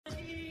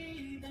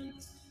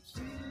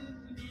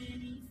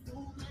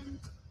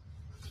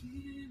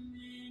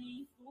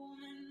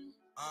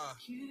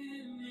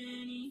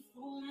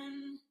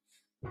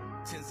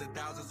Tens of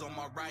thousands on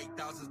my right,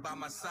 thousands by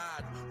my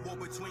side. War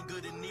between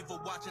good and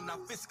evil, watching our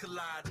fists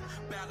collide.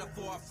 Battle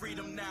for our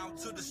freedom now,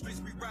 to the streets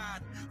we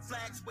ride.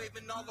 Flags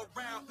waving all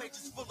around,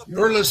 pages full of...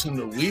 You're listening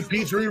to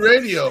WeP3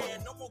 Radio.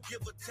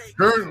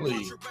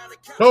 Currently,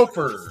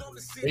 Topher,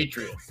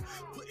 Patriot.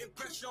 Putting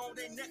pressure on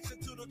their necks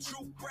until the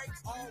truth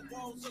breaks. All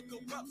walls of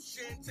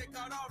corruption, take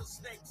out all the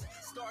snakes.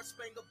 Star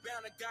Spangled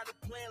Banner, got it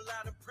playing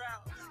loud and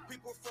proud.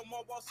 People from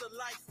all walks of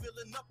life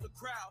filling up the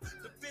crowd.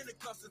 Defending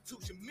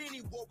Constitution,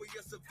 many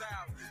warriors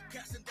survive.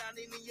 Casting down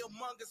any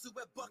among us who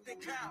have bucked and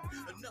cow.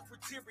 Enough for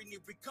tyranny,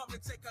 we come to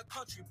take our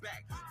country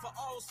back. For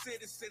all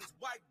citizens,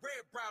 white,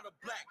 red, brown, or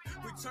black.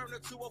 Return her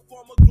to a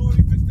form of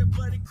glory, fix their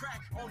bloody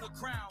crack on the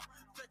crown.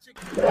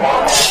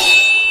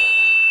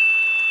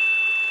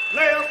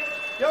 Left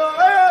your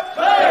left,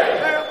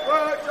 left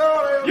right,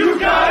 your left. You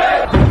got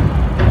it!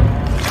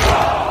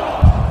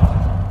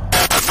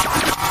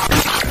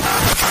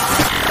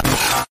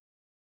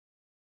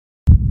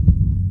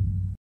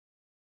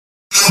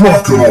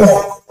 Fuck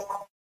off!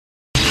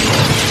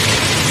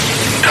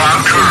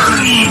 Tom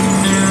Cruise,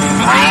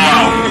 roll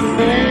out.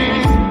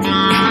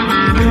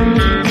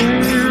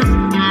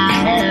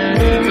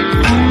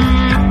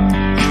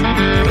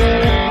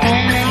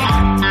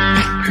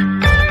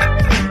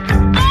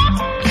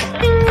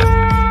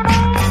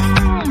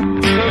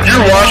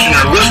 You're watching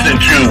or listening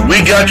to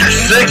We Got Your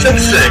 6 at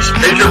 6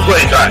 Patriot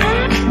Playtime.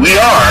 We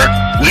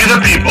the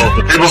people,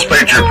 the People's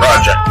Patriot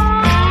Project.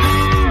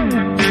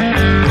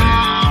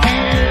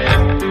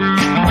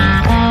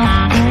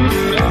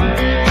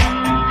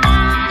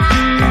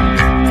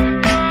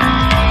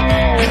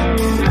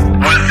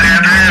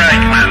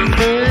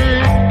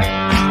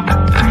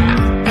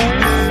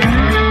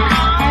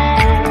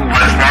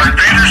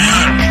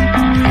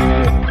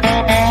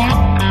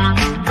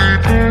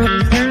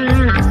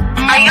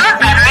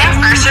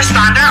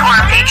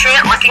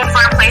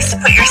 To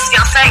put your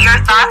skill set, your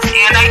thoughts,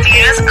 and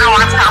ideas, or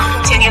want to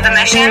help continue the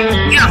mission,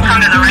 you have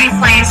come to the right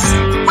place.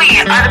 We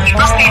are the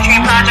People's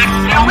Patriot Project,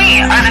 and we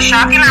are the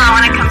shock and awe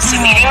when it comes to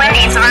meeting the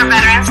needs of our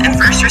veterans and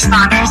first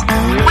responders.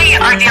 We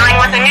are dealing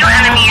with a new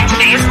enemy in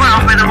today's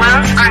world where the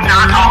wounds are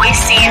not always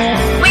seen.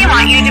 We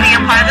want you to be a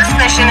part of this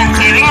mission in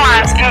saving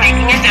lives and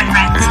making a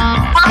difference.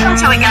 Welcome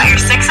to We Got Your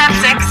 6 at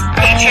 6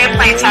 Patriot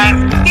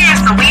Playtime. Here's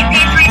the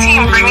WeP3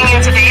 team bringing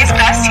you today's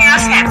best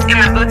heroes hits in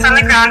the boots on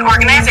the ground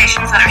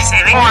organizations that are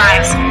saving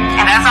lives.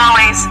 And as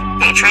always,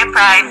 Patriot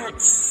Pride.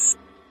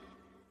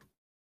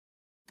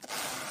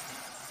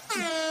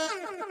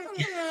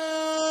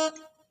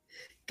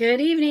 Good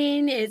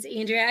evening. It's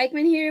Andrea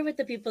Eichmann here with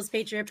the People's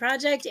Patriot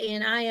Project,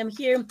 and I am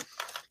here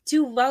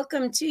to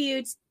welcome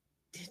you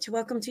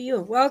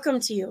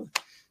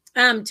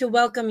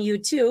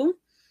to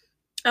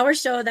our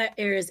show that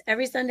airs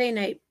every Sunday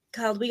night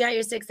called We Got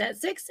Your 6 at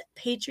 6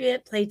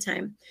 Patriot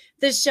Playtime.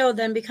 This show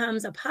then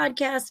becomes a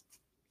podcast,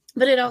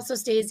 but it also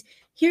stays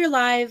here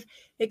live.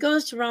 It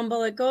goes to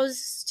Rumble. It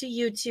goes to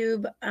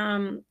YouTube.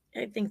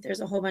 I think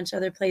there's a whole bunch of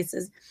other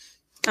places,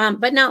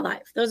 but not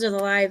live. Those are the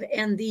live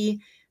and the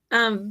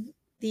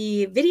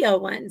video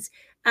ones.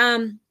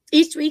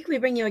 Each week we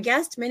bring you a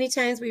guest. Many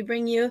times we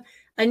bring you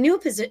a new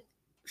position.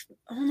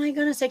 Oh my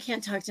goodness, I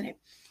can't talk tonight.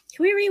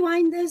 Can we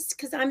rewind this?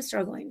 Because I'm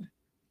struggling.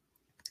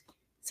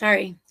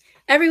 Sorry.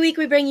 Every week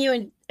we bring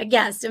you a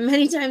guest, and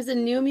many times a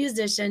new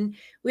musician.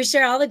 We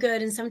share all the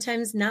good and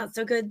sometimes not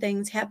so good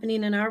things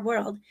happening in our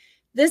world.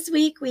 This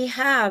week we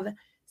have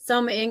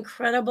some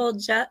incredible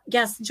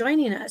guests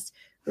joining us.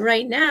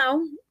 Right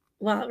now,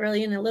 well,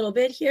 really in a little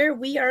bit here,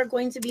 we are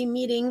going to be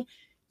meeting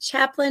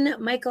Chaplain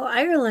Michael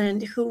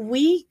Ireland, who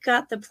we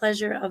got the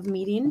pleasure of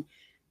meeting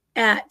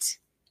at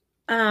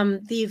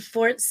the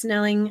Fort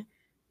Snelling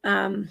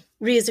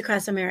Reads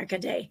Across America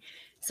Day.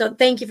 So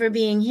thank you for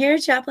being here,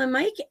 Chaplain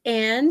Mike,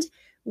 and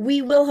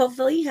we will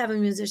hopefully have a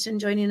musician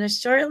joining us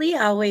shortly.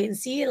 I'll wait and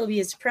see. It'll be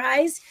a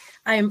surprise.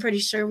 I am pretty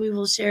sure we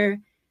will share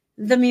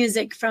the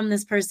music from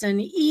this person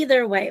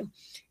either way.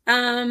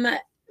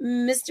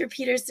 Mr.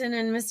 Peterson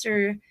and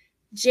Mr.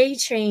 J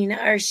Train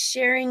are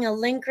sharing a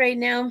link right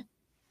now.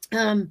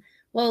 A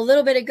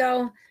little bit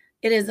ago,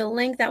 it is a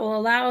link that will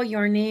allow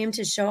your name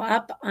to show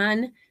up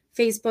on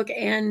Facebook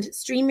and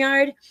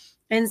StreamYard.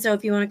 And so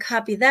if you want to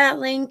copy that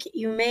link,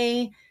 you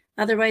may.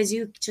 Otherwise,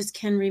 you just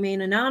can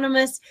remain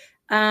anonymous.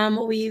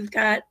 We've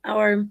got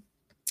our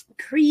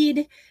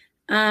Creed,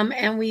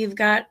 and we've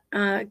got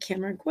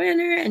Cameron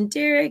Gwinner and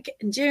Derek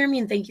and Jeremy.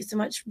 And thank you so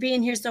much for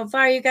being here so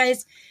far, you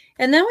guys.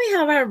 And then we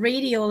have our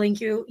radio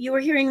link. You were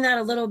hearing that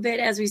a little bit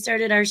as we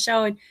started our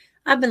show, and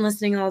I've been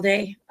listening all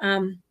day.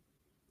 And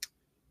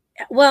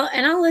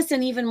I'll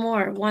listen even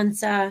more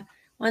once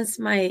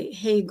my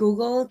Hey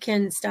Google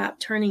can stop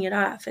turning it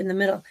off in the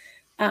middle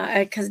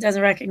because it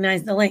doesn't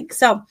recognize the link.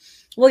 So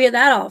we'll get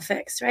that all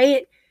fixed,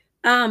 right?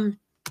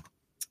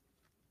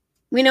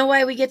 We know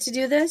why we get to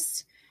do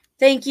this.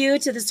 Thank you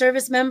to the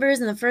service members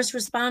and the first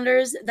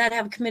responders that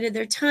have committed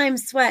their time,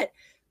 sweat,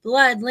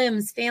 blood,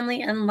 limbs,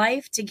 family, and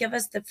life to give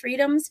us the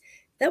freedoms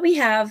that we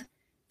have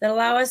that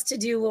allow us to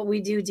do what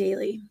we do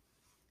daily.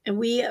 and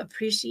we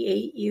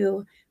appreciate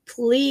you.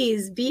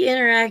 Please be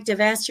interactive.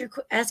 Ask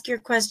your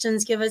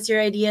questions. Give us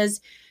your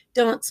ideas.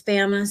 Don't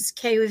spam us.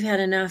 Okay, we've had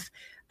enough.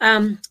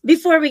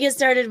 Before we get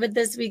started with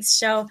this week's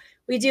show,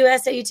 we do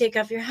ask that you take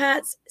off your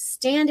hats,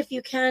 stand if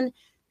you can,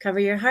 cover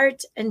your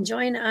heart, and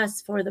join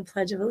us for the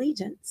Pledge of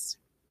Allegiance.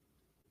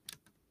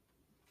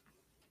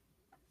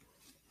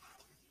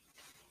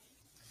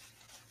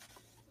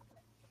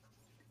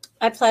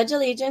 I pledge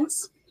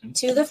allegiance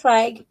to the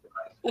flag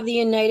of the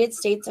United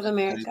States of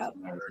America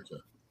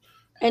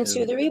and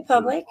to the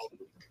republic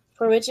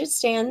for which it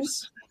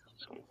stands,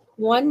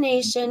 one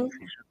nation,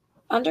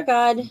 under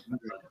God,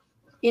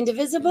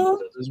 indivisible,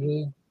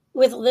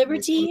 with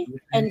liberty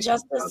and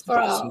justice for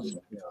all.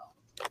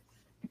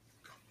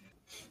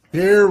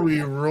 Here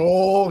we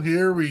roll.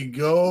 Here we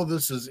go.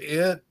 This is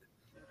it.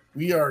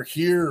 We are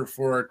here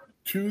for our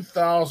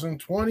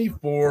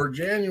 2024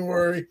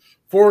 January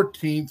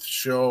 14th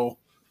show.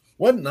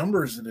 What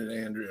number is it,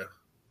 Andrea?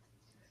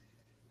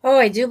 Oh,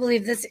 I do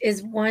believe this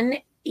is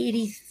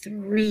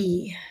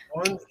 183.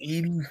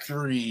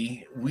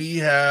 183. We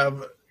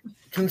have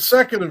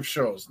consecutive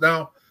shows.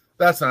 Now,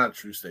 that's not a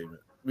true statement.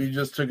 We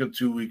just took a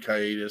 2-week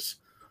hiatus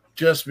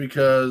just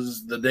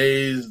because the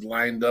days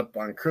lined up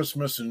on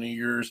Christmas and New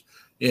Year's,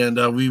 and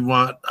I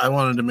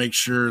wanted to make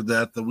sure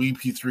that the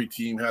WP3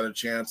 team had a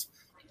chance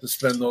to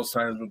spend those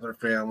times with their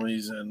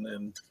families,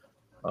 and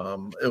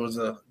it was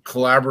a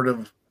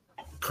collaborative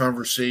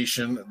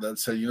conversation that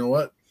said, you know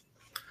what?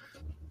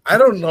 I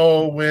don't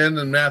know when,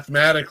 and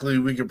mathematically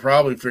we could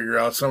probably figure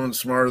out, someone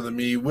smarter than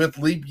me, with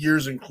leap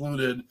years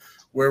included,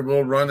 where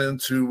we'll run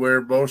into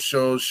where both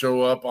shows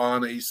show up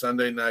on a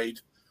Sunday night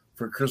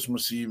for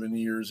Christmas Eve and New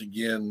Year's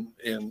again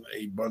in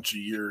a bunch of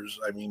years.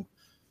 I mean,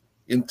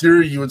 in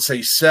theory, you would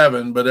say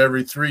 7, but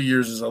every 3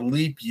 years is a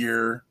leap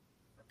year.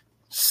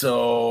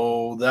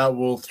 So that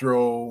will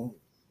throw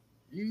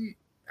who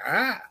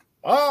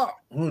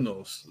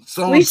knows?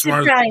 We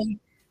should try.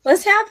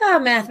 Let's have a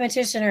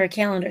mathematician or a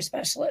calendar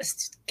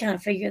specialist kind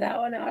of figure that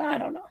one out. I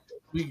don't know.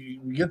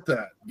 We get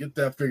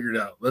that figured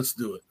out. Let's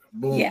do it.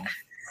 Boom. Yeah.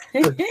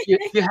 you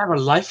have a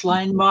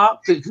lifeline,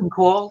 Mark, that you can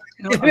call?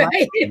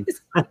 Right.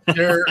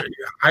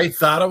 I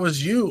thought it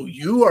was you.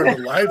 You are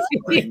the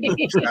lifeline,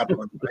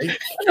 Chaplain. Right?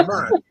 Come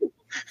on.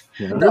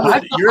 I've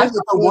got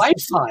a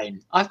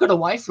lifeline. I've got a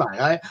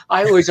lifeline.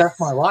 I always ask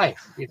my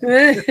wife. She's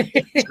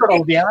got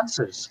all the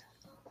answers.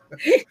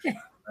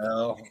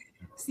 Well,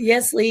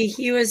 yes, Lee,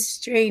 he was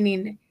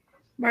straining.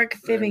 Mark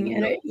fibbing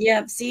in it.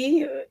 Yeah,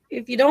 see,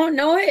 if you don't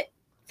know it,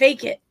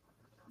 fake it.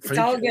 It's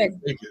all good.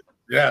 Fake it.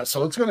 Yeah,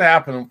 so it's going to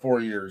happen in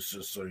 4 years,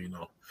 just so you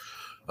know.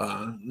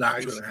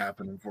 Not going to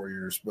happen in 4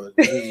 years, but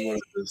it is what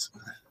it is.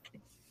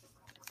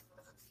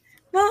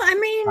 Well, I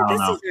mean, this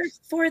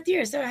is our 4th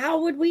year, so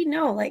how would we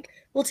know? Like,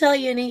 we'll tell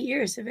you in 8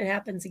 years if it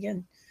happens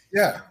again.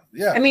 Yeah.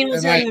 I mean, we'll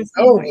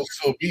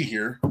still be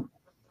here,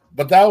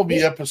 but that will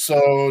be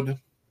episode.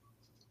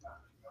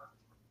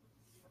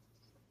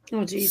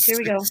 Oh, geez, here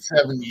we go.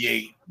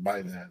 78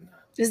 by then.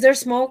 Is there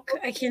smoke?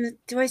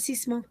 Do I see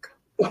smoke?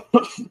 Check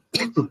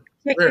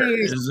your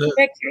ears.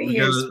 Check your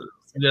ears.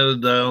 You got to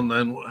dial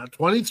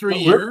 23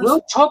 years.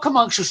 We'll talk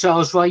amongst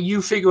ourselves while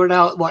you figure it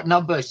out what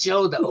number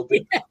show that will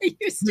be.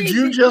 Did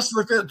you just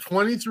look at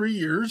 23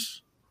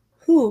 years?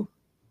 Who?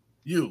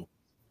 You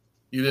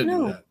didn't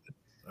do that.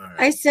 All right.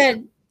 I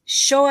said,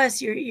 show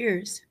us your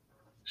ears.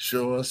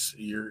 Show us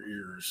your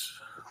ears.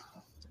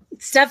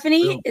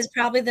 Stephanie is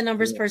probably the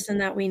numbers person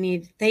that we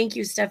need. Thank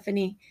you,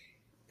 Stephanie.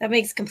 That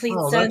makes complete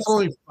sense. That's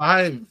only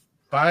 5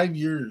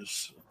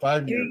 years.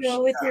 5 years. Here you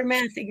go with your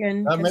math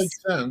again. That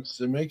makes sense.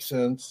 It makes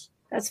sense.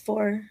 That's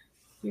 4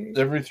 years.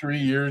 Every 3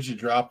 years you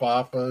drop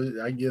off.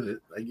 I get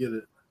it.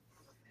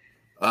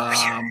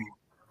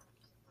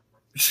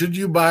 Should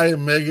you buy a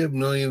Mega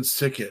Millions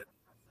ticket?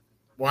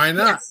 Why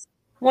not? Yes.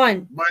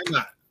 One. Why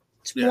not?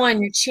 Yeah. One.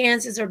 Your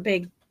chances are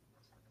big.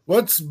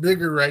 What's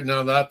bigger right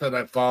now? Not that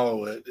I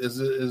follow it.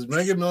 Is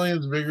Mega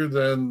Millions bigger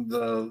than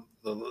the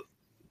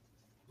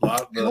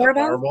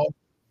Powerball?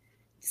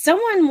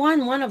 Someone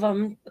won one of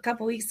them a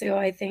couple weeks ago,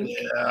 I think.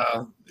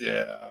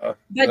 Yeah.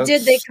 But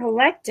did they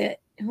collect it?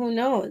 Who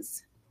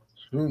knows?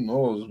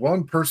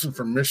 One person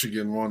from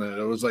Michigan won it.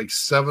 It was like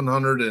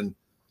 $780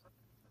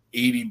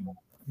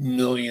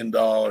 million.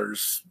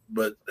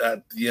 But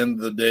at the end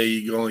of the day,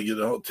 you can only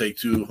take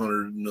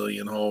 200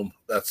 million home.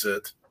 That's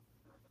it.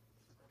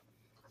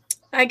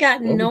 I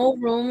got no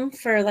room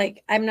for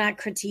I'm not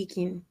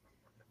critiquing.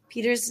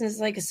 Peterson is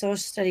like a social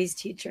studies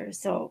teacher,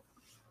 so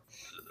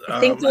I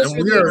think those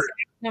are the exact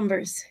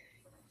numbers.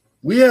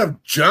 We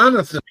have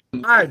Jonathan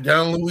live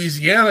down in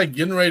Louisiana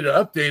getting ready to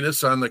update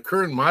us on the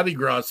current Mardi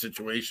Gras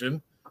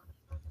situation.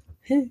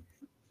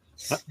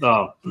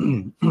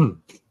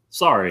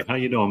 Sorry, how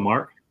you doing,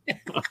 Mark?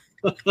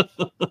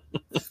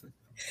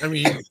 I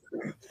mean,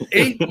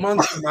 8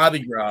 months of Mardi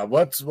Gras.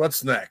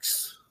 What's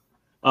next?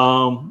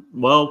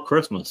 Well,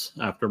 Christmas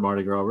after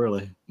Mardi Gras,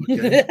 really.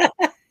 Okay.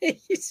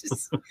 It's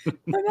just,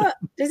 what about,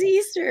 does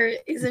Easter,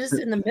 is it just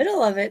in the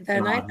middle of it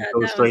then? I thought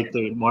Go that straight was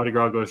through Mardi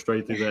Gras. Goes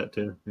straight through that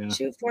too. Yeah.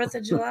 shoot 4th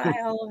of July,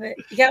 all of it.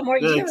 You got more,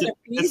 you got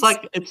It's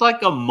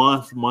like a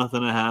month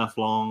and a half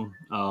long.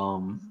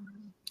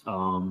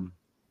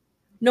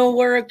 No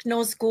work,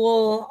 no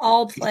school,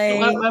 all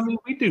play. I mean,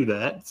 we do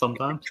that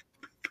sometimes.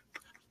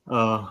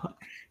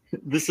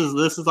 This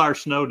is our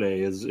snow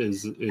day.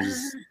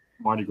 Is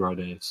Mardi Gras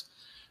days.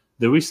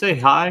 Did we say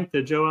hi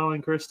to Joel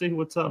and Christy?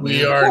 What's up?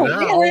 We man? are now,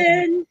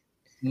 Dylan.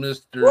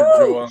 Mr. Woo!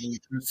 Joel and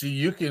Christy.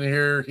 You can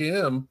hear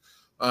him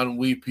on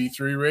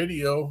WeP3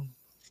 Radio.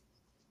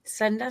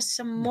 Send us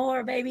some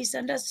more, baby.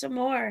 Send us some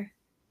more.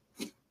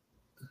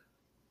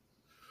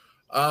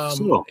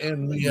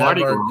 And we have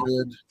Mardi our Gras.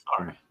 good.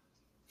 Sorry.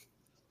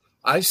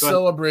 I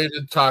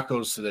celebrated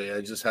tacos today.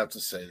 I just have to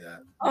say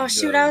that. Oh,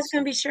 shoot. I was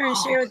going to be sure and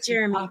share with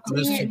Jeremy. Dang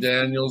Mr. it.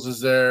 Daniels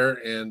is there,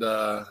 and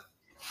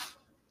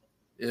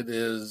it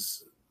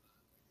is.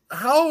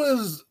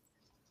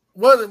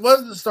 What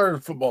is the start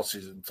of football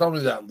season? Tell me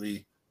that,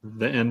 Lee.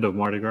 The end of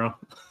Mardi Gras.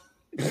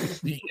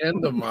 The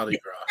end of Mardi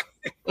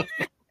Gras.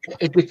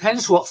 It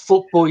depends what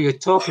football you're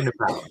talking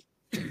about.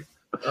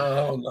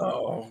 Oh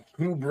no!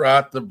 Who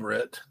brought the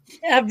Brit?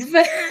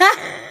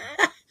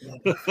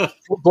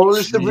 Football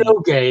is the real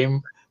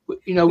game.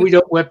 You know, we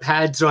don't wear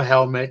pads or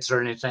helmets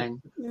or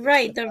anything.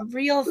 Right, the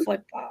real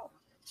football.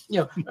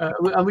 You know,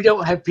 and we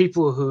don't have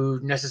people who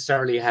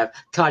necessarily have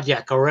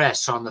cardiac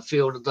arrest on the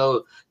field,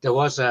 although there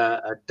was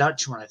a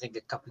Dutchman, I think,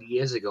 a couple of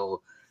years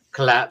ago,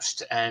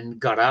 collapsed and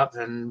got up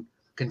and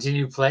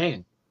continued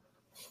playing.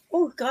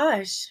 Oh,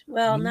 gosh.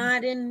 Well,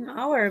 not in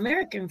our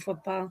American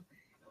football.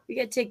 We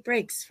got to take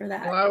breaks for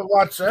that.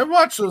 Well, I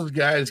watch those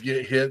guys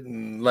get hit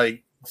and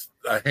like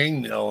a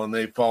hangnail and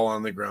they fall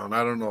on the ground.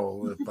 I don't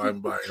know if I'm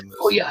buying this.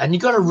 Oh, yeah, and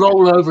you got to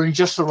roll over in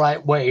just the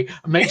right way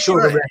and make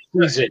sure the ref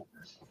sees it.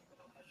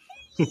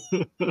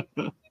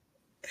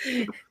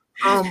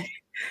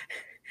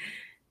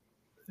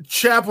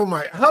 Chaplain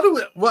Mike, how do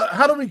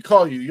we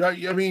call you?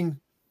 I mean,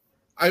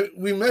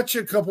 we met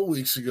you a couple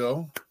weeks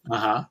ago.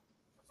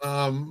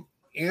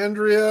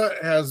 Andrea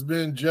has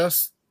been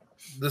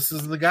this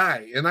is the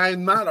guy, and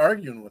I'm not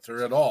arguing with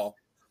her at all.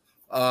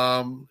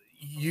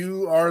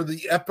 You are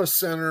the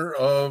epicenter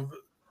of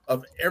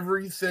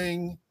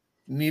everything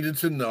needed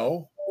to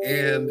know,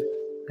 and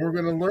we're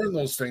going to learn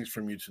those things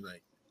from you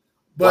tonight.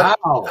 But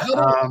wow! How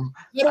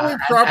do we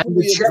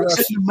properly the checks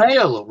in the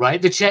mail,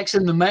 right? The checks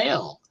in the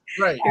mail,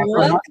 right?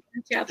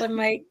 Chaplain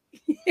Mike.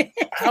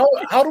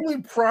 how do we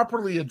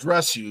properly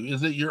address you?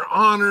 Is it your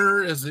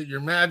honor? Is it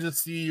your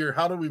majesty? Or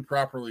how do we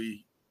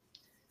properly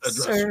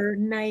address Sir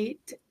you?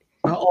 Knight?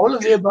 All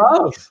of the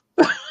above.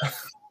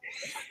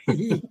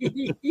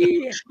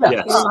 Yes.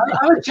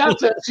 I'm a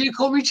chaplain, so you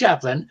call me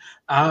chaplain.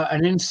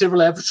 And in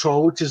Civil Air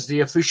Patrol, which is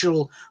the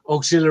official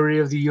auxiliary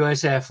of the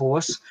U.S. Air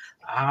Force,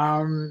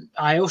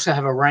 I also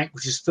have a rank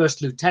which is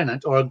first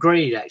lieutenant, or a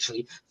grade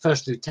actually,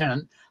 first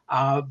lieutenant.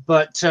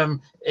 But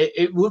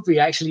it would be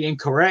actually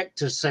incorrect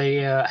to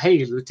say,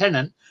 "Hey,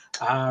 lieutenant,"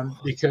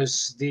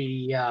 because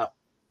the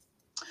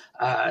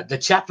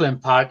chaplain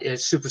part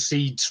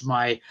supersedes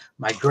my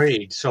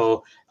grade.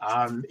 So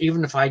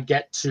even if I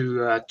get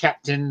to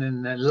captain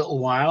in a little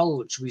while,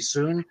 which will be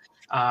soon,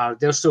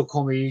 they'll still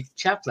call me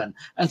chaplain.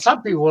 And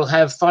some people will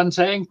have fun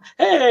saying,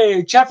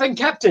 "Hey, chaplain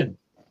captain."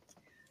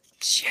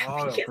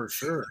 Oh, for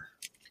sure.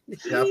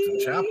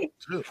 Chaplain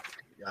too.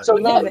 So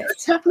yeah,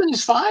 chaplain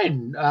is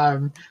fine.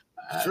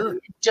 Sure.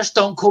 Just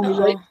don't call me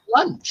late for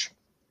lunch.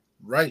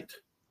 Right.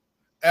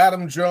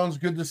 Adam Jones,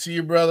 good to see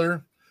you,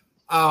 brother.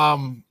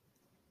 Out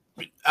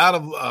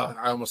of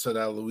I almost said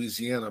out of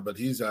Louisiana, but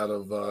he's out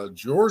of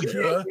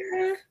Georgia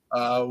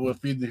with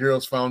Feed the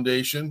Heroes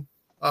Foundation.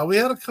 We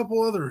had a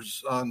couple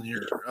others on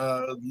here.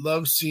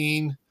 Love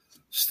seeing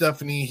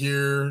Stephanie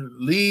here.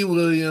 Lee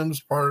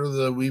Williams, part of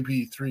the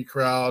WeP3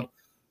 crowd.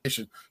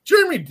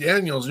 Jeremy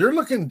Daniels, you're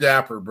looking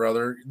dapper,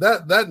 brother.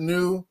 That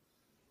new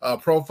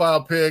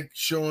profile pic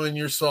showing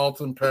your salt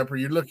and pepper.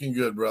 You're looking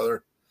good,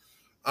 brother.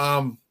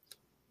 And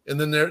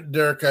then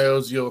Derek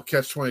Iozio,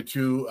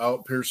 Catch-22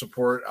 out peer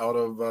support out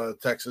of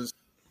Texas.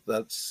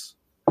 That's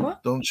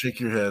what? Don't shake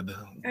your head.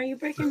 Are you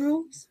breaking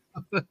rules?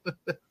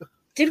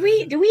 Do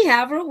we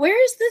have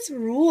where is this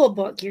rule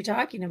book you're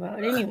talking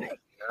about anyway?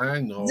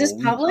 I know. Is this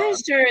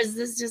published or is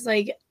this just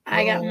like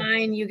I got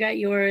mine, you got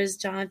yours,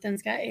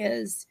 Jonathan's got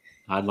his?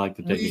 I'd like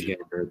to take a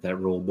gander at that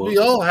rule book. We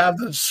all have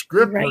the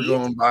script we're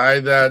going by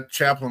that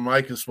Chaplain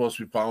Mike is supposed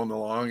to be following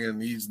along,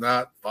 and he's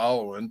not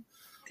following.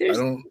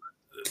 I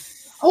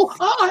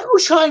will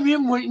chime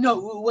in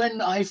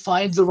when I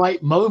find the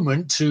right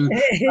moment to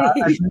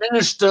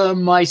administer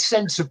my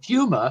sense of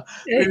humor.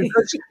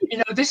 Because,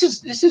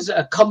 this is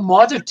a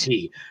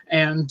commodity,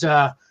 and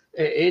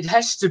it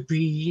has to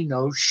be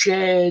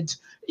shared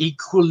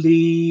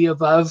equally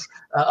around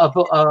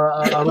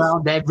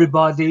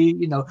everybody.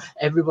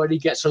 Everybody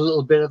gets a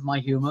little bit of my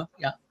humor.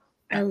 Yeah,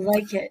 I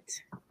like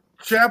it.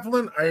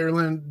 Chaplain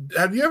Ireland,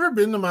 have you ever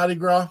been to Mardi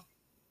Gras?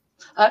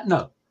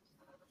 No.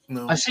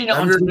 No. I've seen it.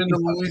 Have you ever been to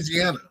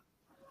Louisiana?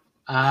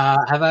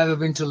 Have I ever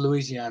been to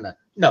Louisiana?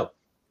 No.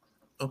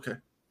 Okay,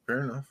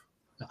 fair enough.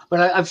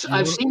 But I've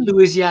seen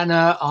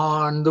Louisiana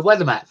on the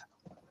weather map.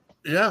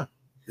 Yeah.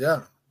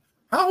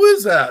 How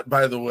is that,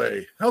 by the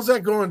way? How's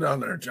that going down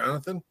there,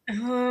 Jonathan?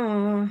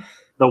 Oh.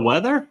 The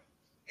weather?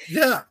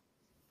 Yeah.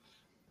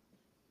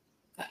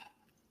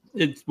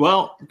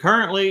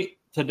 Currently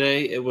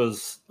today it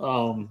was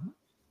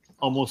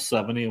almost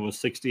 70. It was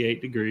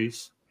 68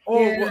 degrees. Oh,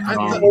 Yeah.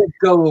 well,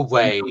 Go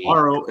away.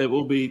 Tomorrow it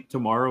will be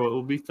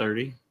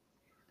 30.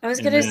 I was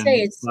going to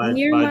say it's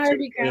near Mardi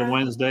Tuesday and Gras.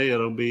 Wednesday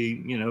it'll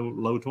be,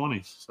 low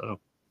 20s. So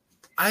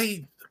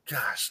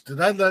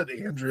did I let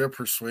Andrea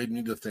persuade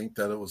me to think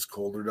that it was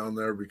colder down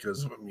there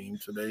because of a meme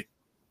today?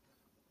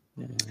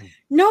 yeah.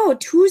 No,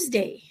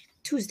 Tuesday.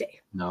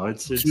 No,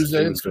 it's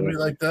Tuesday. It's gonna be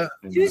like that.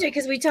 Tuesday,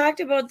 because we talked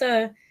about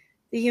the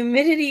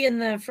humidity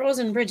and the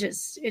frozen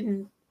bridges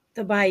in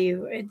the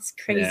bayou. It's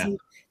crazy. Yeah.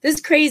 This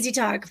is crazy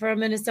talk for a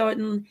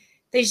Minnesotan.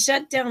 They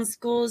shut down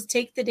schools,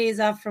 take the days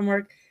off from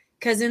work,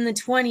 because in the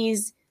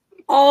 20s,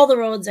 all the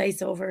roads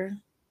ice over.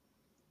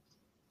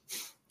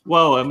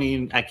 Well, I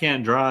mean, I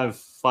can't drive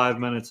 5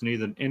 minutes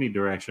in any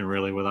direction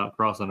really without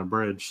crossing a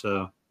bridge.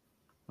 So,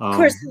 Of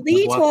course,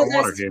 Lee there's lots of told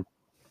water us. here.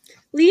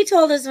 Lee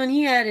told us when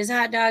he had his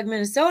hot dog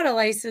Minnesota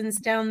license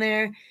down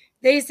there,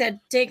 they said,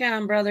 "Take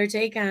on, brother,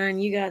 take on.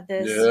 You got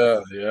this."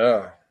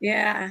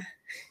 Yeah.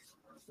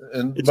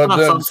 And It's but not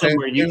then something same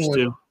we're thing used with-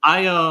 to.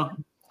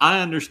 I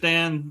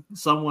understand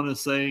someone is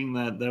saying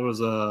that there was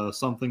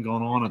something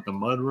going on at the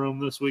mud room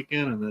this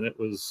weekend, and that it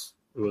was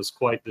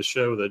quite the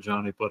show that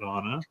Johnny put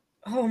on. Huh?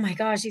 Oh my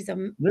gosh, he's a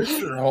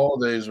Mr.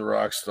 Holiday's a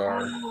rock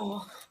star.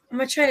 Oh, I'm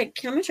gonna try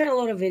to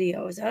load a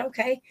video. Is that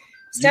okay?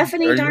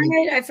 Stephanie, are darn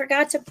you- it, I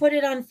forgot to put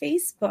it on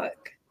Facebook.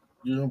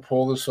 You gonna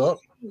pull this up?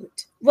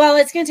 Well,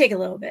 it's gonna take a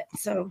little bit.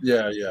 So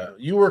Yeah.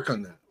 You work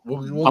on that.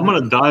 We'll I'm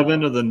going to dive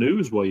into the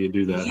news while you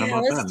do that. yeah, How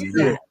about let's that? do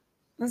that.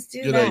 Let's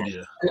do Good that.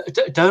 idea.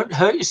 Don't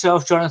hurt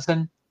yourself,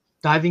 Jonathan.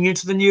 Diving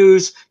into the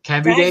news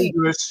can be Right.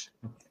 dangerous.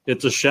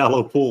 It's a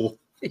shallow pool.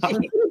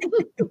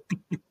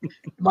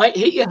 Might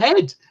hit your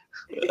head.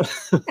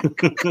 Depends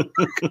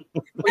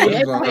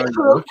on how you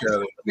look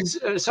at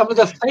it. Some of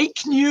the fake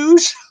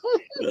news.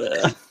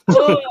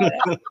 Oh,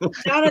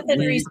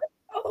 Jonathan,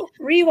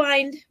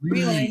 rewind.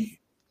 We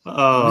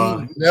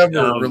never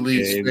okay.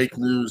 release fake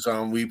news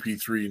on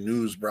WP3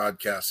 news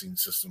broadcasting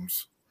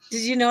systems.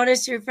 Did you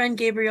notice your friend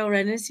Gabriel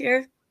Wren is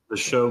here? The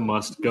show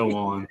must go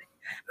on.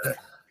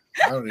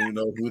 I don't even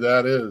know who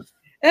that is.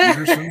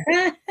 Peterson?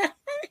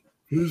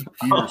 Who's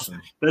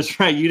Peterson? That's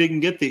right. You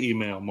didn't get the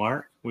email,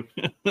 Mark.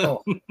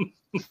 Oh.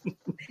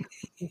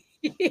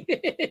 We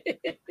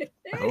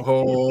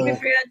Oh,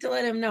 forgot to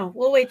let him know.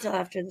 We'll wait till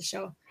after the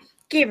show.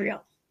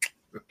 Gabriel.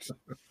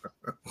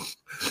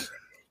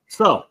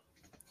 So,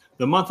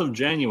 the month of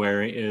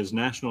January is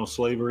National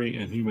Slavery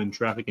and Human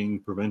Trafficking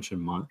Prevention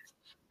Month.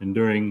 And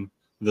during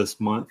this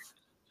month,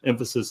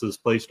 emphasis is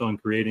placed on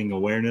creating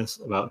awareness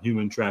about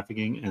human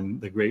trafficking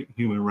and the great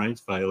human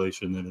rights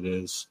violation that it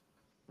is.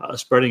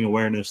 Spreading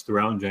awareness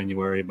throughout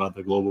January about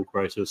the global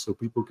crisis so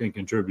people can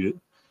contribute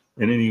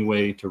in any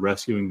way to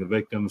rescuing the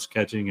victims,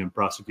 catching and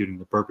prosecuting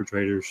the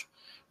perpetrators,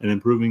 and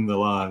improving the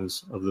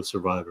lives of the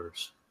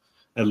survivors.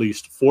 At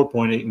least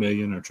 4.8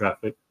 million are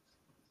trafficked.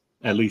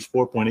 At least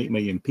 4.8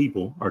 million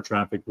people are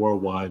trafficked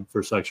worldwide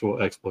for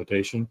sexual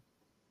exploitation.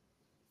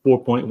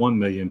 4.1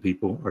 million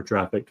people are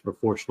trafficked for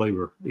forced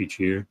labor each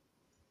year.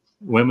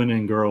 Women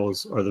and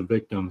girls are the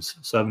victims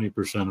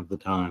 70% of the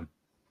time.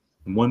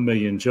 And 1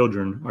 million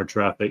children are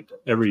trafficked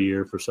every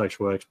year for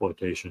sexual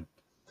exploitation.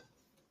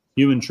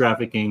 Human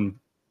trafficking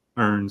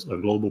earns a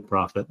global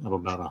profit of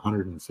about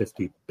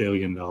 $150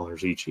 billion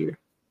each year.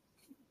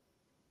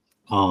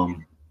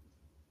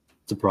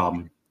 It's a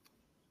problem.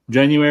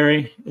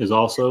 January is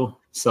also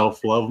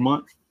self-love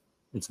month.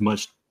 It's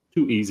much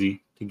too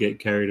easy to get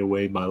carried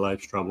away by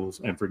life's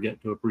troubles and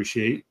forget to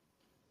appreciate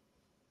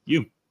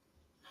you.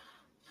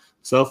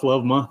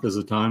 Self-love month is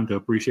a time to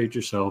appreciate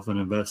yourself and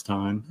invest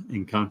time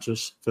in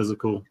conscious,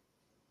 physical,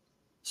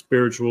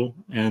 spiritual,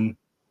 and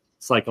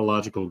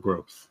psychological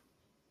growth.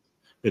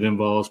 It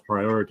involves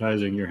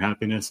prioritizing your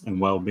happiness and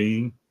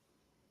well-being.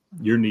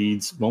 Your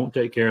needs won't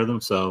take care of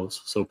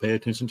themselves, so pay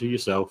attention to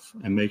yourself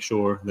and make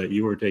sure that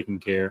you are taking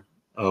care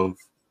of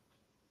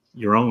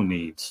your own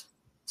needs.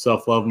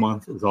 Self-love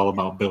month is all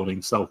about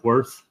building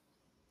self-worth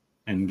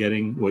and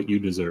getting what you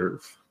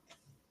deserve.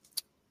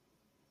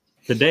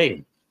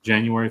 Today,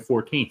 January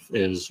 14th,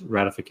 is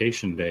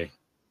Ratification Day.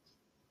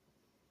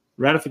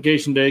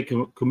 Ratification Day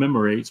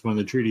commemorates when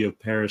the Treaty of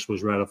Paris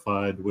was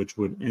ratified, which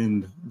would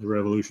end the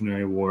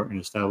Revolutionary War and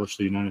establish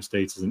the United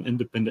States as an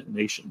independent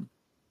nation.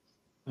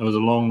 It was a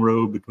long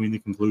road between the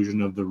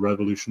conclusion of the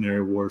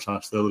Revolutionary War's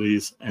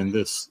hostilities and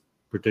this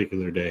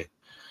particular day.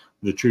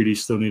 The treaty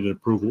still needed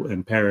approval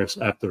in Paris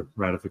after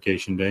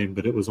Ratification Day,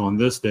 but it was on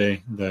this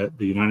day that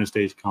the United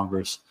States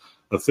Congress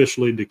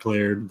officially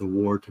declared the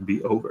war to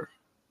be over.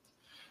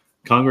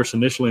 Congress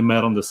initially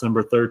met on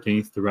December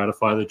 13th to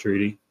ratify the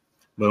treaty,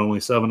 but only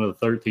 7 of the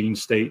 13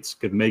 states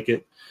could make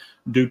it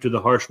due to the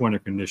harsh winter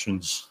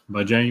conditions.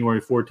 By January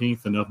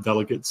 14th, enough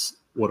delegates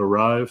would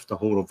arrive to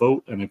hold a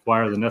vote and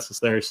acquire the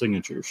necessary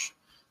signatures.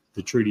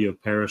 The Treaty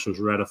of Paris was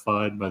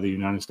ratified by the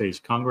United States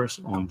Congress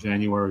on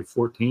January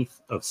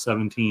 14th of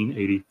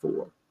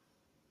 1784.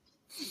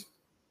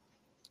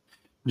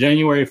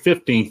 January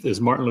 15th is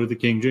Martin Luther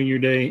King Jr.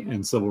 Day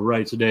and Civil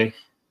Rights Day.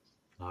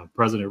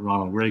 President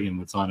Ronald Reagan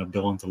would sign a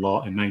bill into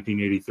law in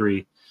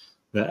 1983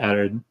 that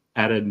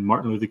added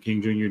Martin Luther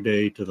King Jr.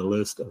 Day to the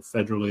list of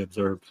federally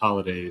observed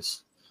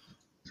holidays.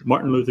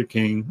 Martin Luther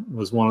King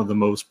was one of the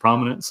most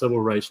prominent civil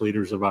rights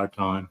leaders of our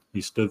time.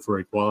 He stood for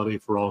equality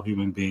for all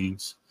human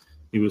beings.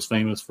 He was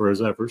famous for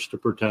his efforts to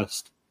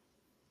protest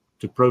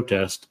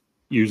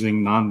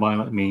using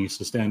nonviolent means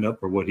to stand up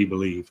for what he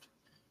believed.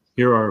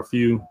 Here are a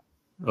few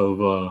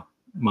of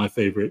my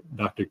favorite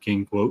Dr.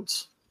 King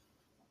quotes.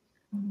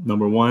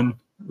 Number one,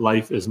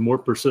 life's more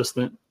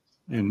persistent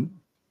and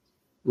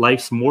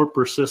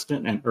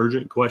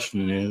urgent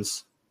question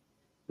is,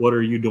 what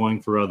are you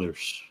doing for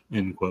others?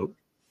 End quote.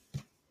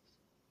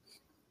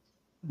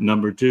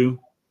 Number two,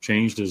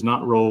 change does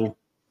not roll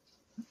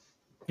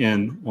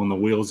in on the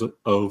wheels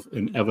of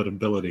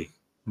inevitability,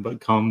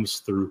 but comes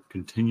through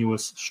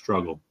continuous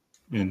struggle.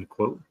 End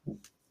quote.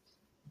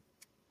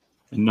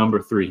 And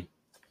number three,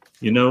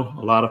 a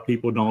lot of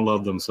people don't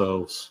love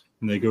themselves,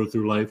 and they go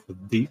through life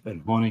with deep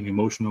and haunting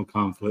emotional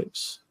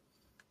conflicts.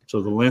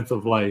 So the length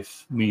of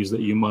life means that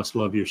you must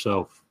love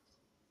yourself.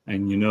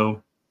 And you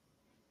know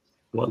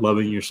what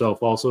loving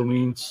yourself also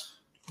means?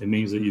 It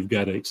means that you've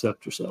got to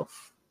accept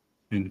yourself.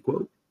 End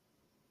quote.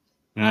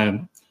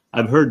 And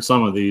I've heard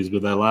some of these,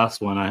 but that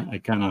last one I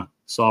kind of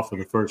saw for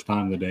the first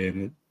time today,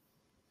 and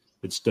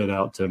it stood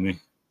out to me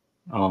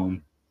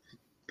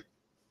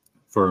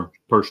for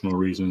personal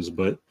reasons.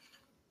 But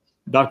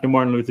Dr.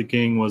 Martin Luther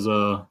King was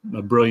a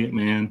brilliant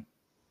man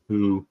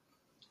who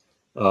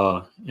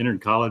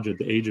entered college at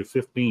the age of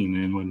 15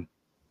 and would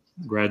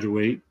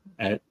graduate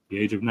at the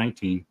age of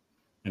 19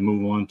 and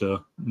move on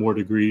to more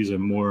degrees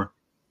and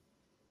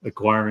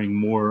acquiring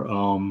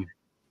more.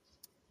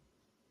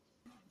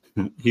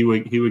 He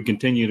would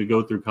continue to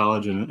go through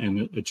college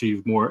and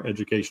achieve more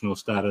educational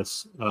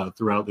status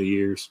throughout the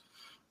years.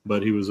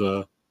 But he was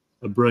a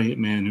brilliant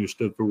man who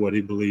stood for what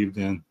he believed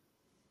in.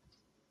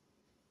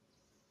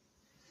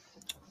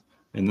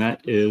 And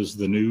that is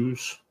the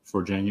news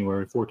for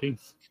January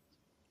 14th.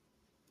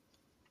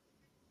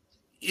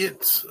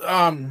 It's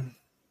I'm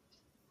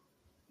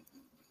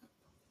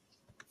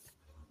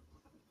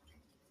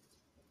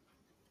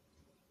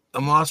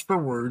lost for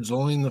words,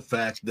 only in the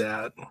fact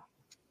that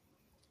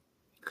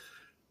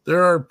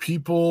there are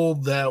people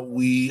that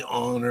we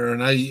honor,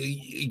 and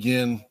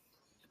I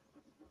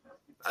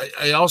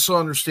also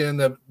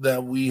understand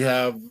that we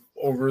have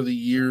over the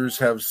years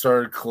have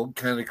started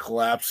kind of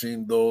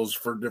collapsing those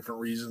for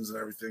different reasons and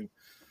everything.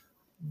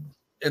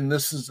 And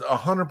this is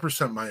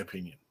 100% my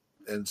opinion.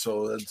 And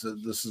so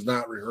this is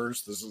not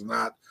rehearsed. This has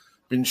not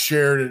been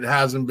shared. It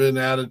hasn't been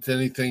added to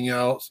anything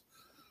else.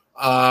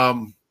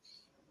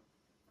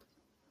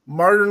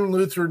 Martin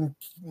Luther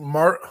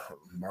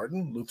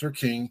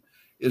King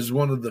is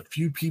one of the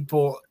few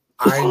people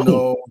I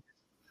know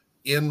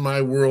in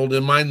my world,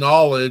 in my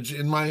knowledge,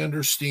 in my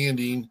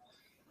understanding,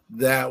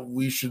 that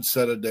we should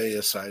set a day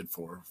aside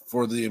for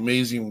the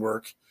amazing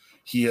work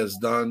he has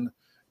done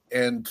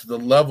and to the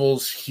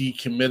levels he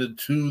committed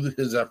to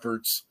his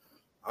efforts.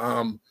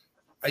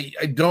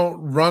 I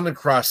don't run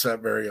across that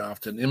very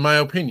often, in my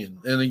opinion.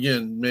 And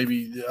again,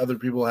 maybe other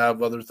people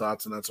have other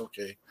thoughts, and that's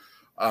okay.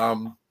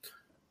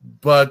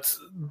 But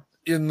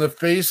in the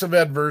face of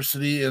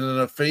adversity and in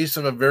the face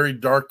of a very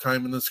dark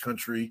time in this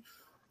country,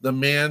 the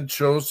man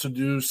chose to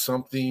do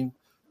something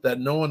that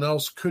no one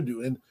else could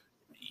do. And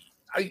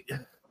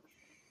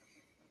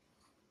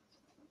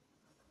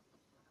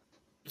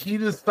he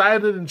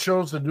decided and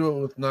chose to do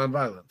it with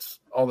nonviolence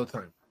all the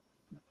time.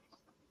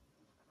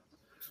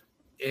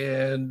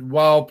 And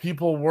while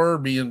people were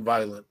being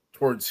violent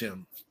towards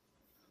him,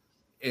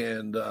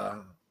 and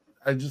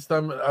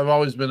I've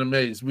always been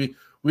amazed. We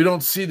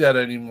don't see that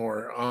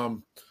anymore.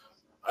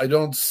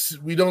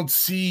 We don't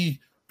see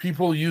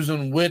people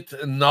using wit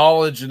and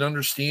knowledge and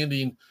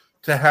understanding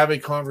to have a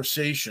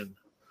conversation.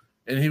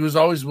 And he was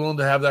always willing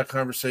to have that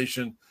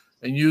conversation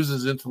and use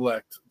his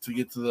intellect to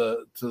get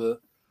to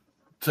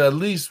at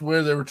least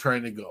where they were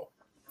trying to go.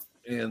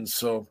 And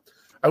so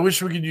I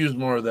wish we could use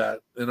more of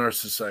that in our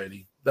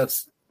society.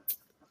 That's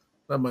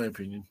not my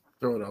opinion.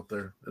 Throw it out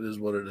there. It is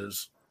what it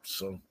is.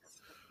 So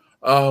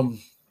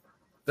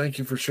thank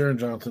you for sharing,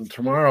 Jonathan.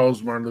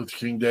 Tomorrow's Martin Luther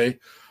King Day.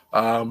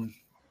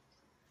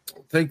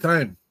 Take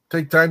time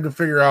to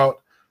figure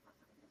out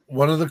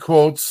one of the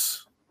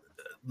quotes,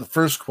 the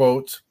first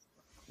quote,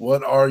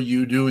 what are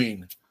you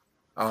doing?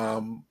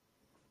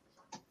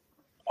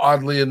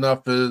 Oddly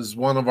enough, is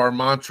one of our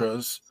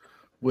mantras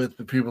with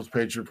the People's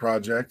Patriot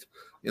Project,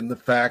 in the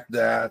fact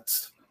that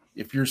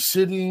if you're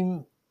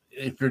sitting,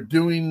 if you're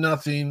doing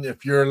nothing,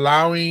 if you're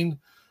allowing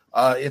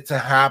it to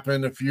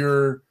happen, if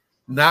you're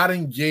not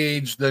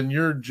engaged, then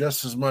you're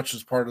just as much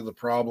as part of the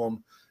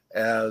problem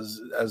as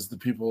the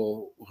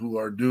people who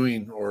are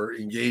doing or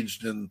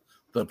engaged in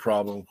the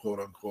problem, quote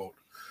unquote.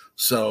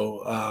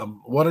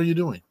 So what are you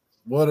doing?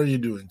 What are you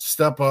doing?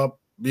 Step up,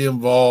 be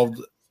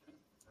involved,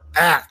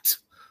 act,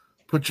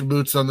 put your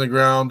boots on the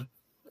ground.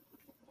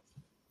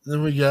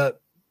 Then we got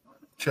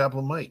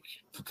Chaplain Mike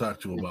to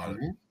talk to about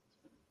it.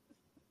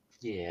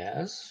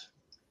 Yes.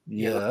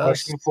 You Yes. have a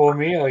question for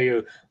me, or are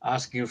you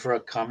asking for a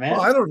comment?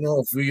 Well, I don't know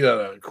if we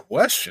got a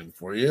question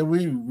for you.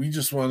 We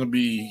just want to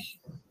be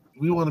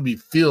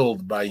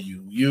filled by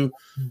you.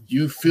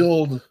 You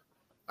filled.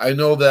 I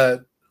know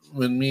that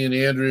when me and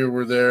Andrea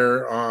were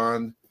there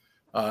on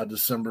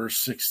December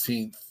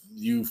 16th,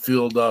 you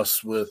filled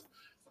us with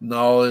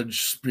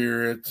knowledge,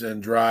 spirit,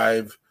 and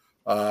drive.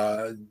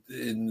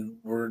 And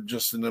we're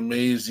just an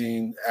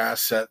amazing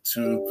asset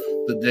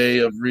to the day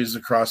of Reads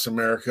Across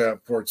America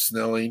at Fort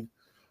Snelling.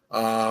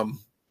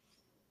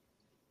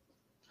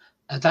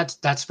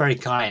 That's very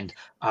kind,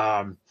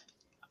 and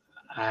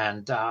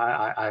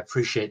I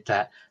appreciate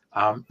that.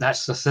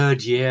 That's the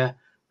third year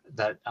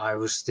that I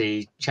was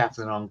the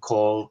chaplain on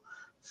call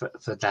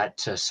for that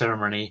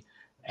ceremony,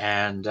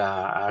 and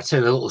I'll tell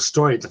you a little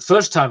story. The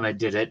first time I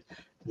did it,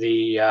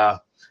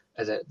 the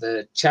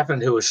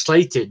chaplain who was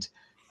slated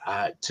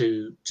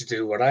to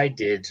do what I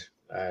did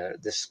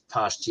this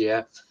past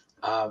year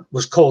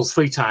was called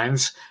 3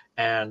 times.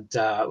 And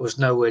was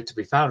nowhere to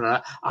be found.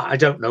 And I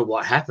don't know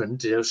what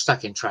happened.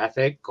 Stuck in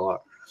traffic or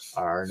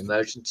an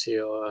emergency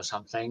or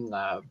something.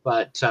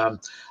 But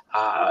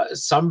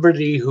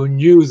somebody who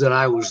knew that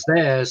I was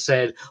there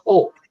said,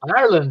 "Oh,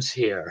 Ireland's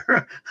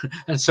here."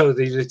 And so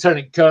the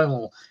lieutenant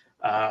colonel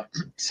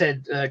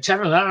said,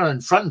 "Chaplain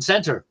Ireland, front and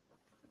center."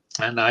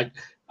 And I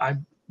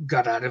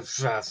got out of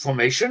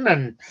formation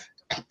and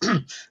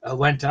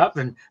went up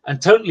and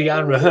totally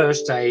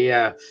unrehearsed.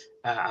 I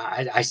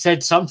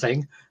said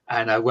something.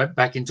 And I went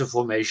back into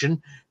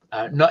formation,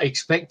 not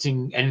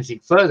expecting anything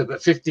further.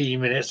 But 15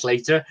 minutes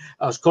later,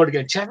 I was called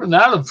again, Chaplain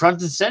Ireland,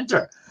 front and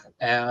center.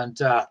 And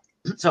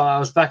so I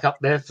was back up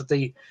there for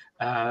the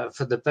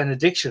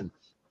benediction.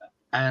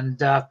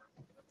 And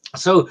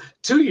so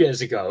 2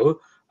 years ago,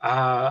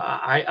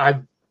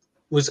 I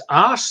was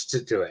asked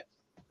to do it.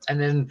 And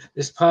then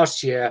this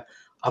past year,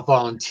 I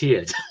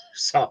volunteered.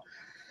 So,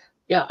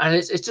 yeah, and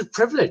it's a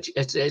privilege.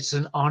 It's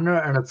an honor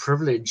and a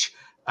privilege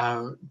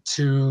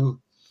to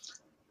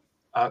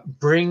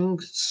bring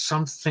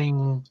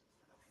something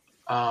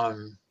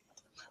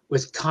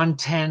with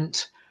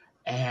content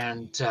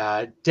and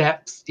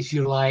depth, if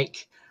you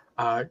like,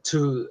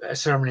 to a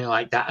ceremony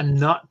like that, and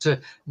not to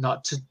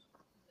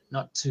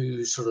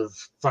sort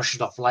of brush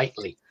it off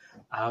lightly.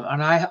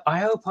 And I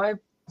hope I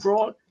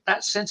brought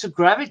that sense of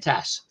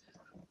gravitas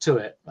to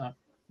it.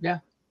 Yeah.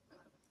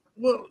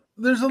 Well,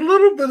 there's a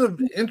little bit of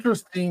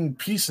interesting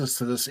pieces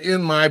to this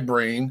in my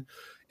brain.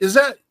 Is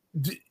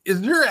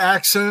your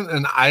accent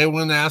an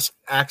Iowan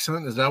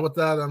accent? Is that what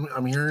that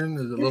I'm hearing?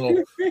 Is a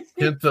little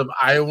hint of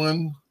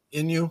Iowan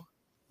in you?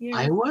 Yeah.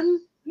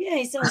 Iowan? Yeah,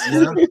 he sounds.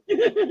 Yeah.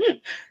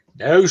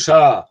 No,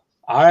 sir.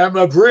 I am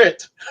a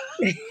Brit.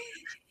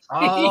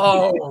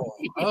 Oh,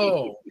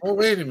 well,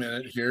 wait a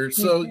minute here.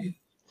 So,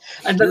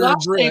 and the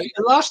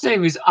last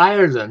name is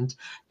Ireland,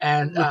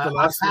 and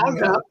I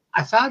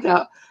found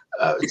out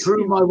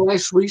through my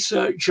wife's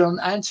research on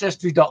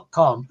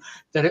Ancestry.com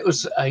that it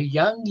was a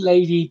young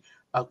lady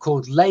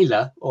called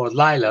Layla, or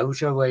Lila,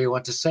 whichever way you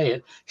want to say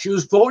it. She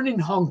was born in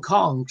Hong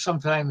Kong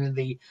sometime in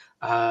the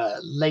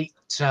late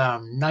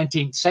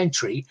 19th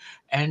century,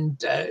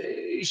 and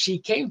she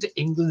came to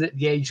England at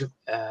the age of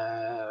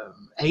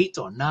 8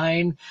 or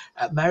 9,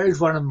 married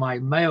one of my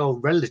male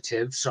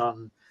relatives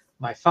on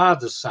my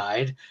father's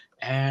side,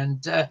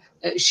 and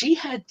she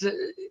had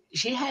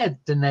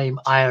the name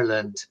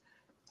Ireland,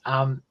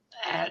 and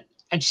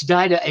she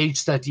died at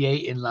age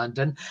 38 in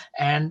London,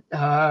 and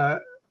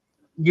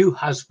new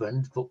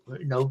husband,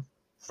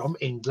 from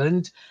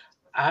England,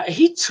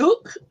 he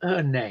took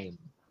her name,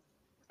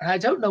 and I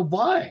don't know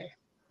why.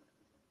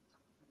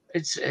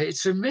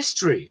 It's a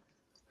mystery.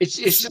 It's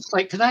just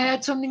like, can I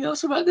add something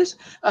else about this?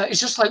 It's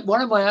just like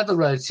one of my other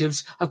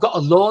relatives. I've got a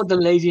lord, a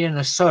lady, and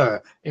a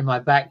sir in my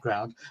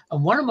background,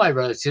 and one of my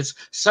relatives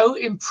so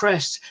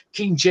impressed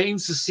King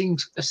James VI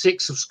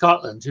of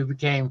Scotland, who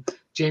became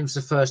James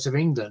I of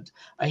England.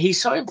 He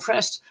so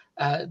impressed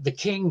the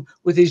king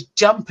with his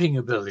jumping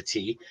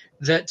ability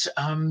that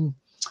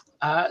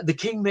the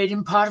king made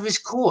him part of his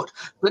court.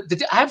 But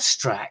the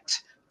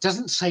abstract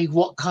doesn't say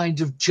what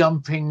kind of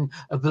jumping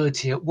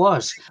ability it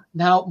was.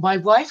 Now, my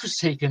wife has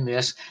taken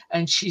this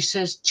and she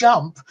says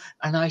jump,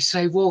 and I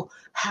say, well,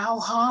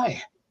 how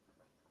high?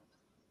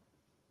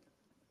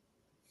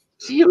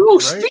 See, you're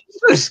all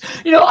speechless.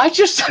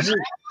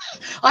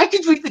 I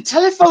could read the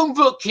telephone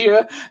book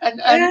here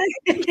and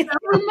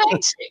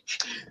romantic.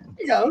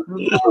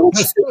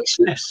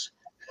 Speechless.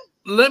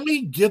 Let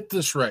me get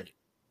this right.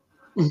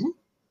 Mm-hmm.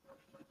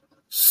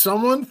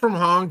 Someone from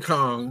Hong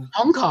Kong.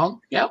 Hong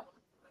Kong, yep.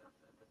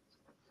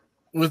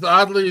 With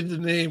oddly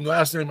the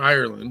last name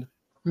Ireland,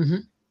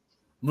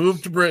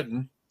 moved to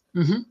Britain.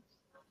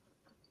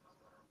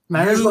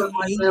 Married one of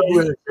my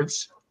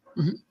relatives.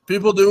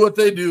 People do what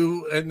they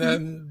do, and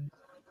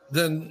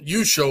then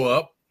you show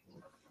up.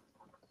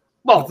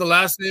 with the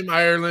last name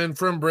Ireland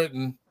from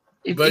Britain,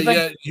 but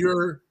yet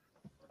you're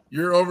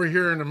over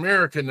here in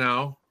America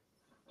now.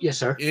 Yes,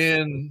 sir.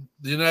 In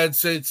the United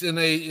States, in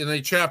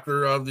a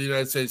chapter of the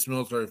United States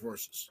Military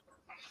Forces.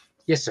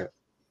 Yes, sir.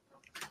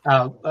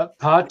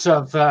 Part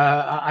of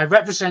I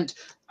represent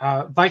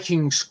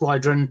Viking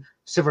Squadron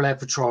Civil Air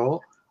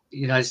Patrol,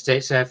 United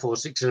States Air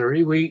Force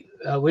Auxiliary. We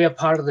are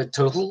part of the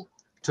total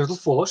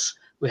force.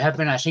 We have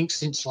been, I think,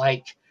 since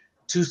like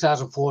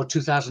 2004,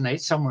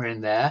 2008, somewhere in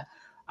there,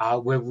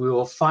 where we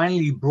were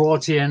finally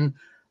brought in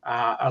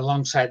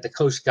alongside the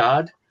Coast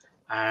Guard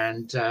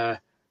and the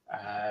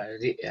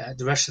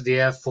rest of the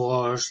Air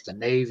Force, the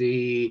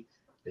Navy,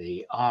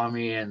 the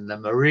Army, and the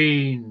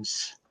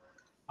Marines.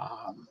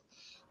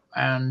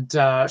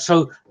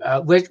 So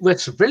we're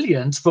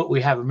civilians, but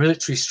we have a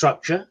military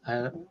structure.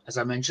 As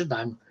I mentioned,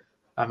 I'm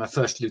a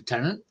first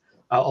lieutenant,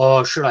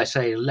 or should I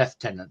say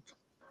lieutenant,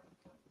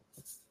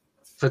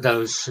 for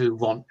those who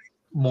want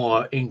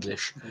more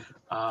English.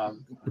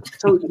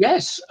 So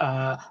yes,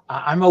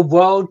 I'm a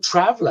world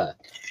traveler.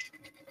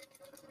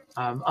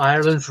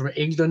 Ireland from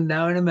England,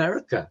 now in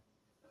America.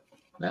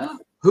 Yeah,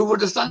 who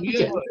would have thought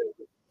it?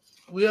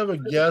 We have a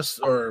guest,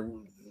 or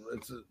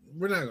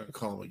we're not going to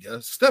call him a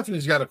guest.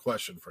 Stephanie's got a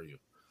question for you.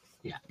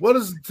 Yeah. What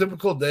is a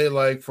typical day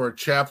like for a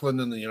chaplain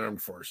in the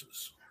armed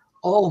forces?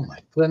 Oh my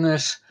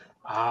goodness.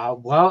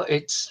 Well,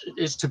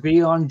 it's to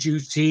be on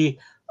duty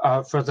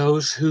for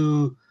those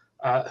who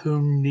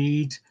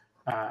need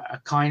a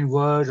kind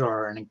word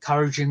or an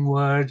encouraging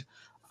word,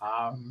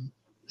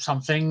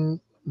 something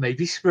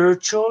maybe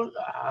spiritual,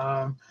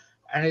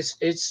 and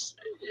it's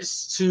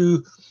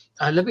to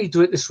let me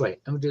do it this way.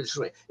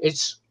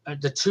 It's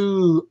the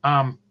two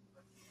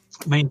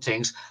main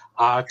things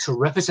are to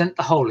represent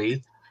the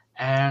holy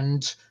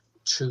and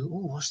to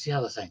what's the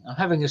other thing? I'm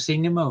having a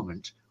senior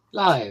moment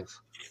live.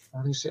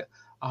 Let me see.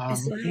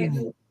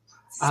 Can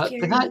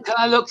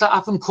I look that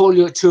up and call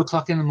you at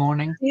 2:00 in the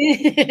morning?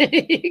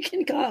 You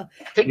can call.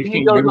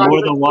 You're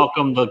more than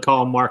welcome to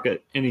call Mark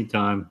at any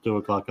time,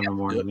 2:00 in the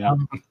morning. Yeah.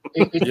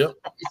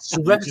 It's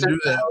to represent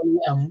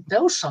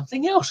there was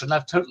something else, and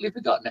I've totally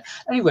forgotten it.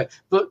 Anyway,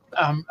 but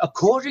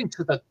according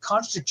to the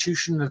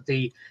Constitution of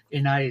the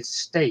United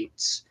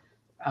States,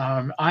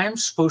 I am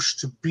supposed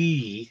to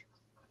be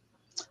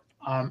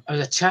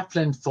a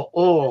chaplain for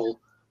all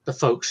the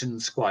folks in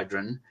the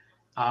squadron,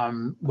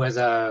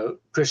 whether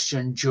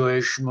Christian,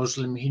 Jewish,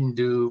 Muslim,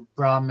 Hindu,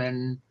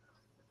 Brahmin,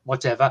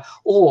 whatever,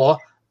 or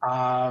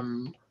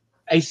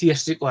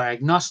atheistic or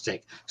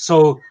agnostic.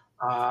 So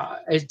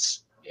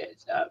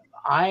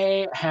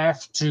I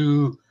have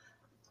to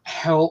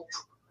help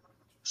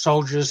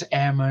soldiers,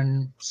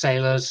 airmen,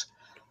 sailors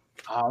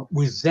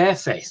with their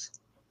faith.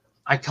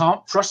 I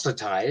can't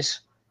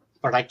proselytize,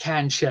 but I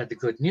can share the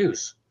good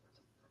news.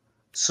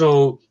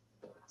 So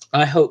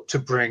I hope to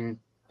bring,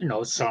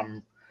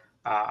 some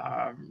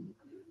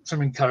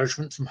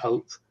encouragement, some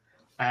hope,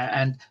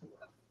 and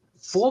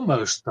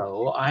foremost,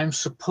 though, I'm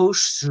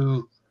supposed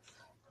to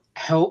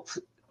help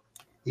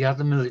the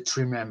other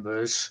military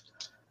members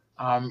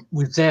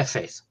with their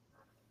faith.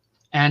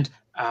 And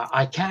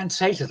I can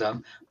say to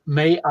them,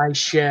 may I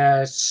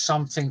share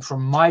something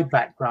from my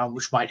background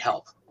which might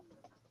help?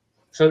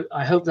 So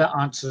I hope that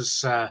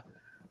answers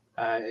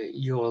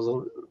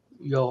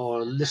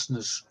your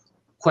listeners'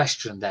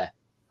 question there.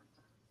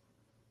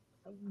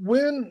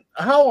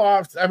 How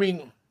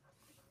often,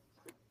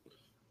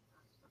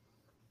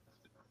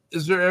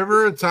 is there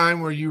ever a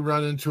time where you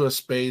run into a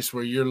space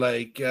where you're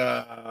like,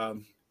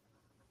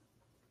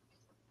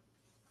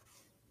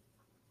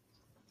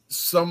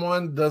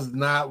 someone does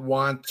not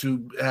want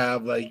to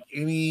have like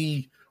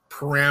any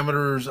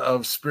parameters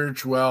of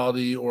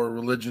spirituality or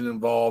religion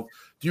involved?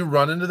 Do you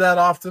run into that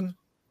often?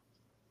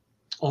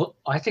 Oh,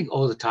 I think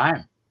all the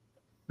time,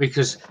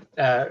 because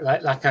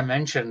like I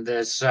mentioned,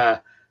 there's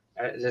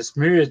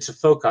myriads of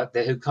folk out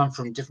there who come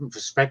from different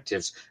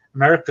perspectives.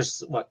 America's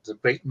the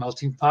great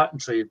melting pot,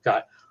 and so you've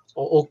got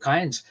all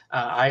kinds.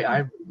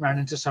 I ran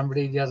into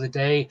somebody the other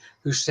day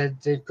who said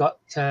they've got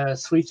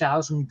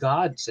 3,000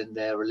 gods in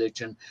their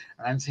religion,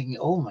 and I'm thinking,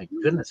 oh my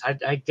goodness,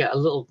 I get a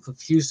little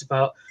confused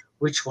about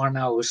which one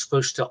I was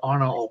supposed to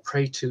honor or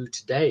pray to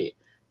today.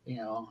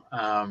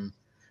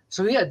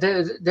 So yeah,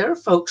 there are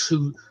folks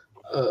who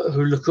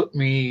look at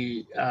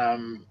me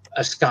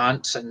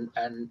askance and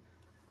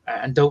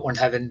don't want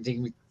to have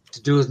anything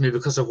to do with me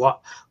because of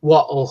what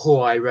or who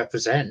I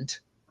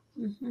represent.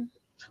 Mm-hmm.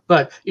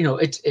 But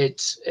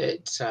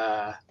it's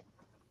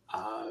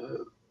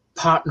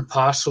part and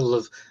parcel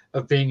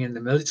of being in the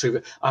military.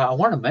 But I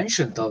want to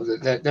mention though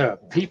that there are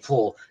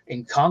people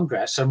in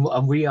Congress,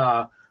 and we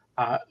are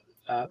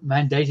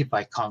mandated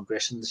by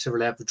Congress in the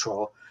Civil Air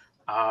Patrol.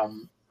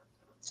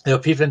 There are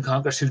people in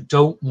Congress who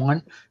don't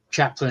want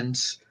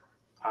chaplains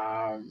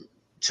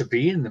to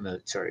be in the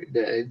military.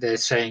 They're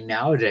saying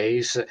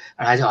nowadays, and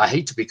I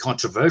hate to be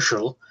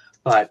controversial,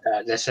 but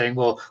they're saying,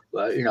 well,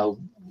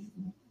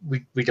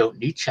 we don't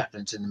need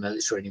chaplains in the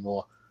military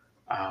anymore,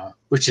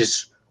 which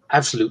is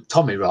absolute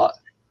Tommy rot.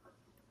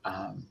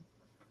 Are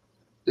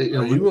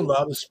you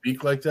allowed to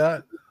speak like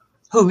that?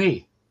 Who,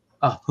 me?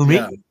 Oh, who, me?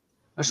 Yeah.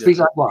 I speak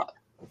like what?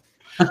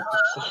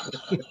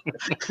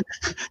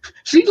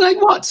 Speak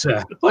like what,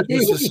 sir? What?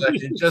 Just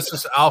a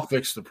second. I'll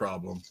fix the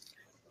problem.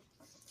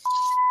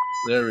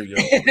 There we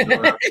go. You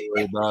don't have to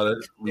worry about it.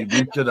 We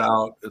beeped it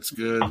out. It's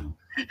good.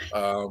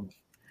 I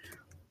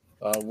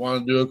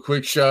want to do a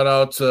quick shout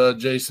out to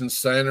Jason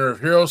Steiner of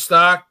Hero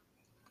Stock.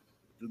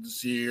 Good to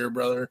see you here,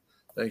 brother.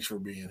 Thanks for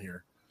being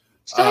here.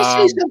 Did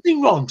I say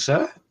something wrong,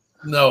 sir?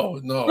 No.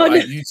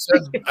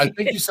 I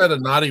think you said a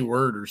naughty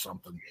word or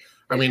something.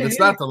 I mean, it's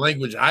not the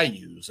language I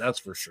use, that's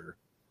for sure.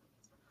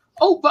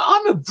 Oh, but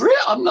I'm a Brit.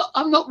 I'm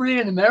not really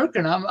an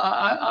American. I'm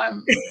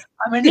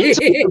an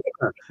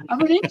interloper. I'm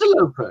an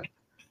interloper.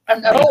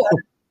 And,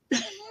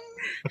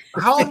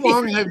 how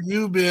long have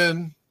you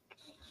been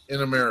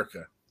in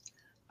America?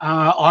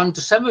 On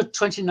December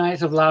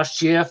 29th of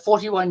last year,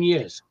 41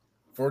 years.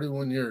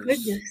 41 years.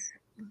 Goodness.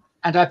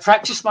 And I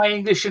practice my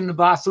English in the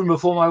bathroom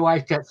before my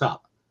wife gets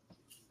up.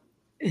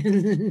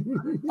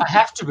 I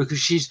have to, because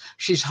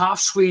she's half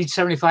Swede,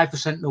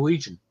 75%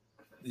 Norwegian.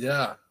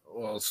 Yeah.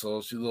 Well,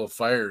 so she's a little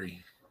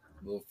fiery.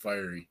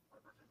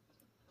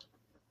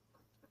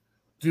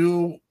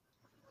 Do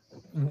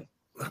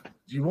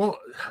you want?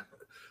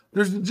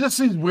 There's just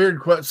these weird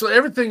questions. So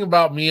everything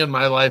about me and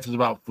my life is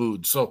about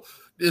food. So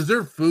is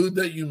there food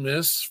that you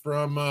miss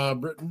from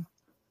Britain?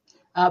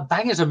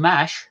 Bangers and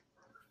mash.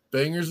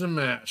 Bangers and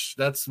mash.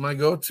 That's my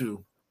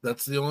go-to.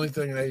 That's the only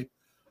thing I.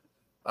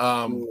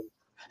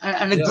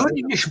 And a good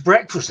English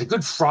breakfast, a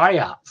good fry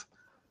up.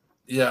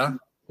 Yeah.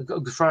 A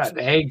good fry up.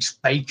 Eggs,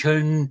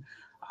 bacon.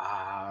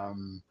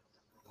 Let's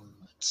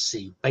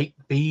see,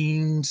 baked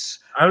beans.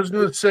 I was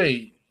going to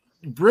say,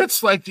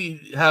 Brits like to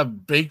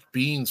have baked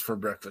beans for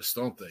breakfast,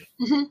 don't they?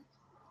 Mm-hmm.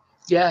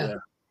 Yeah.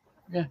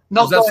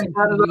 Not going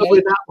down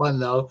with that one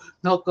though.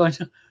 Not going.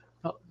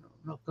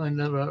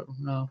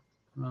 No.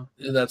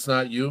 That's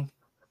not you.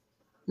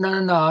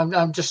 No.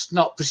 I'm just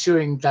not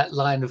pursuing that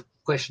line of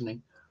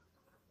questioning.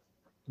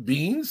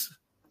 Beans?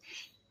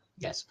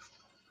 Yes.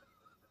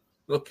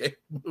 Okay.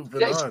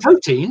 Moving It's on.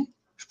 protein.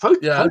 It's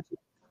protein. Yeah. Protein.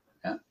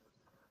 Yeah.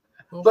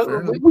 Well,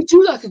 But we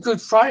do like a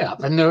good fry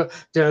up, and there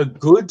are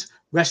good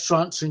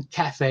restaurants and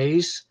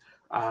cafes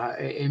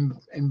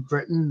in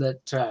Britain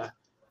that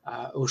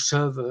will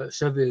serve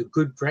a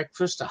good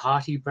breakfast, a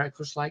hearty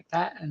breakfast like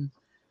that, and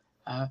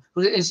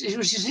it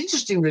was just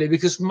interesting, really,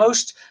 because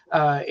most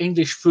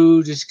English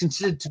food is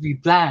considered to be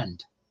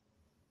bland.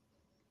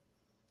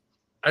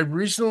 I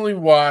recently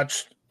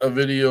watched a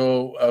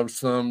video of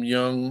some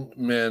young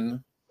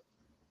men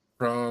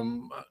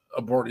from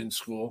a boarding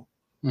school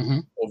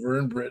over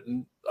in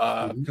Britain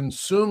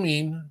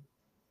consuming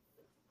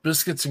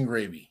biscuits and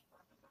gravy.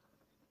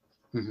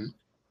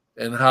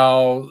 And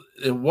how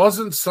it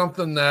wasn't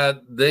something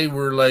that they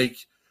were like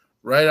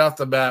right off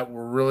the bat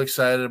were really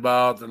excited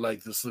about. They're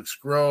like, this looks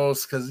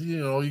gross because,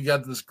 you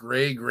got this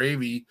gray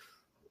gravy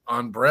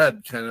on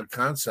bread kind of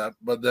concept.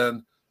 But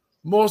then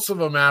most of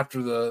them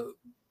after the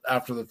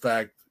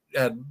fact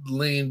had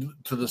leaned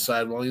to the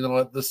side. Well, you know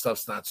what? This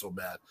stuff's not so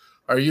bad.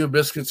 Are you a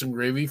biscuits and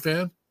gravy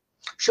fan?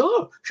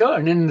 Sure.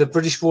 And in the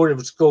British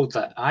boarding school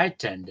that I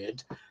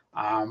attended,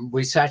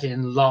 we sat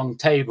in long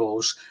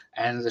tables,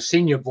 and the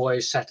senior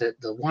boys sat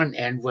at the one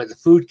end where the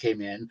food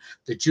came in.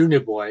 The junior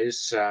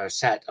boys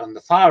sat on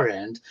the far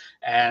end,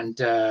 and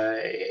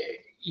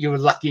you were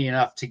lucky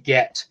enough to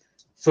get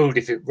food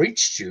if it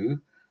reached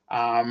you.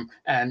 And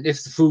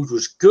if the food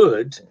was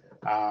good,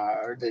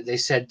 they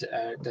said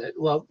that,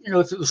 well,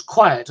 if it was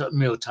quiet at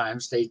meal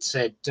times, they'd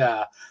said,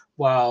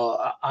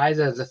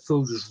 either the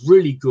food was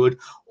really good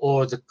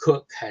or the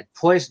cook had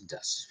poisoned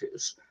us if it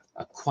was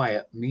a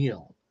quiet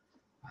meal.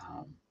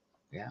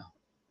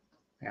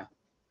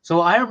 So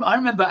I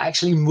remember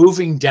actually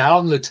moving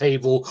down the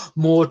table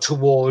more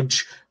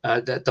towards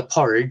the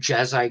porridge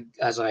as I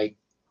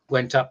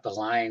went up the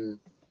line,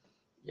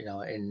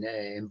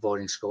 in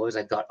boarding school as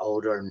I got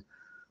older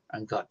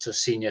and got to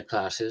senior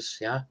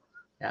classes.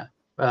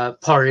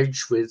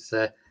 Porridge with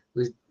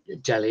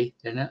jelly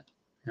in it,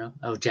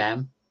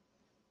 jam.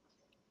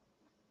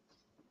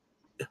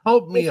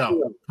 Help me out.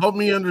 Help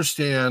me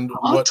understand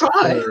what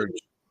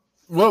porridge.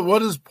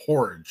 What is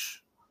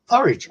porridge?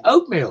 Porridge,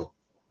 oatmeal.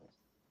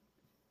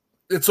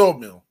 It's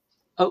oatmeal.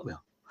 Oatmeal.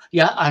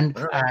 Yeah, and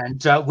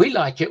we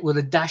like it with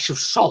a dash of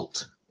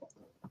salt.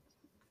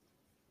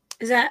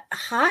 Is that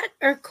hot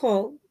or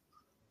cold?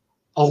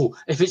 Oh,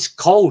 if it's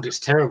cold, it's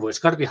terrible. It's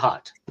got to be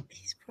hot.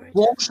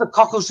 Warms the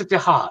cockles of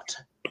your heart.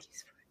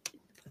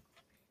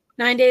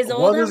 9 days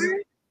old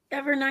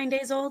ever 9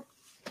 days old?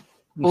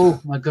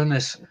 Oh my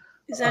goodness.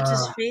 Is that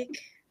just fake?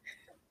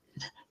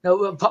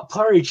 No,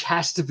 porridge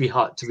has to be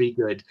hot to be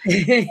good.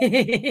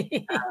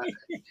 The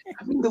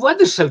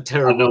weather's so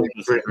terrible. I don't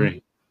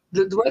disagree.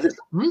 The weather.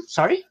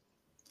 Sorry?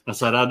 I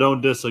said I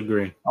don't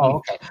disagree. Oh,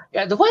 okay.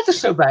 Yeah, the weather's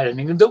so bad in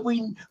England that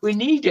we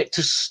need it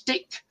to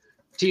stick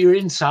to your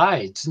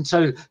insides. And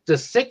so the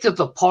thicker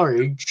the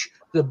porridge,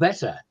 the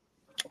better.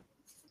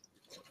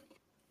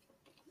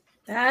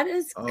 That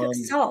is good.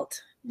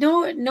 Salt.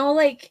 No,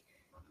 like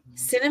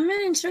cinnamon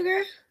and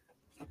sugar?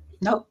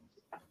 No.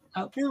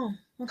 Okay.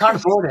 Can't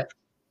afford it.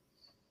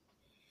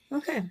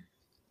 Okay.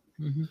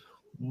 Mm-hmm.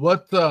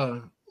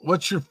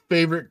 What's your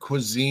favorite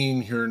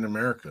cuisine here in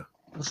America?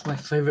 What's my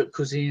favorite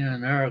cuisine in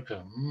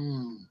America?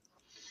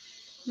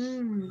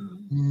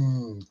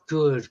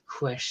 Good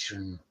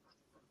question.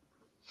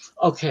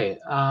 Okay,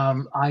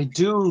 I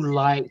do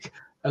like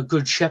a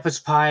good shepherd's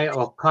pie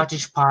or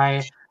cottage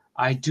pie.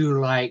 I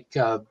do like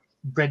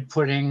bread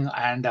pudding,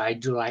 and I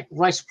do like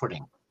rice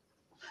pudding.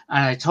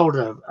 And I told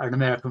an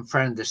American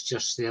friend this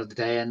just the other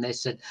day, and they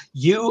said,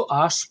 "You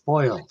are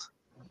spoiled."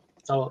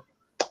 So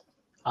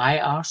I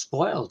are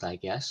spoiled, I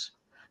guess.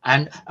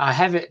 And I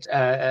have it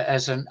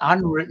as an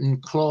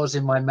unwritten clause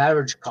in my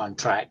marriage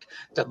contract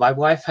that my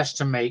wife has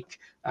to make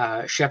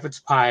shepherd's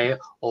pie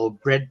or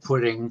bread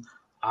pudding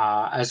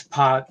as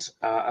part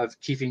of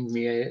keeping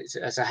me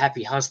as a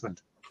happy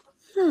husband.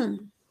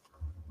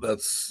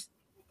 Those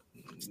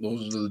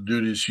are the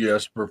duties she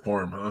has to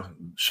perform, huh?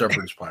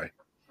 Shepherd's pie.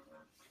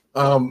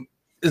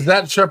 Is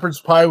that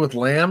shepherd's pie with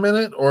lamb in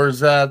it, or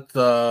is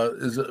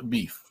it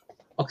beef?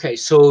 Okay,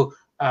 so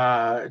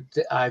I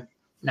got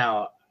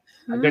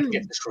to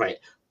get this right.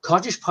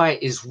 Cottage pie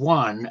is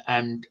one,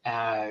 and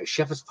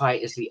shepherd's pie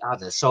is the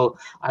other. So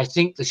I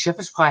think the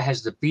shepherd's pie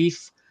has the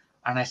beef,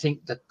 and I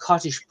think the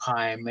cottage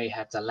pie may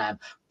have the lamb.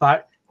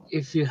 But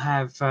if you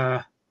have,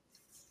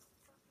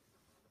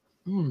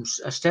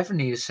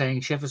 Stephanie is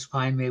saying shepherd's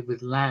pie made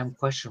with lamb?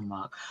 Question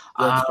mark.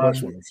 That's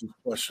questioning. She's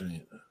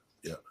questioning it.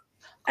 Yeah.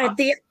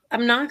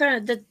 I'm not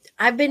gonna.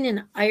 I've been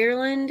in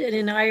Ireland, and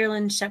in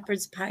Ireland,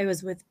 shepherd's pie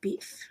was with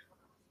beef.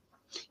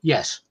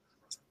 Yes.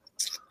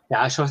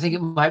 Yeah, so I think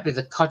it might be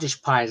the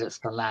cottage pie that's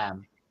the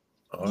lamb.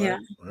 All Yeah,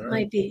 right.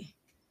 might be.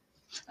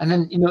 And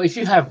then, if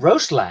you have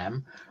roast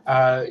lamb,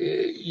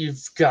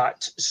 you've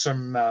got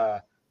some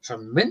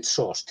mint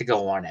sauce to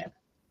go on it.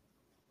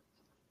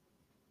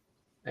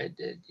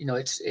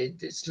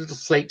 It's little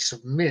flakes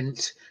of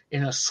mint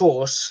in a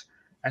sauce,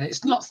 and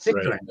it's not thick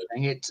or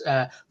anything. It's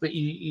but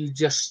you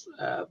just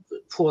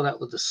pour that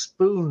with a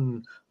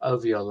spoon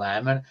over your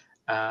lamb, and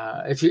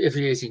if you're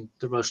eating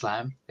the roast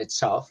lamb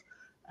itself,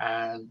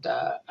 and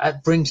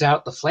it brings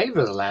out the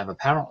flavor of the lamb,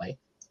 apparently.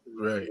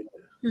 Right.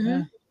 Mm-hmm.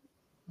 Yeah.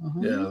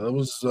 Yeah, that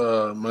was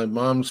my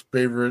mom's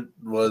favorite,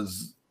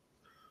 was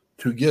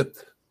to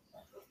get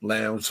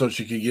lamb so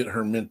she could get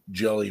her mint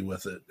jelly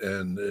with it,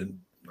 and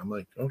I'm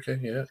like, okay,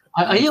 yeah.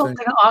 Are you going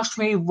to ask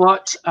me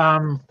what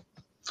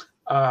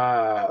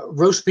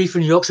roast beef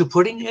and Yorkshire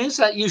pudding is?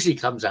 That usually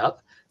comes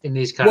up in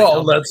these kind of.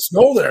 Well, let's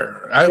go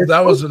there.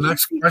 That was the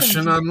next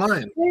question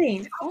online.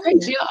 Okay,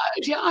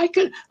 yeah, I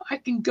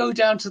can go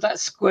down to that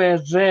square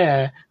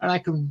there, and I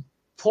can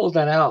pull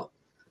that out.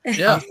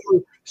 Yeah.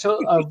 So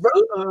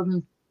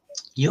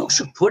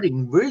Yorkshire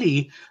pudding,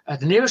 really,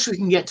 the nearest we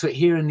can get to it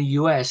here in the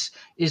US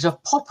is a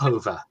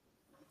popover.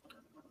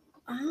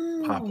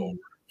 Oh. Popover.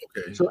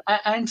 Okay. So,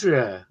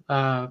 Andrea,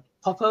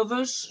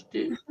 popovers?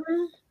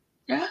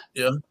 Yeah?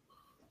 Yeah.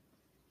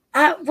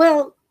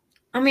 Well,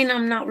 I mean,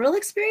 I'm not real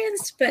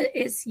experienced, but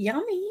it's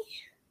yummy.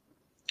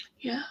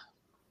 Yeah.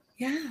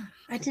 Yeah,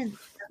 I didn't.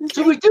 Okay.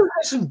 So we do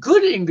have some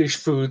good English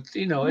food.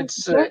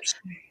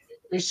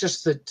 It's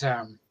just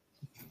that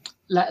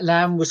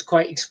lamb was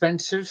quite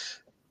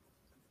expensive,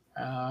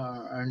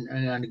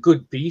 and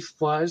good beef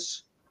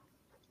was.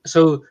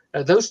 So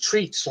those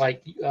treats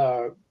like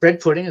bread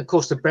pudding, of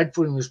course, the bread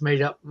pudding was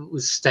made up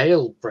with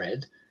stale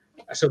bread,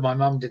 so my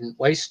mum didn't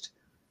waste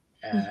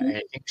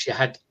anything. She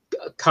had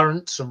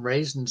currants and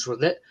raisins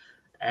with it,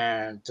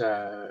 and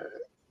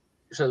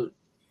so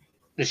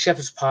the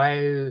shepherd's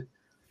pie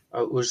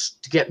was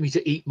to get me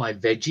to eat my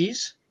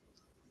veggies.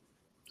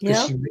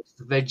 Because she mixed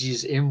the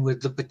veggies in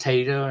with the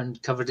potato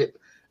and covered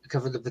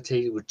the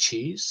potato with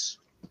cheese.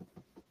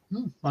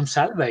 I'm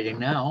salivating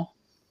now.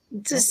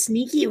 It's a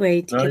sneaky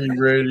way to Now get.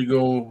 you ready to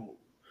go?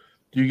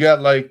 Do you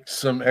got like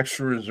some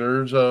extra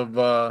reserves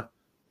of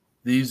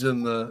these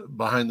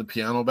behind the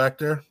piano back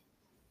there?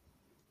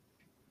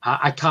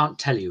 I can't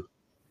tell you.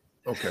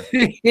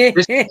 Okay.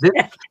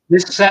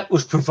 This set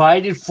was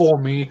provided for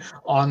me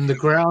on the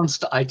grounds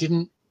that I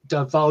didn't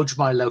divulge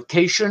my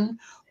location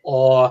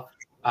or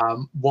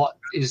what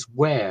is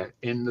where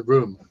in the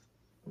room.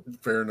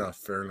 Fair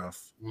enough.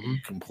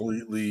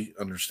 Completely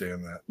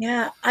understand that.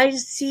 Yeah, I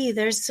see.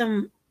 There's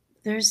some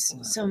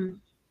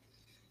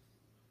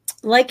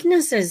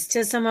likenesses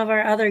to some of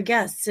our other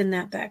guests in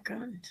that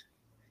background.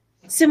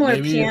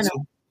 Similar piano.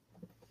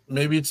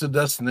 Maybe it's a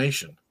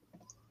destination.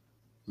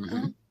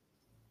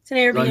 It's an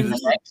Airbnb.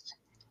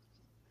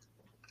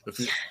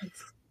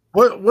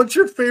 What's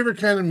your favorite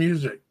kind of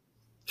music,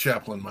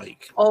 Chaplain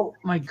Mike? Oh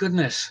my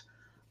goodness,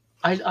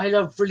 I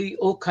love really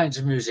all kinds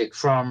of music,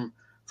 from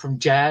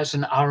jazz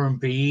and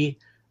R&B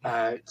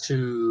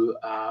to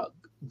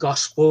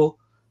gospel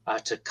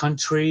to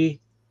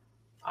country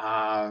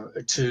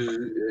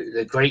to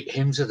the great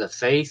hymns of the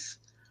faith.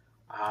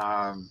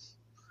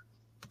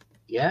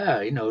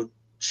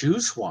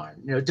 Choose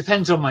one. It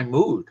depends on my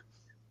mood.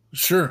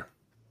 Sure.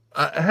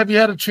 Have you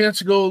had a chance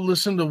to go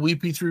listen to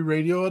WP3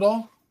 Radio at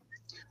all?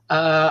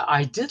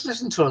 I did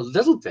listen to a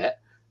little bit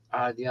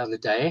the other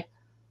day.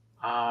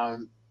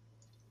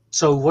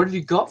 So what have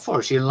you got for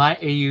us? Are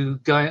you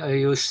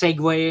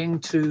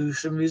segueing to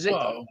some music?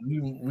 Well,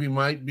 we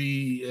might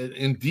be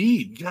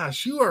indeed.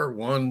 Gosh, you are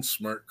one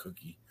smart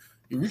cookie.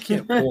 We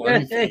can't pull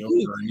anything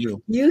over on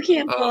you. You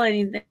can't pull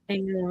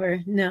anything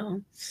over.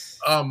 No.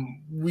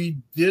 We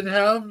did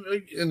have,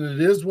 and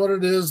it is what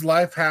it is.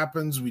 Life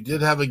happens. We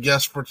did have a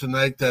guest for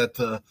tonight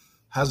that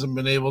hasn't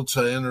been able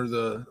to enter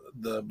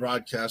the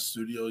broadcast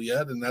studio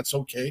yet, and that's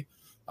okay.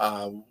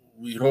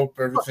 We hope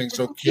everything's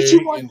okay.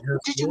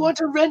 Did you want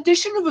a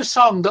rendition of a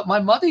song that my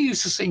mother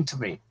used to sing to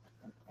me?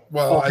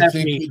 Well, I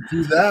think we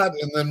do that,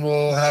 and then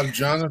we'll have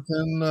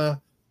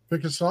Jonathan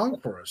pick a song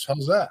for us.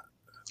 How's that?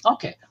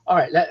 Okay, all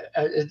right.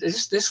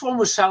 This one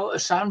was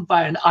sung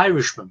by an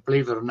Irishman,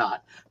 believe it or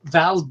not,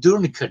 Val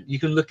Dunican. You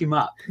can look him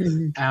up.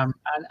 And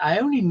I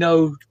only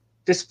know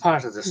this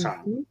part of the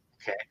song.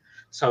 Okay,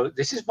 so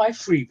this is my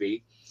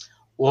freebie.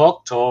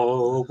 Walk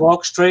tall,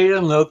 walk straight,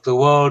 and look the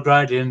world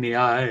right in the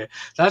eye.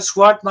 That's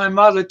what my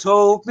mother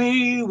told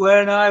me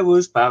when I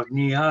was about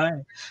knee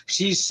high.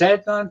 She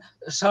said,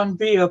 son,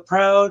 be a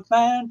proud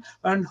man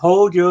and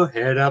hold your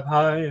head up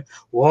high.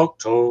 Walk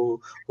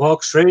tall,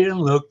 walk straight, and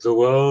look the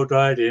world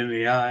right in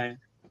the eye.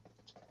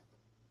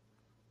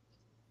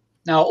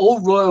 Now,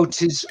 all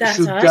royalties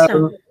should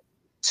go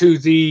to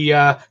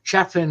the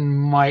Chaplain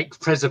Mike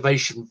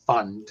Preservation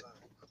Fund.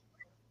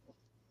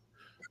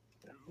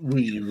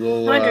 We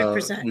will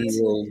 100%. We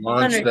will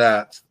launch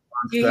that.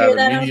 You hear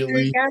that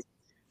immediately.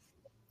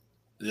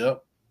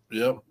 Yep.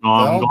 Oh,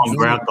 I'm going to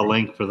grab the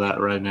link for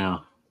that right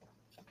now.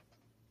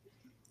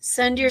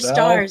 Send your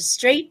stars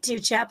straight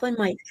to Chaplain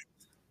Mike.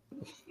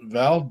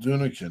 Val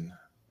Dunican.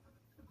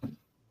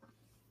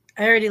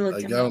 I already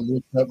looked him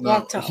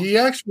up. Now. He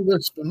actually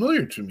looks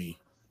familiar to me.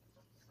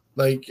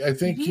 Like, I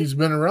think he's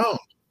been around.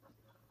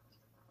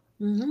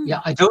 Yeah,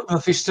 I don't know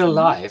if he's still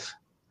alive.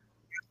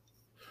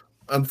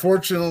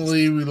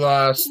 Unfortunately, we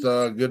lost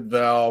Good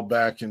Val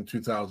back in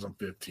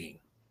 2015.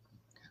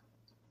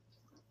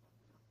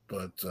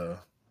 But,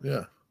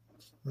 yeah.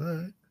 All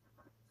right.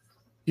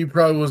 He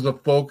probably was a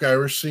folk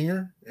Irish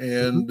singer,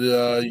 and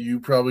you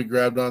probably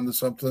grabbed onto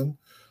something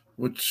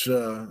which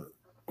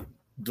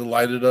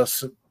delighted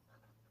us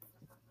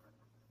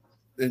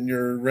in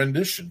your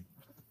rendition.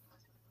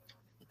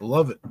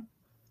 Love it.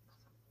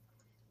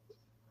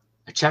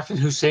 A chaplain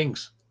who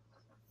sings.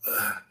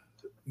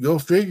 Go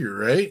figure,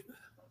 right?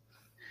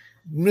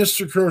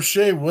 Mr.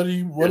 Crochet, what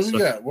do we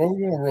got? What are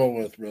we gonna roll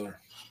with, brother?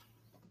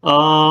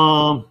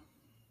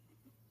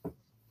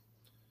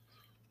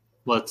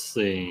 Let's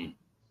see.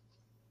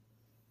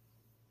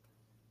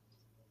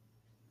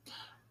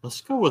 Let's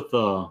go with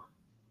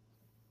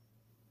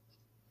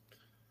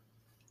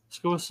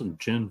some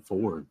Jen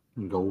Ford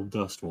and Gold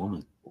Dust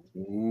Woman.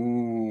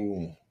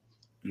 Ooh,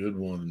 good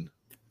one.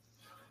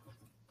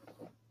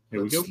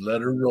 Here we go.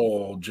 Let her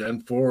roll,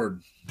 Jen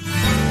Ford.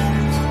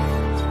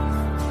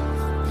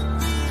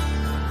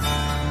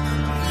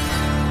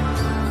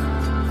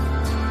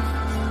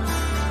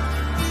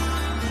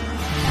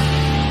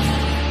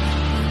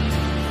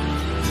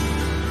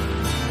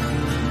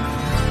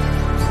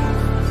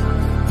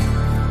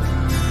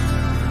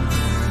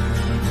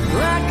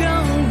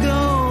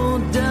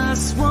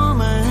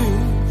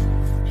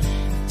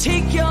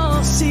 Take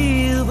your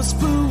silver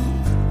spoon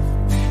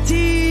to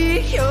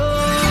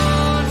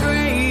your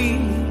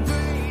dream.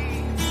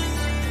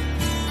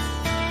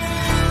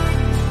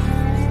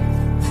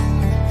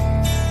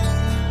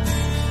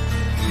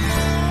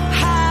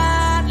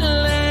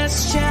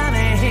 Heartless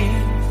Johnny,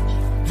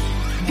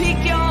 pick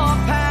your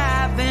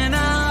pipe and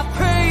I'll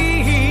pray.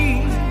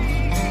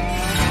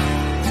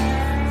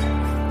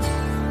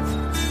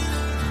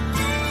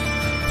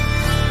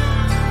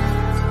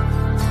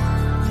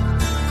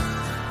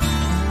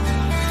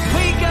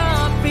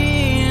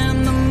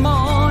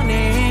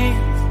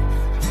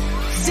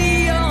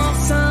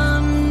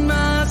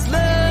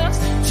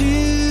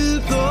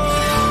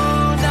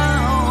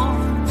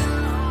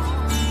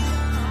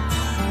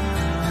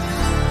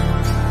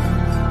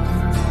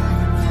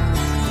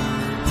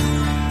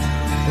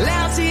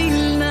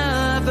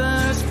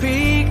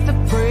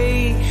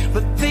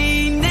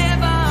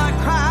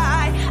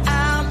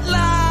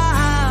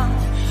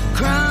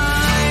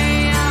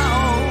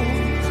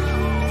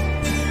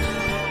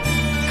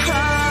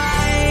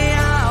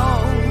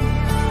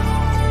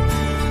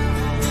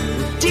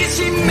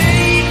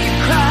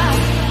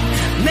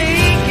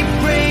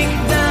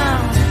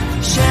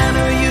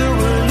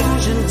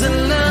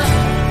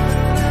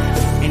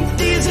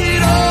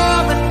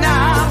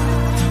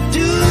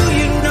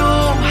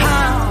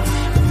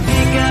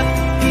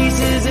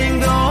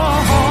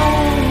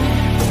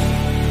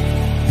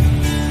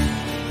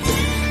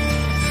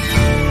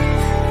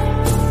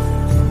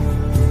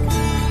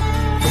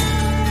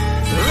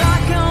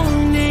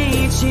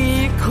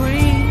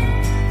 Queen,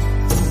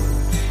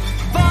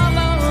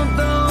 follow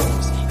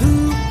those who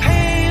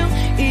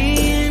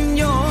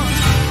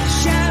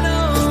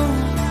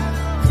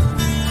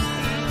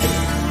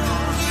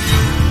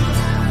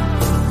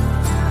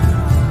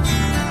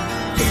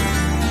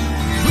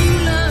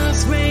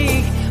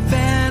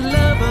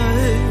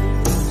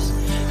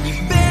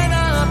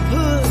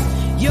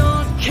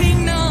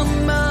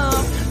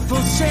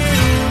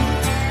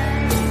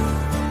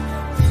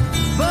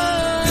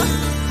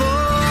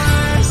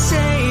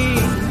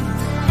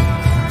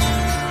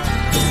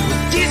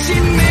Did she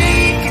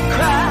make you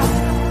cry,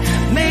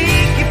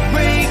 make you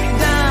break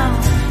down,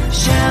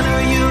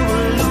 shatter your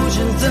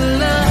illusions of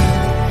love?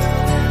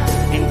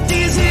 And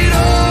is it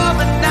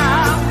over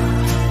now?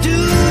 Do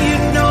you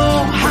know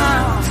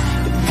how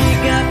to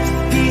pick up the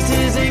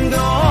pieces and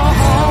go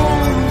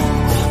home?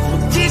 Or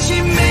did she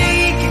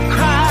make you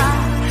cry,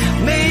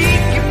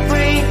 make you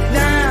break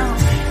down,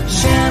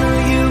 shatter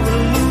your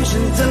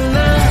illusions of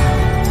love?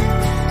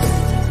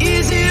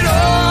 Is it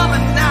over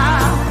now?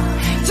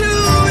 Do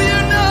you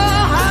know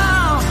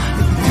how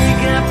to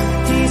pick up the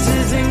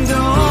pieces and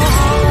go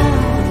home?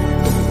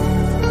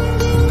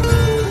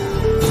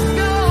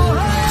 Go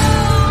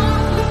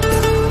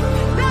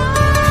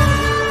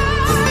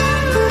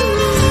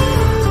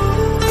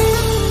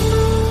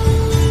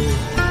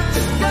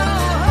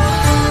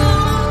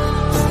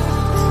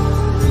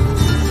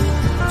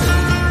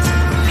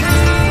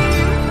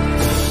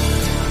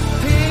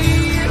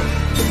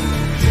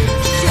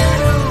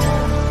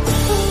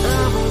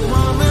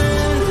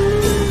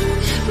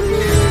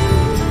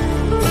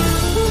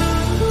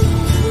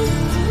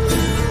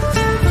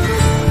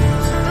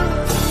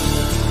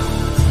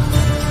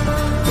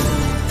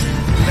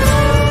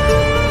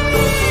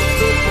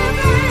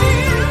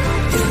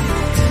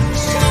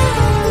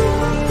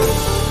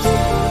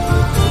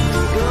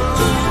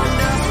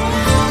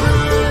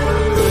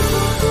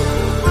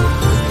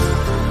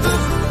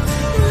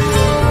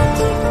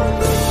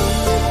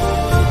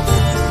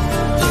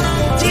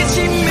Did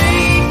she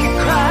make you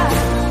cry,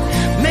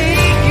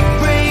 make you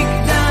break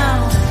down,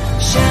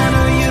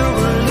 shatter your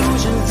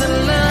illusions of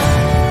love?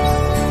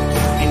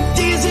 And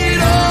is it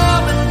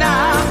over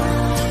now?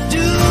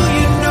 Do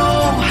you know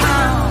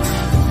how to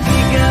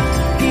pick up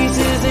the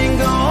pieces and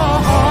go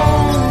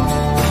home?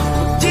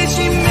 Or did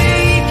she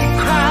make you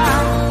cry,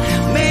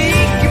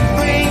 make you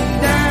break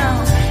down,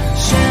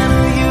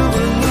 shatter your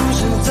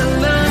illusions of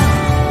love?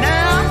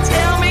 Now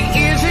tell me,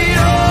 is it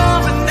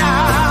over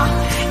now?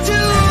 Do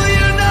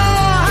you know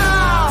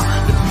how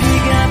to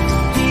pick up the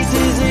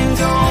pieces and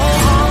go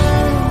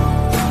home?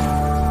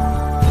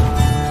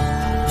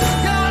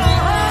 Go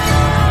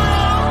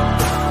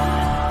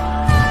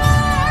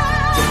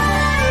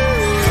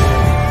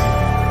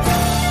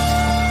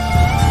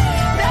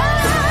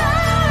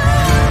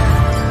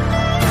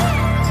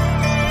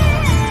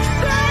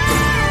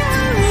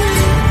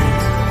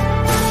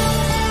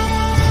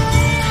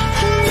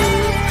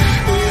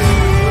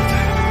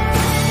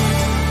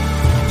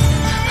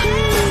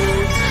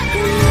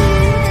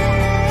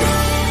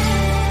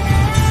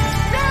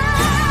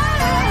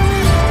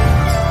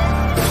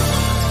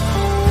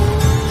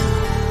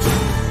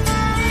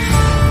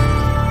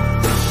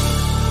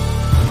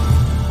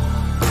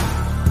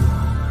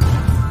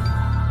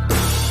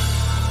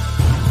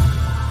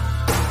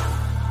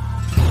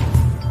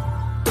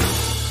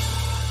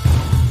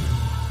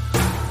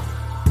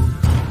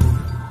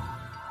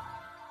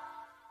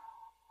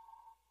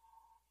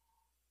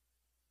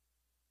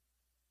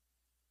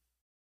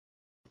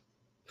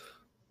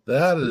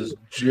That is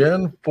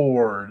Jen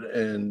Ford,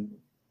 and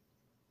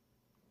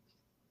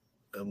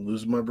I'm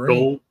losing my brain.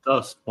 Gold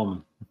Dust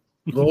Woman.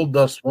 Gold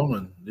Dust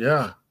Woman.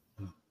 Yeah.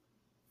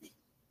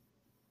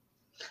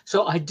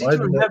 So I did Why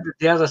did remember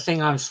the other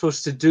thing I'm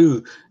supposed to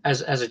do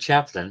as a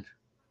chaplain.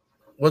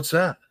 What's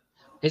that?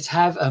 It's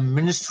have a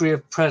ministry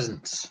of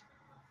presence.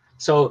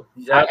 So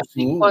Yeah, I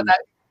think what absolutely.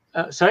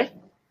 that sorry.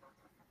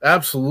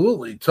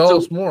 Absolutely. Tell So-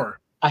 us more.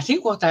 I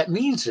think what that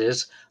means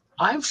is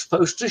I'm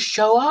supposed to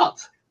show up.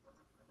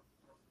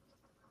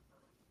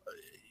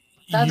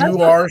 Now, that's You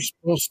not- are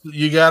supposed to,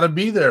 you got to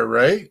be there,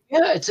 right?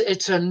 Yeah,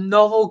 it's a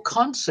novel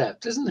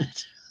concept, isn't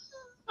it?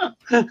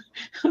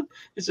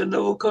 It's a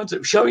novel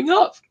concept. Showing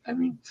up. I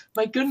mean,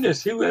 my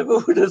goodness, whoever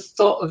would have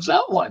thought of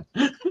that one?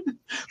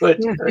 But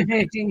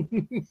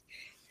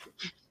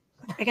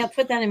I got to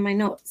put that in my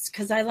notes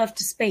because I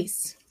left a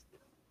space.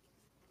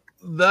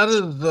 That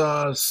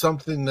is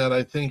something that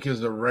I think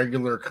is a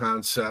regular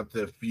concept.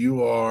 If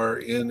you are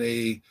in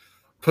a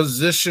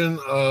position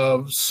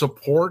of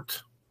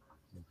support,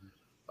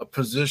 a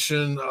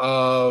position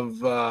of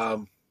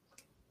the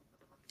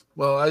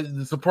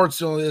support's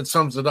the only, it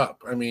sums it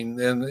up. I mean,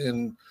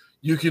 and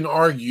you can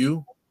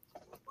argue.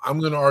 I'm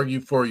going to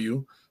argue for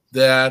you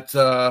that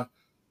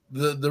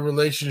the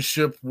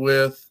relationship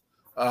with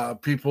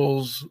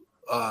people's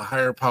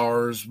higher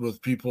powers,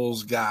 with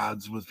people's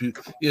gods, with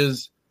people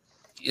is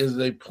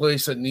a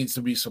place that needs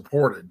to be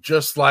supported,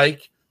 just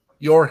like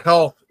your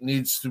health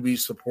needs to be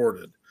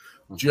supported,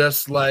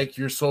 just like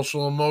your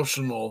social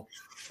emotional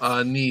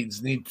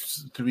needs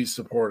to be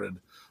supported.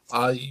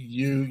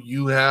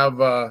 You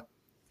have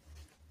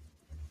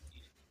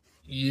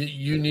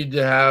you need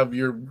to have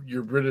your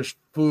British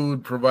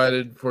food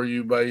provided for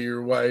you by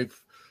your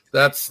wife.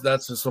 That's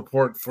a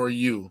support for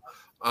you.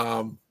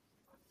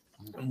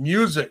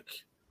 Music.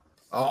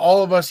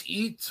 All of us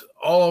eat.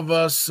 All of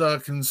us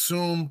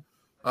consume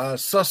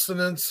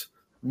sustenance.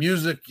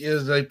 Music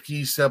is a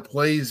piece that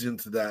plays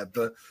into that.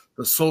 The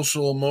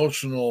social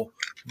emotional,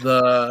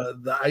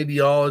 the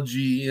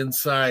ideology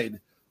inside,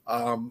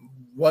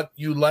 what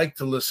you like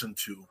to listen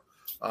to.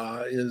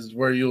 is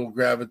where you'll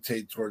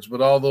gravitate towards.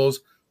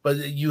 But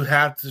you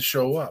have to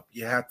show up.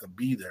 You have to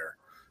be there.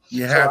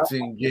 You have to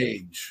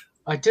engage.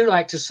 I do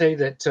like to say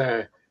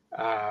that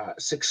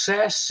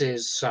success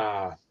is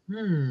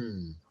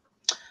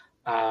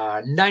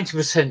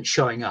 90%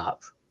 showing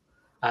up.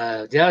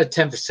 The other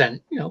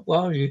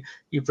 10%,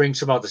 you bring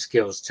some other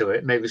skills to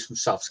it, maybe some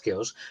soft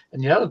skills.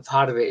 And the other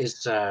part of it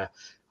is,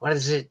 what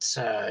is it?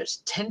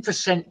 It's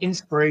 10%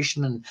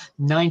 inspiration and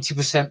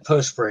 90%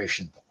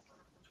 perspiration.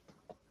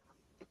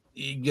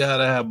 You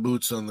gotta have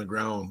boots on the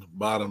ground.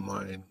 Bottom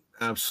line,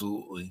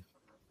 absolutely.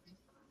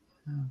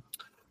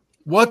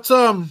 What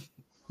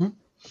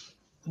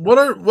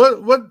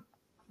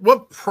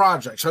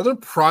projects? Are there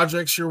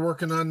projects you're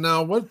working on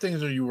now? What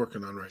things are you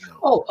working on right now?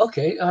 Oh,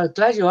 okay.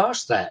 Glad you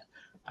asked that.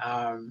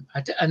 And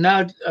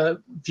now,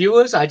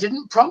 viewers, I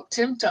didn't prompt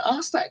him to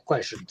ask that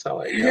question,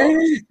 so I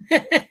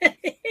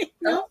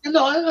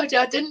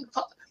didn't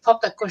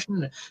pop that question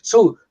in there.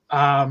 So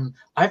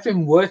I've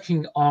been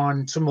working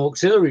on some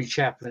auxiliary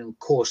chaplain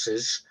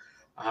courses.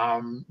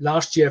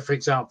 Last year, for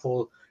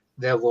example,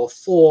 there were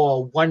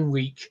 4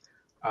 one-week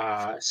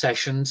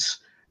sessions,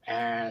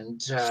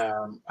 and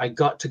I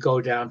got to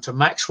go down to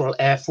Maxwell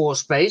Air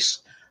Force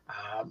Base,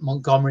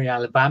 Montgomery,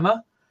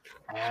 Alabama.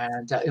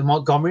 And in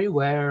Montgomery,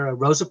 where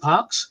Rosa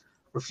Parks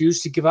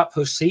refused to give up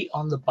her seat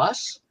on the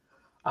bus,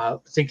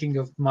 thinking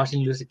of Martin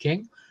Luther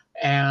King.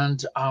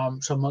 And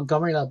so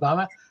Montgomery,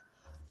 Alabama.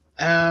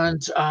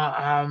 And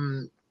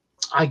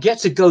I get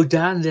to go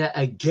down there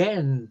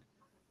again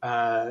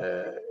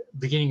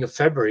beginning of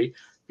February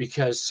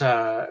because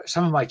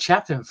some of my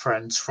chaplain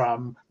friends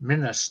from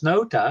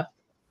Minnesota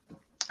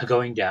are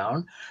going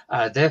down.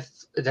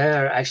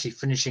 They're actually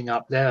finishing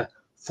up their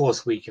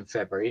 4th week in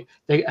February,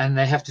 they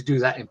have to do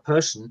that in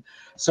person.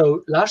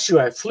 So last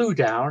year I flew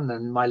down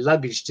and my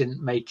luggage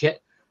didn't make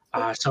it,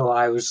 so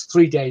I was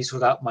 3 days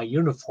without my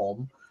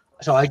uniform,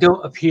 so I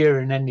don't appear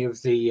in any of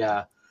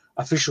the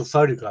official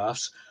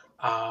photographs,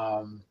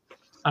 and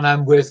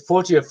I'm with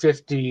 40 or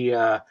 50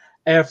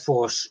 Air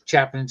Force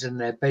chaplains in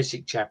their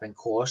basic chaplain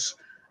course,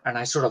 and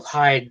I sort of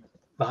hide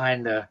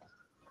behind a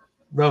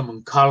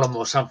Roman column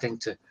or something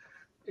to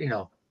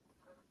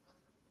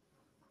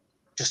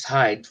just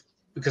hide,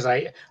 because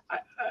I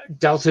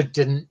Delta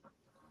didn't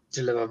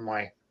deliver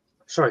my.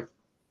 Sorry.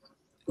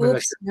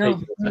 Oops,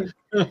 no.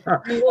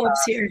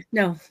 Oops here.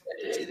 No.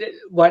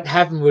 What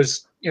happened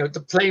was,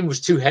 the plane was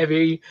too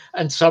heavy,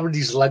 and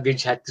somebody's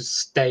luggage had to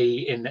stay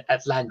in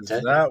Atlanta.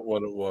 Is that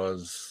what it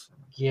was?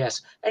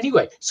 Yes.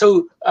 Anyway,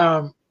 so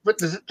but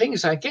the thing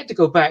is, I get to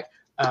go back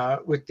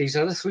with these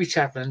other 3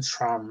 chaplains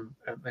from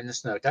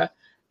Minnesota,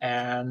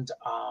 and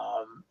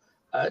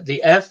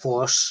the Air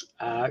Force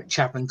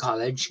Chaplain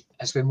College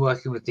has been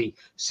working with the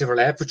Civil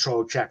Air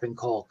Patrol Chaplain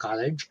Corps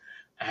College,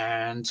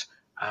 and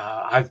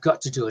I've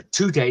got to do a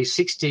 2-day,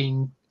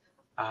 16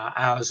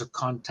 hours of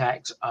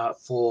contact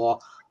for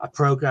a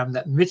program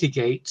that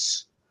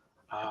mitigates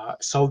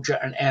soldier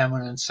and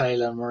airman and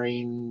sailor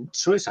Marine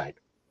suicide.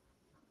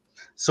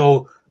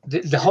 So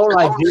the whole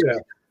idea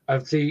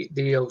of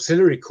the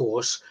auxiliary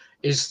course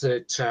is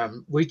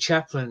that we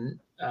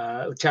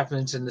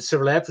chaplains in the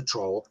Civil Air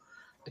Patrol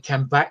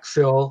can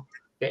backfill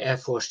the Air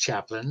Force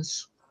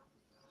chaplains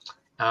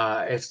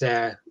if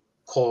they're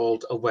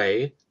called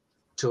away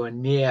to a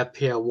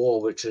near-peer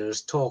war, which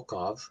there's talk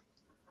of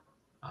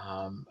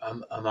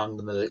among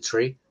the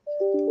military.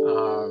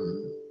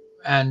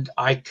 And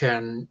I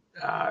can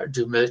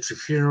do military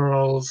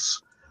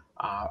funerals.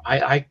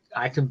 I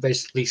can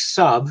basically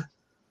sub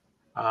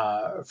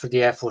for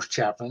the Air Force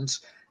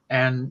chaplains.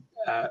 And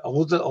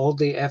all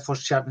the Air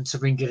Force chaplains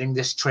have been getting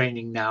this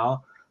training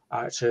now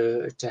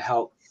to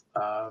help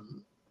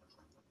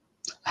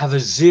have a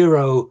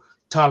zero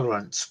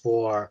tolerance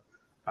for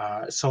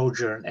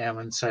soldier and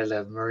airman,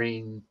 sailor,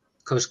 Marine,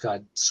 Coast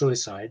Guard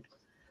suicide.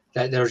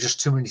 That there are just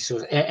too many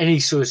suicides. Any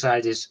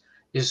suicide is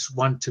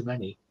one too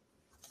many.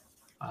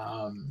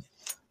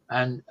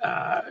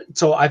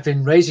 So I've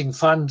been raising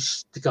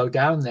funds to go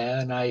down there,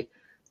 and I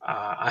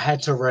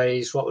had to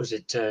raise, what was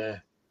it? I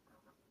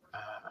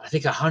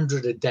think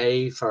 $100 a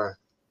day for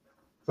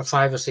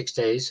 5 or 6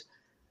 days.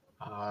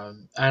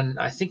 And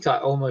I think I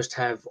almost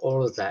have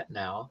all of that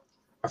now.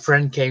 A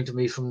friend came to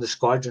me from the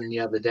squadron the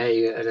other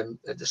day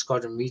at the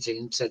squadron meeting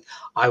and said,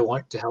 I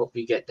want to help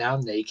you get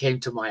down there. He came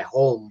to my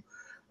home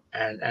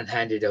and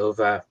handed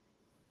over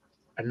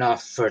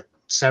enough for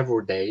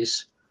several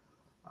days.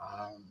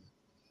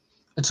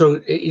 And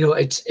so,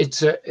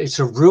 it's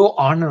a real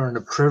honor and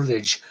a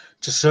privilege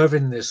to serve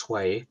in this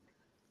way.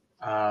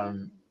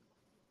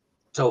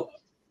 So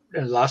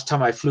last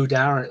time I flew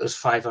down, it was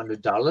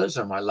 $500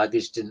 and my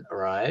luggage didn't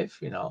arrive.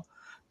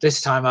 This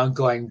time I'm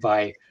going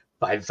by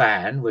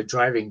van. We're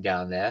driving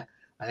down there.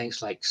 I think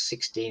it's like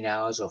 16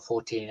 hours or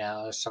 14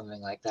 hours,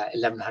 something like that,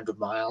 1,100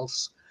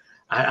 miles.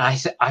 And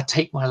I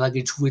take my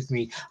luggage with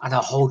me and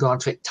I hold on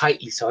to it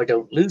tightly so I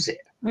don't lose it.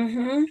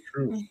 Mm-hmm.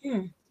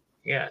 Mm-hmm.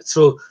 Yeah.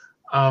 So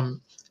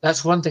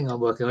that's one thing I'm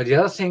working on. The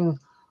other thing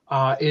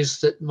is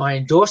that my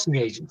endorsing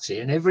agency,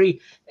 and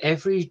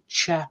every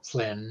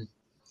chaplain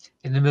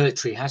in the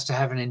military has to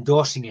have an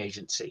endorsing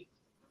agency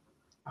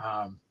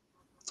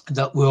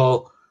that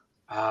will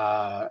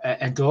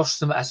endorse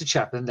them as a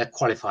chaplain. They're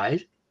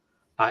qualified,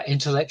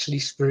 intellectually,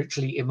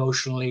 spiritually,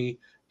 emotionally,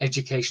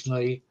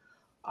 educationally.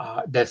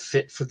 They're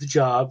fit for the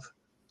job,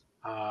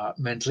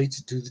 mentally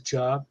to do the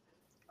job.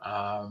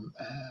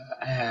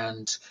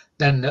 And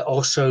then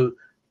also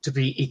to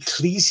be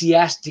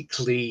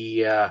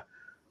ecclesiastically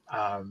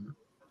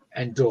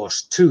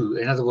endorsed too.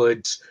 In other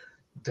words,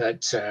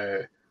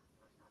 that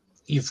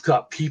you've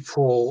got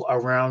people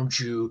around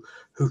you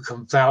who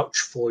can vouch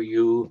for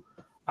you,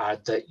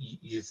 that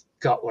you've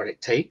got what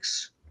it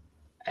takes,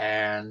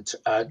 and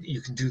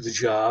you can do the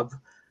job.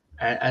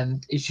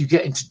 And if you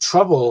get into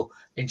trouble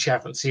in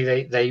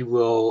chaplaincy, they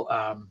will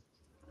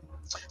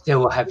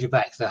have your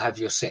back. They'll have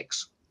your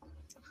six.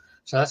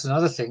 So that's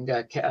another thing.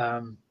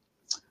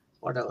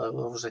 What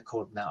was it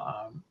called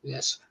now?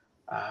 Yes,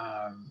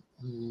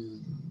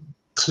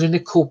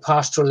 clinical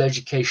pastoral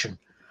education.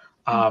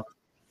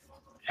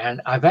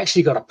 And I've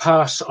actually got a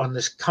pass on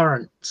this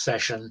current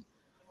session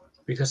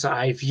because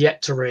I've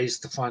yet to raise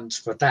the funds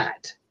for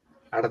that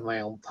out of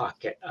my own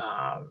pocket.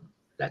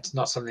 That's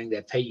not something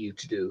they pay you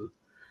to do.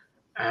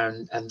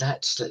 And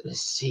that's, let me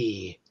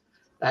see,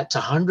 that's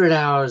 100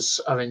 hours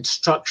of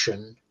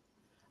instruction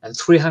and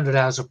 300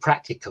 hours of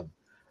practicum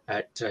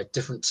at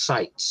different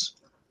sites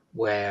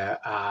where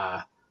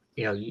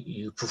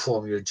you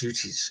perform your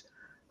duties.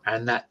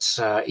 And that's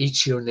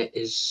each unit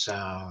is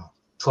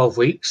 12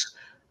 weeks,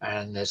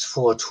 and there's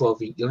 4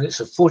 12-week units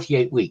of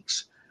 48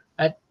 weeks.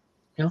 And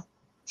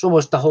it's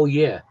almost the whole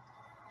year.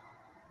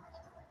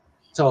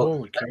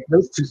 So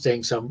those two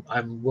things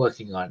I'm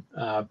working on,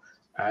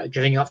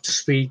 getting up to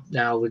speed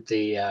now with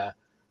the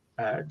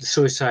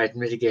suicide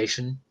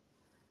mitigation,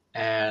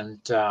 and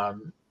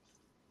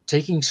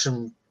taking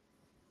some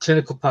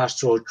clinical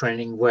pastoral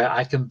training where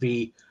I can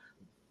be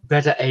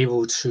better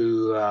able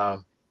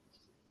to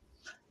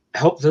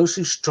help those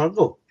who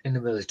struggle in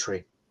the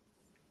military.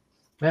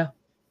 Yeah,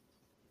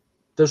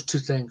 those two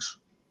things.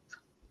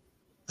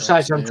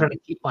 Besides, I'm trying to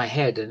keep my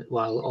head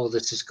while all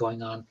this is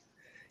going on.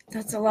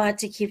 That's a lot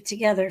to keep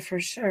together for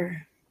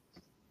sure.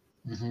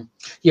 Mm-hmm.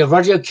 Yeah,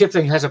 Rudyard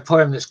Kipling has a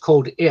poem that's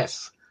called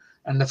 "If,"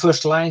 and the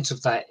first lines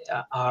of that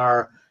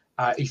are,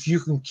 "If you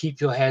can keep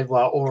your head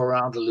while all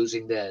around are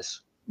losing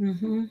theirs."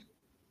 Mm-hmm.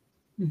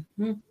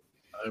 Mm-hmm.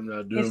 I'm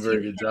not doing a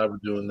very good job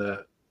of doing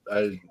that.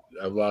 I've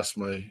lost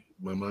my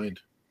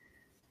mind.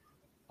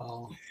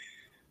 Oh,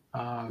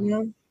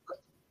 yeah.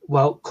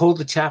 Well, call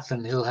the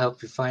chaplain; he'll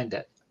help you find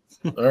it.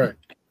 All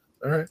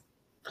right.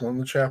 Call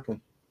the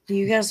chaplain.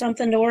 You got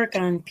something to work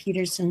on,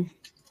 Peterson.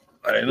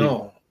 I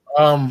know.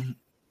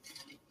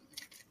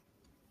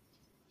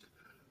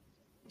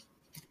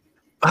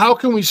 How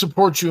can we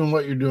support you in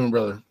what you're doing,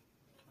 brother?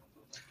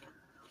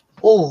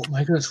 Oh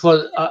my goodness!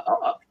 Well,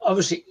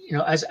 obviously,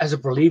 as a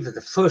believer,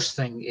 the first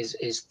thing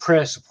is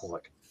prayer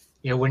support.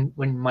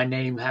 When my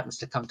name happens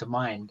to come to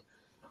mind,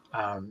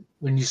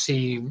 when you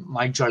see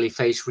my jolly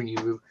face when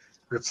you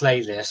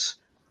replay this,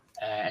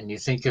 and you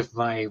think of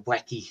my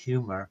wacky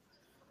humor,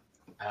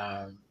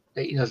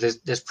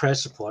 there's prayer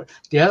support.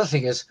 The other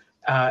thing is,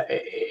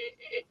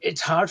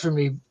 it's hard for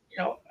me.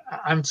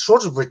 I'm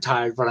sort of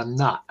retired, but I'm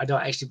not. I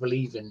don't actually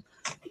believe in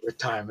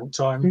retirement,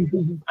 so I'm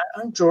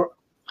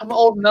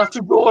old enough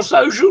to draw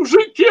Social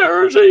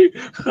Security.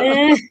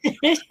 And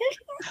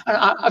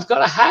I've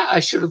got a hat I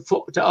should have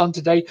put on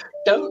today.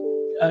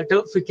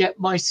 Don't forget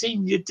my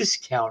senior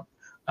discount.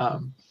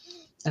 And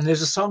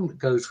there's a song that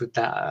goes with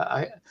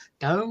that.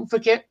 Don't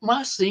forget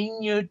my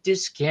senior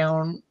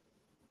discount.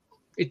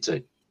 It's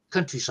a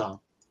country song.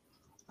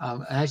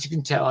 And as you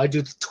can tell, I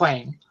do the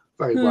twang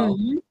very well.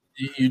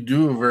 You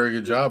do a very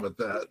good job at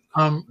that.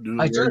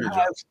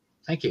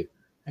 Thank you.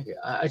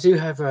 I do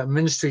have a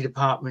ministry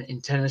department in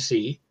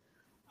Tennessee,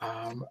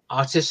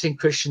 Artists in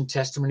Christian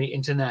Testimony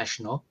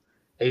International,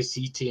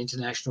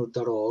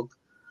 actinternational.org,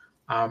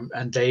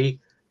 and they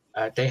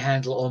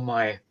handle all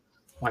my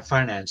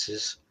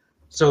finances.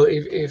 So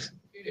if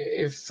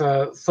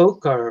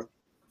folk are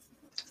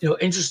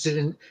interested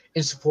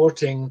in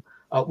supporting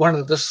one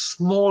of the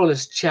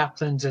smallest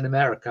chaplains in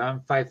America,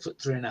 I'm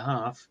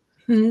 5'3.5",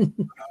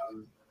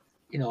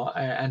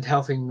 and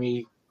helping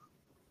me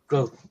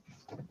grow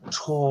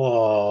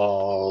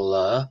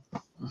taller,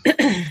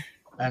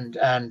 and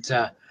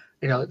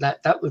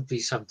that would be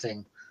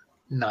something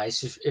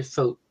nice if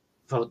folk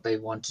felt they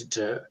wanted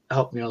to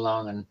help me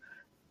along, and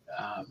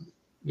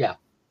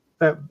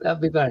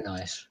that'd be very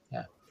nice.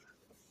 Yeah.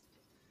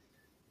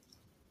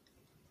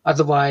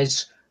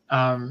 Otherwise,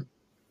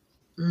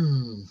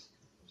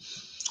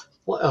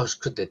 what else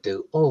could they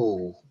do?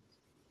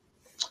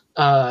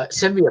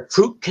 Send me a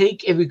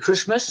fruitcake every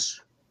Christmas.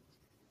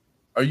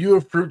 Are you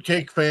a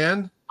fruitcake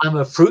fan? I'm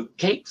a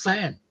fruitcake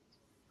fan.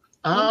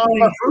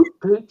 I'm a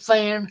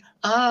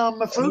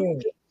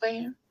fruitcake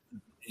fan.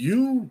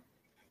 You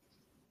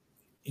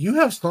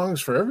have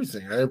songs for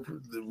everything.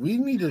 We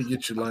need to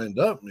get you lined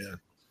up, man.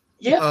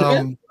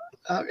 Yeah,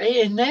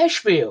 in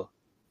Nashville.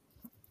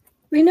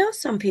 We know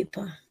some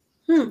people.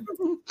 Have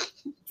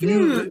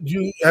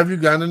you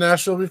gone to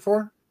Nashville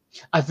before?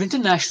 I've been to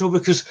Nashville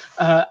because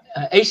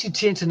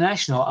ACT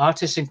International,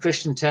 Artists in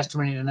Christian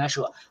Testimony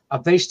International, are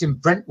based in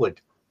Brentwood.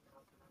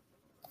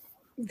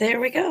 There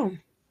we go.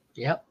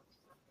 Yep.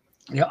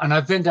 Yeah, and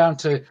I've been down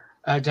to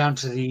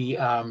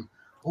the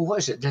what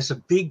is it? There's a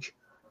big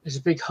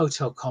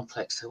hotel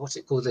complex there. What's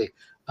it called? The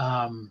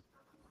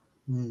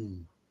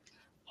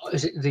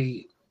is it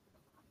the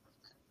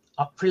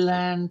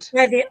Opryland?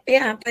 By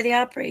the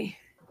Opry.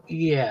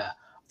 Yeah.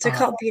 It's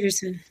called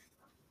Peterson.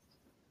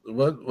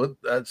 What?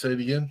 I'd say it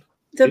again.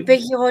 The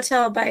big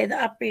hotel by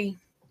the Opry.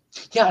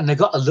 Yeah, and they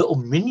got a little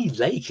mini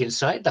lake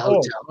inside the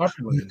hotel.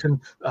 Opryland. You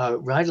can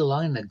ride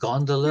along in a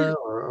gondola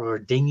or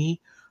a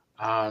dinghy.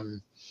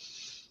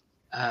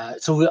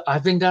 So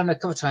I've been down a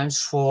couple of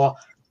times for.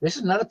 This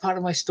is another part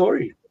of my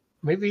story.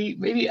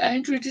 Maybe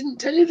Andrew didn't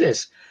tell you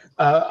this.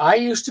 I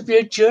used to be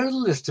a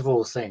journalist of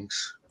all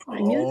things.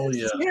 Oh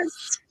yeah.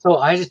 Yes. So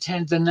I'd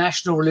attend the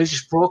National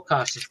Religious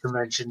Broadcasters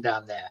Convention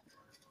down there.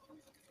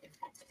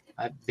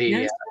 I'd be.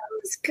 That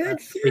was good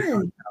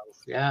fun.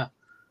 Yeah.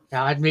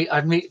 I'd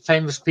meet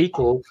famous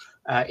people,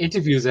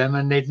 interview them,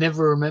 and they'd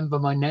never remember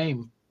my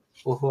name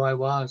or who I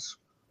was.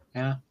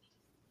 Yeah.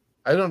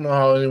 I don't know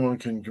how anyone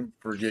can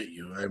forget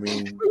you. I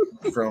mean,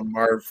 from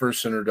our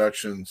first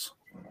introductions,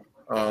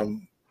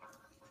 I'm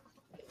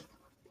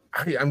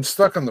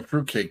stuck on the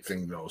fruitcake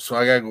thing though, so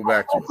I gotta go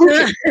back to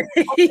it.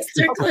 He's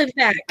circling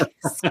back.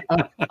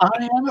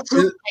 I am a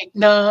fruitcake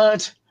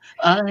nut.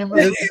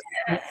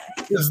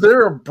 Is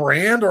there a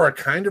brand or a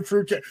kind of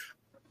fruitcake?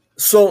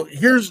 So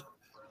here's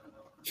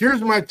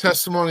my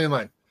testimony in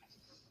life.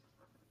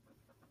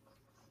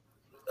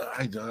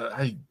 I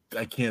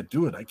can't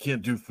do it. I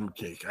can't do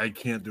fruitcake. I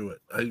can't do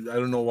it. I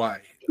don't know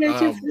why.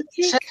 I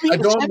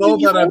don't know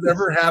that I've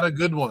ever had a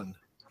good one.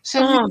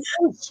 I'll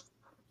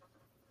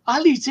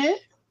eat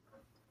it.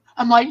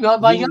 And my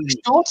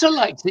youngest daughter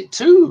liked it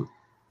too.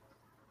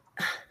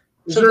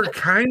 Is there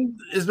kind?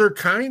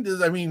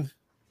 I mean,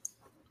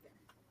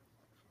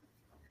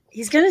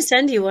 he's gonna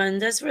send you one.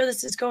 That's where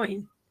this is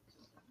going.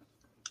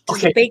 Does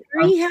Okay. the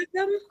bakery have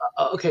them?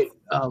 Okay.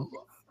 I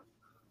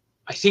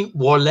think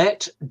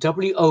Wallet,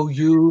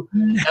 WOULLET,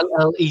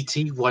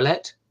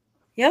 Wallet.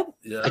 Yep.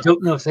 yeah. I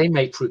don't know if they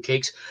make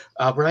fruitcakes,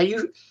 but I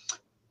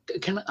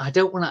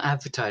don't want to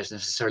advertise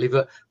necessarily,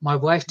 but my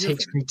wife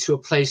takes me to a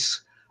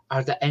place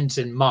that ends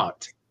in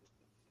Mart.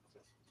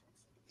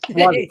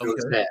 Wally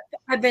goes there.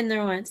 I've been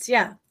there once.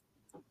 Yeah.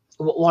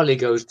 Wally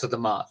goes to the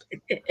Mart.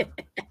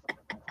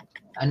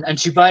 And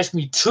she buys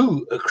me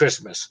two at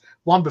Christmas,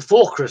 one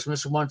before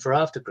Christmas and one for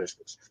after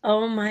Christmas.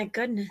 Oh my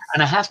goodness.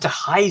 And I have to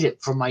hide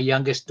it from my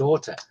youngest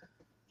daughter.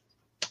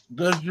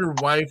 Does your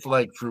wife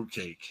like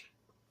fruitcake?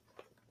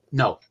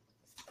 No.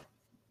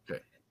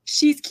 Okay.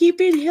 She's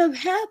keeping him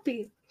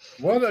happy.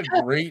 What a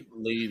great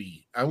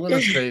lady. I'm going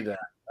to say that.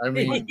 I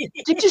mean,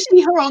 Did you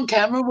see her on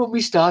camera when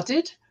we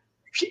started?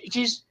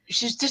 She's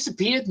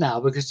disappeared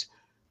now because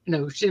she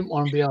didn't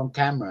want to be on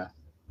camera.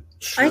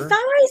 sure. I thought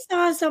I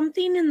saw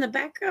something in the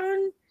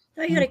background. I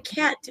thought you had a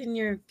cat in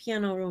your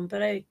piano room,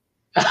 but it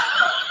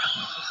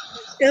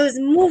was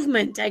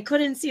movement. I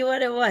couldn't see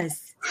what it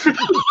was.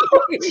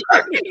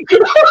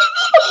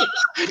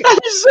 That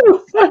is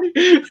so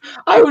funny.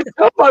 I would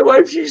tell my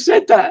wife she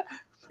said that.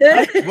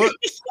 What?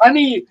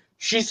 Honey,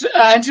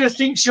 Andrea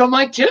thinks you're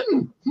my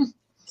kitten.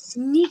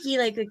 Sneaky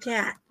like a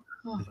cat.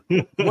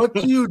 What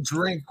do you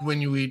drink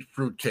when you eat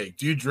fruitcake?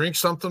 Do you drink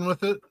something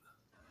with it?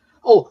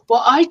 Oh,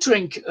 well, I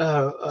drink,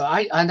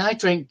 I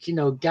drink,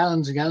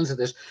 gallons and gallons of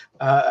this.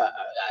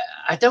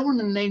 I don't want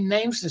to name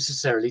names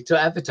necessarily to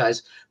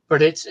advertise,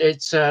 but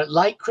it's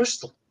light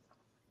crystal,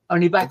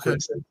 only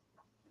backwards. Okay.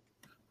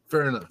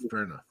 Fair enough.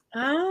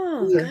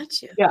 Oh, Okay.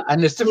 gotcha. Yeah,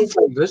 and there's different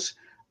flavors,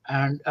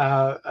 and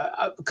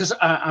because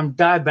I'm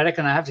diabetic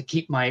and I have to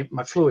keep my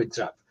fluids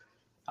up.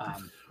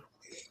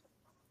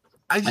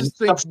 I just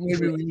think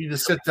maybe we need to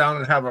sit down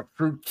and have a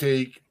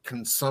fruitcake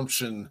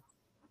consumption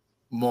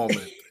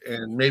moment,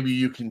 and maybe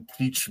you can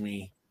teach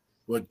me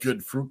what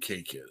good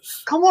fruitcake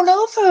is. Come on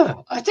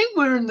over. I think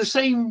we're in the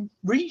same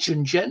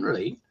region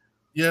generally.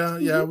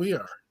 Yeah, we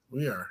are.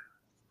 Yeah.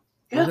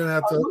 We're gonna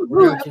have to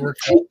work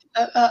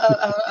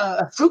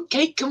A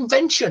fruitcake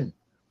convention.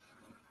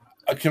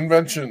 a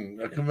convention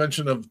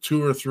of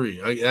 2 or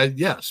 3.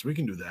 Yes, we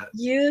can do that.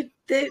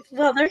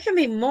 Well, there can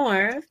be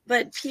more,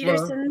 but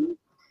Peterson's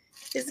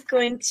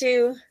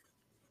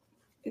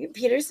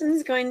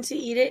going to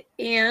eat it,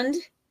 and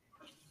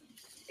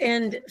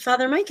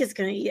Father Mike is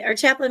going to eat it. Our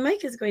Chaplain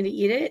Mike is going to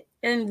eat it,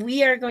 and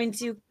we are going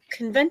to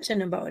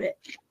convention about it.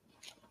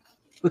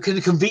 We're going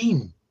to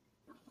convene.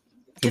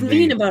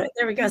 Convene about it.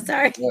 There we go.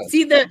 Sorry. Yeah.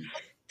 See, the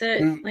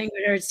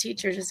language arts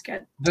teacher just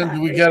got. Then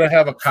do we got to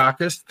have a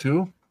caucus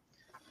too?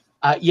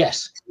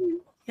 Yes.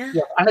 Yeah.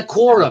 And a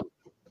quorum.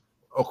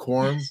 A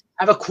quorum?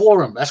 Have a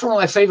quorum. That's one of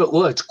my favorite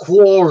words.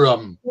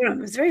 Quorum.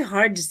 It's very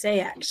hard to say,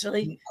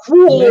 actually.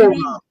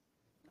 Quorum.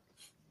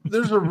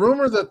 There's a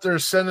rumor that they're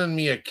sending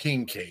me a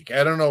king cake.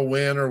 I don't know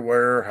when or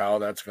where or how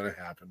that's going to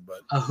happen, but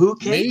A who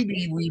cake?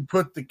 maybe we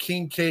put the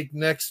king cake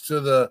next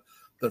to the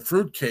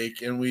fruit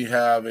cake, and we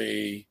have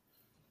I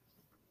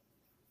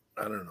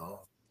don't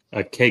know,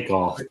 A cake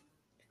off.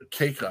 a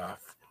cake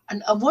off.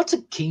 And what's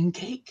a king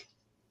cake?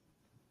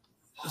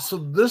 So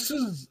this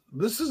is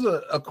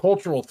a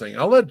cultural thing.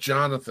 I'll let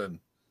Jonathan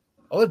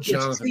deal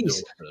with He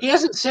this.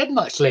 hasn't said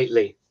much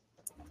lately.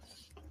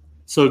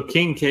 So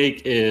king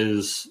cake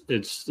is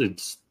it's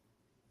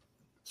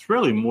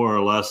really more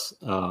or less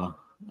a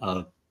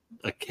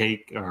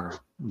cake or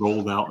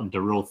rolled out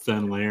into real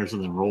thin layers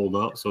and then rolled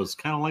up. So it's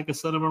kind of like a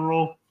cinnamon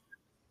roll,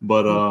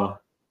 but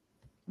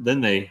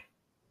then they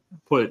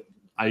put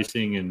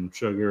icing and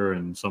sugar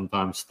and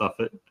sometimes stuff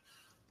it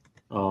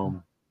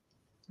on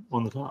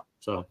the top.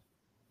 So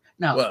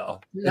Now,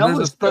 Well, that and there's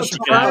a was special you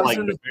can have prize like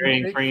in the the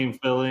berry cake. cream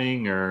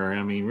filling, or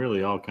I mean,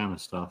 really all kind of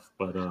stuff.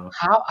 But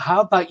how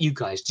about you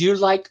guys? Do you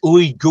like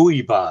ooey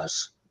gooey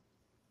bars?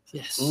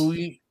 yes,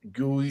 Ooey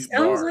gooey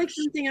Sounds like bars.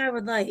 something I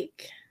would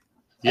like.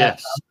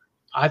 yes,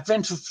 I've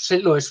been to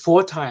St. Louis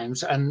 4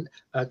 times, and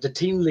the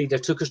team leader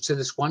took us to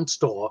this one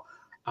store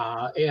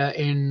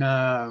in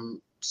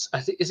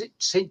I think, is it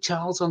St.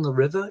 Charles on the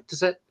River? Does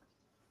that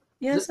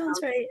Yeah, Does it sounds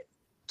right.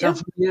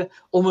 sound familiar?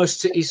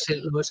 Almost to East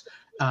St. Louis,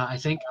 I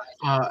think.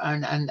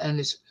 And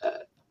it's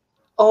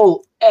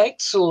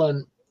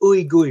excellent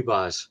ooey gooey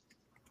bars.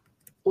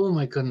 Oh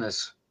my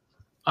goodness,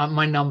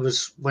 my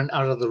numbers went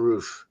out of the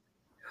roof.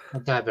 My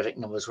diabetic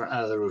numbers went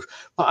out of the roof.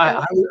 But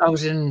I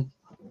was in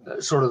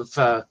sort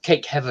of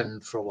cake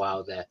heaven for a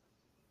while there.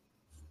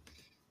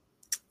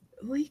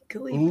 Ooey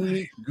gooey.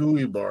 Ooey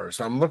gooey bars.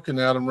 I'm looking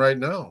at them right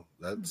now.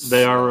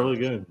 they are really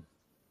good.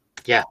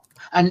 Yeah,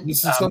 and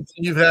This is something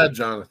you've had,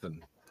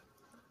 Jonathan.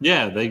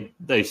 Yeah,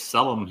 they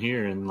sell them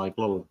here in like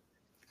little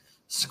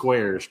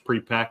squares,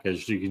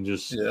 prepackaged. You can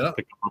just pick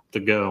them up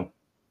to go.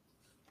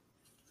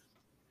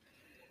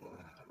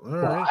 All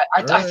right.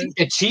 I think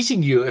they're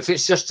cheating you if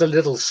it's just a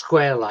little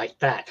square like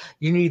that.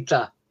 You need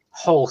the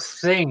whole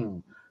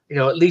thing,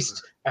 at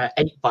least 8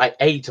 by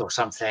 8 or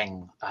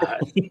something.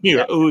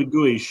 Here, ooey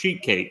gooey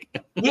sheet cake.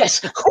 Yes.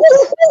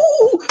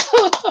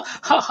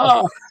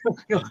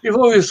 You've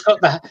always got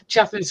the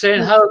chaplain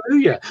saying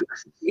hallelujah.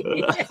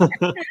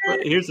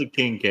 Here's a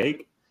king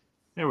cake.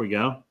 There we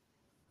go.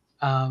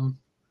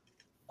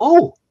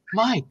 Oh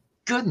my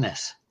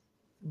goodness.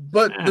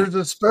 But there's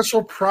a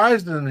special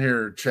prize in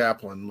here,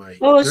 Chaplain Mike.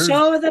 Oh,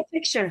 show the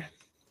picture.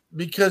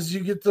 Because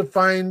you get to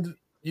find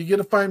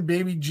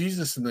baby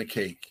Jesus in the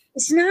cake.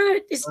 It's not.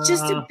 It's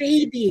just a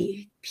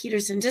baby,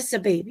 Peterson. Just a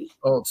baby.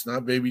 Oh, it's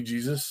not baby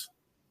Jesus.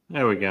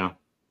 There we go.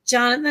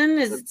 Jonathan,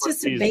 is it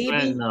just a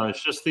baby? No,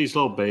 it's just these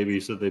little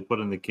babies that they put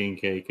in the king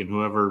cake, and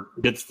whoever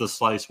gets the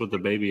slice with the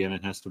baby in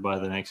it has to buy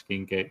the next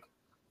king cake.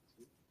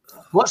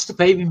 What's the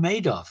baby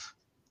made of?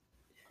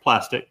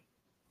 Plastic.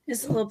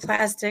 It's a little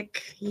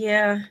plastic.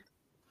 Yeah.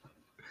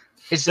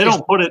 They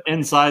don't put it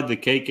inside the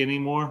cake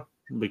anymore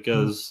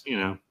because,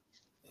 Well,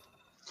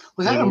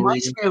 that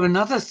reminds me of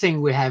another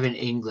thing we have in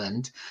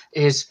England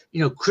is,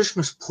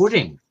 Christmas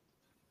pudding.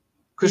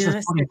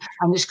 Christmas pudding.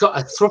 And it's got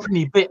a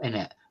threepenny bit in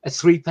it, a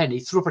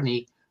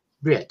threepenny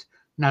bit.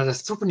 Now, the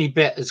threepenny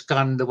bit has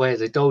gone the way of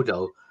the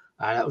dodo.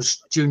 That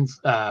was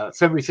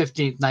February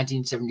 15th,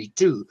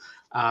 1972.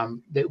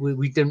 That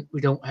we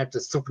don't have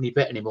the threepenny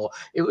bit anymore.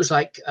 It was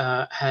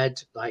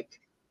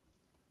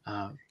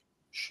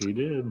she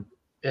did.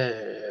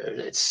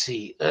 Let's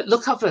see.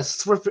 Look up a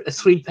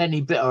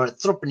threepenny bit or a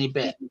threepenny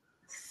bit.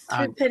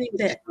 Threepenny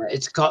bit.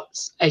 It's got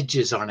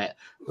edges on it,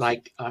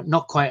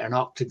 not quite an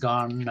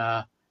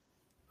octagon.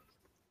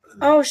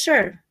 Oh,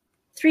 sure.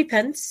 3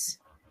 pence.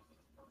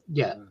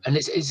 Yeah, and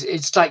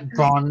it's like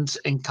bronze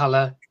in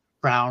color,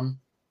 brown.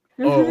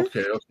 Oh,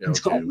 okay. It's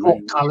got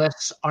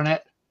portcullis on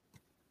it.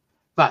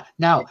 But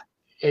now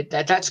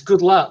that's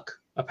good luck,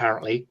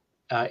 apparently.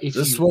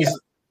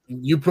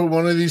 You put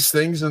one of these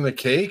things in the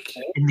cake?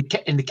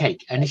 In the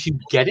cake. And if you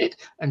get it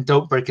and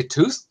don't break a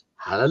tooth,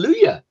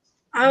 hallelujah.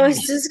 I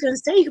was just going to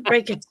say you could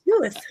break a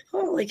tooth.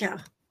 Holy cow.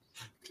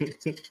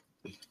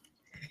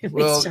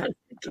 Well,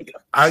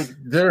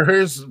 there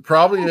is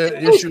probably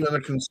an issue and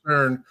a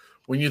concern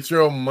when you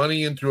throw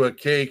money into a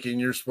cake and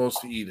you're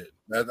supposed to eat it.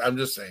 I'm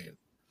just saying.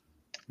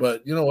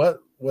 But you know what?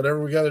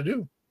 Whatever we got to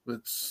do.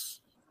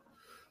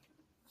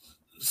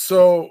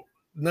 So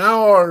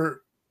now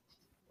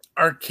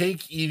our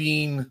cake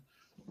eating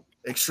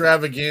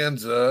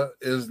extravaganza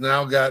is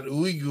now got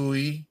ooey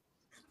gooey,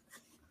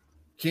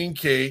 king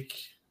cake,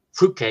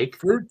 fruit cake,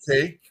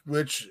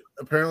 which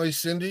apparently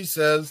Cindy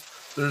says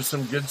there's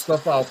some good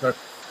stuff out there.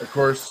 Of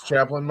course,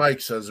 Chaplain Mike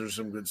says there's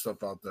some good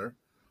stuff out there.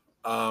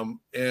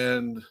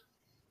 And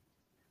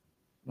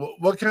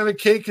what kind of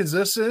cake is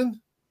this in?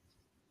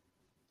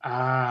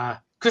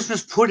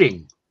 Christmas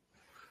pudding.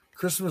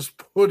 Christmas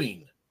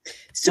pudding.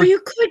 So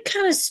you could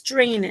kind of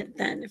strain it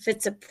then if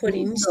it's a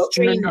pudding.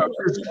 Strain it.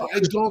 I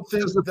don't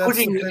think the that's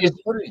pudding, the kind of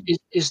pudding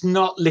is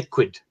not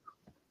liquid.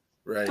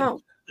 Right.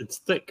 Oh. It's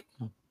thick.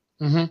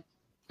 Mm-hmm.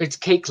 It's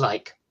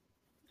cake-like.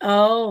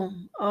 Oh.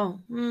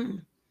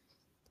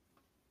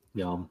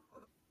 Yum.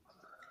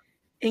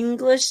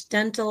 English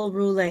dental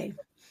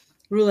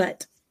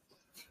roulette.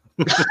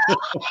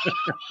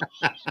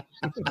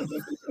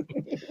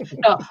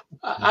 Now,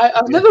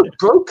 I've never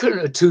broken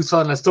a tooth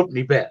on a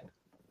thumpney bed.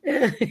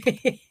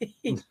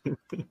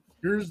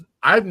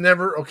 I've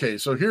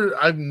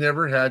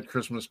never had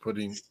Christmas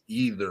pudding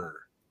either.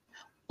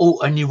 Oh,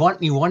 and you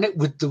want it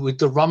with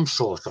the rum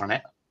sauce on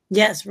it.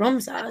 Yes, rum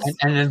sauce.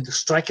 And then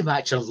strike a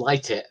match and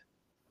light it.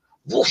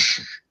 Whoosh.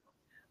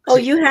 Oh,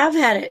 you have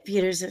had it,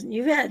 Peterson.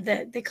 You've had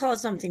that. They call it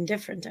something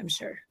different, I'm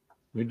sure.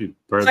 We do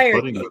bread Fire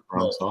pudding cake. with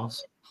rum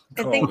sauce.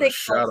 I think they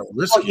shot call of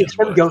whiskey. Yes,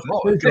 there we go.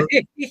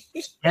 it.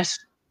 Yes,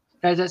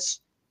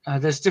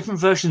 there's different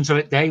versions of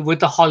it there with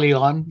the holly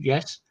on.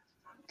 Yes,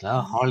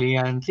 the holly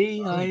and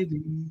the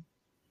ivy.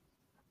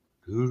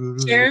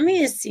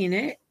 Jeremy has seen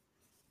it.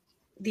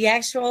 The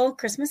actual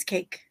Christmas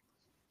cake.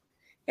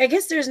 I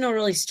guess there's no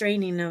really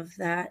straining of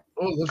that.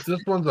 Oh, look,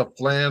 this one's a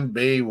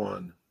flambe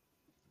one.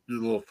 Do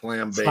a little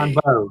flambe.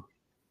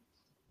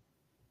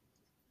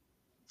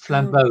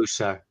 Flambeau,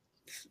 sir.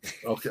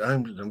 Okay,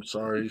 I'm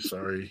sorry.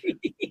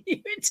 You're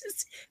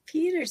just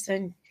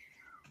Peterson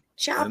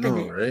chopping I know,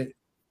 it. right?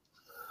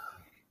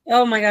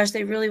 Oh my gosh,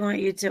 they really want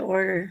you to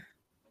order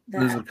that.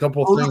 There's a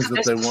couple things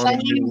that they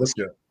wanted you to look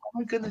at. Oh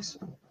my goodness.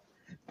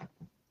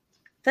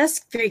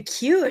 That's very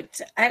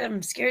cute.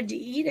 I'm scared to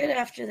eat it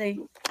after they.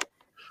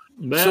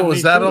 So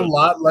is that a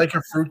lot like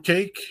a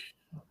fruitcake?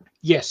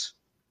 Yes,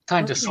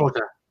 kind of, sort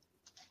of.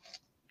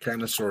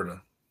 Kind of, sort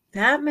of.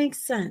 That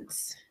makes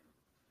sense.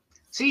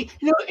 See,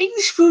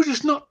 English food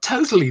is not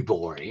totally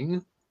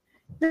boring.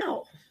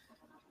 No.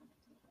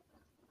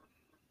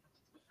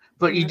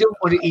 But you don't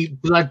want to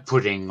eat blood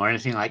pudding or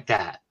anything like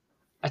that.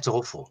 That's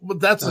awful. But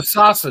that's a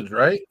sausage,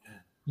 right?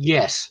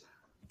 Yes.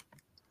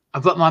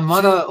 But my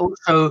mother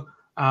also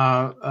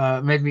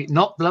made me,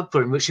 not blood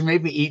pudding, but she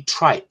made me eat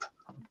tripe.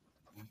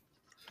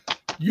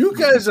 You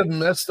guys have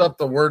messed up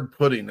the word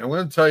pudding. I'm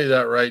going to tell you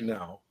that right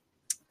now.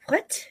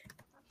 What?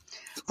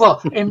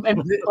 Well, and as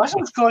I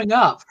was growing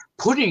up,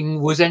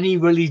 pudding was any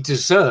really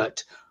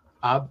dessert,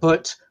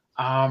 but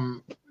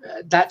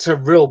that's a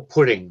real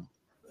pudding.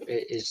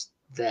 Is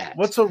that?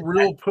 What's a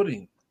real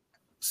pudding?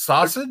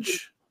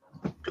 Sausage?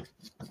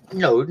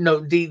 No,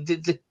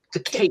 the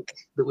cake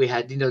that we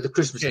had. The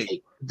Christmas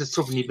cake, the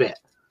souvenir bit.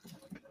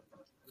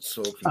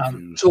 So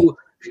confused.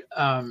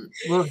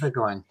 Where was I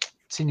going?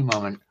 Teeny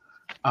moment.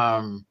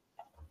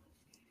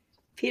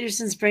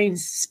 Peterson's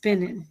brain's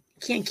spinning.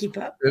 Can't keep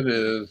up. It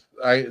is.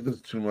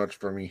 It's too much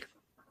for me.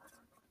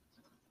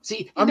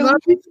 See, I'm not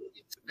a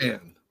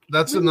fan.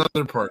 That's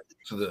another part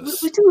to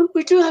this.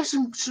 We do have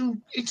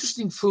some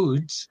interesting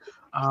foods.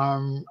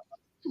 I'm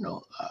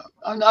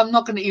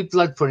not going to eat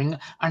blood pudding,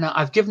 and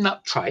I've given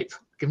up tripe.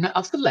 Given it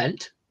up for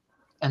Lent,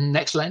 and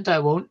next Lent I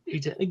won't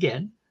eat it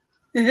again.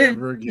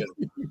 Never again.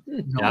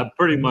 No. Yeah, I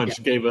pretty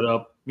much gave it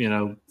up,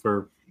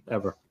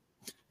 forever.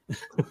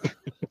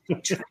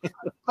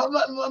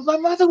 My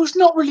mother was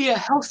not really a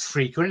health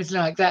freak or anything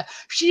like that.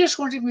 She just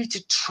wanted me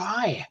to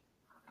try.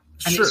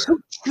 And it's so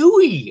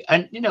chewy.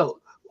 And,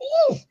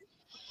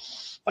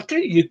 I tell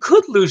you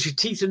could lose your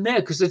teeth in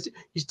there because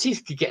your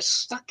teeth could get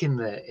stuck in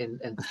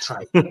the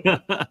tripe.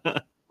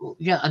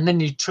 Yeah, and then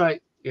you try,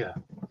 yeah.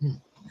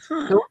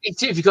 So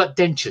if you've got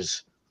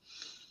dentures.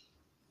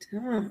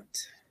 Don't.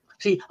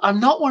 See, I'm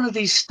not one of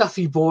these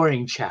stuffy,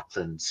 boring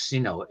chaplains.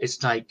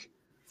 It's like,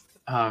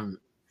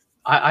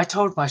 I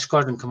told my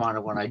squadron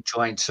commander when I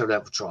joined Solar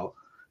Patrol,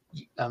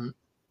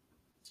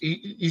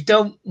 you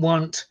don't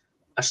want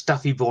a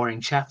stuffy, boring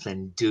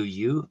chaplain, do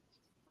you?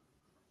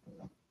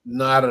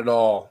 Not at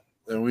all.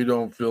 And we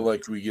don't feel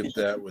like we get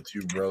that with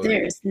you, brother.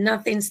 There's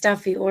nothing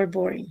stuffy or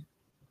boring.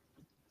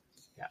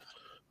 Yeah.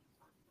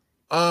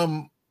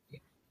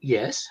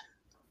 Yes.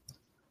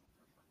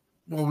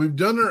 Well, we've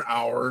done our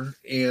hour,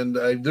 and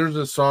there's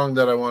a song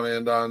that I want to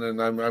end on,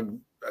 and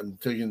I'm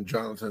taking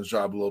Jonathan's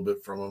job a little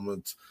bit from him.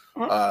 It's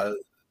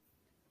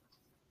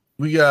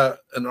we got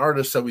an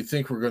artist that we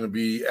think we're going to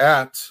be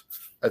at.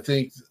 I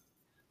think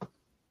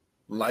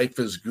 "Life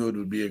Is Good"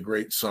 would be a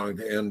great song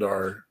to end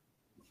our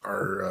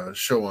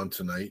show on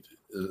tonight.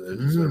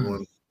 Is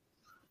everyone?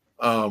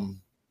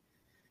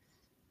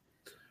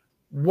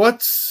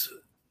 What's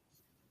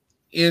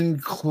in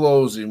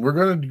closing? We're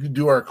going to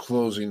do our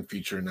closing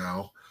feature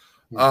now.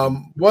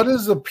 What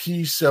is a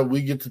piece that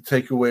we get to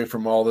take away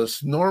from all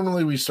this?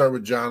 Normally we start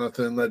with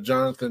Jonathan. Let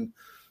Jonathan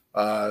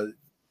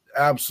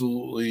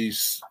absolutely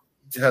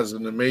has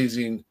an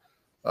amazing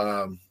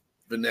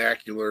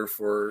vernacular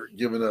for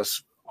giving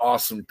us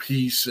awesome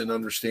peace and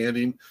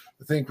understanding.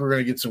 I think we're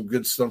going to get some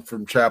good stuff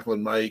from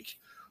Chaplain Mike.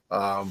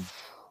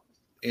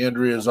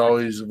 Andrea is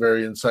always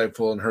very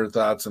insightful in her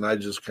thoughts, and I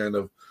just kind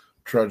of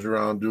trudge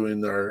around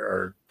doing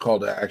our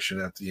call to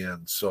action at the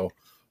end. So,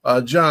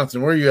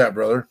 Jonathan, where are you at,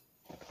 brother?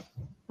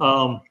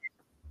 I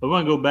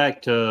want to go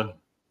back to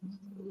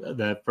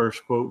that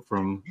first quote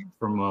from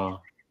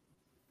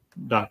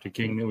Dr.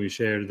 King that we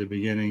shared at the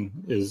beginning.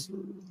 Is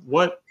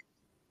what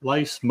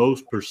life's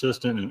most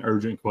persistent and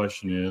urgent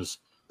question is,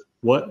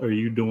 what are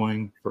you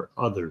doing for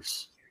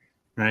others?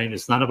 Right?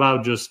 It's not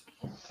about just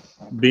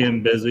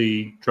being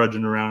busy,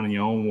 trudging around in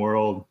your own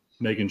world,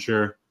 making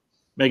sure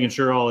making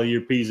sure all of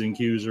your P's and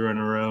Q's are in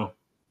a row.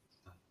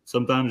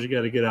 Sometimes you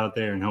got to get out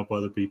there and help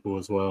other people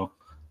as well.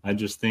 I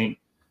just think,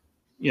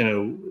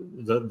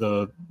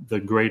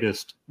 the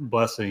greatest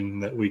blessing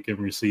that we can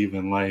receive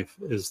in life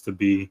is to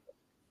be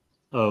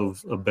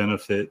of a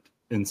benefit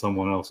in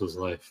someone else's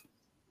life.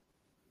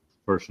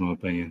 Personal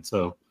opinion.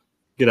 So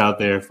get out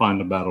there,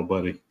 find a battle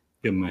buddy,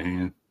 give him a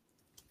hand.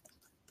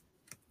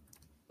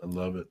 I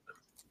love it.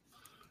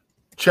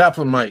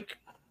 Chaplain Mike.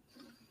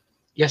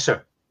 Yes,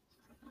 sir.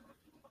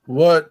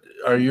 What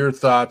are your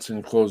thoughts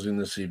in closing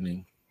this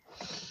evening?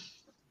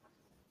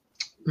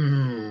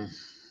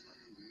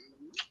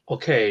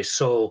 Okay,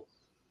 so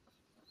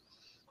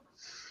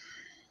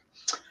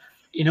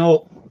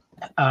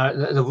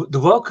the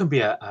world can be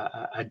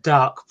a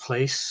dark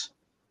place,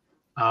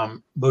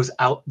 both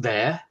out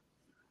there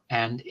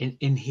and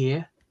in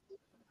here.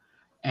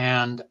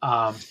 And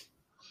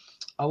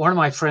one of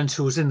my friends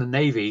who was in the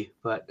Navy,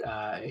 but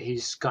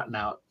he's gotten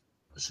out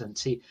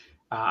since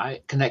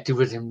I connected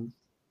with him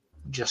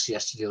just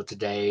yesterday or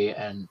today,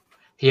 and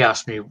he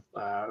asked me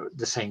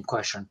the same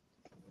question.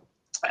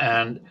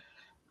 And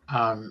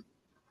I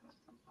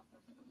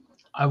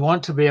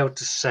want to be able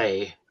to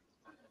say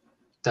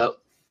that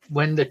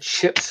when the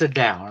chips are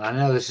down, I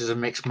know this is a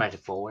mixed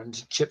metaphor, when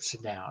the chips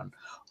are down,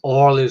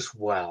 all is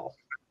well.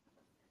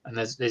 And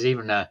there's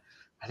even I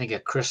think a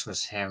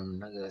Christmas hymn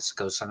that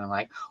goes something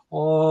like,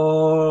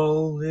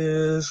 all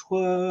is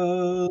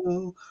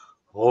well,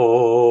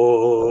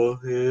 all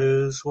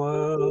is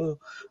well.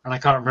 And I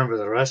can't remember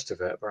the rest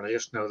of it, but I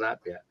just know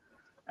that bit.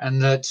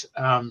 And that,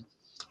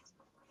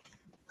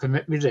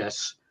 permit me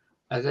this,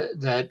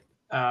 that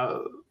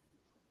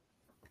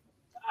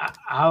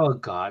our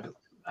God,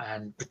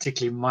 and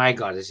particularly my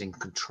God, is in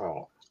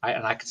control.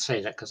 And I can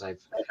say that because I've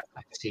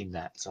seen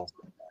that. So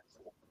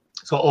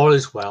all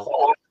is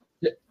well.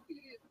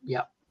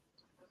 Yeah.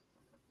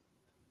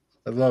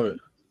 I love it.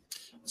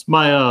 It's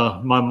my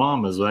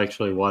mom is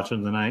actually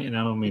watching tonight, and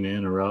I don't mean to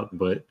interrupt,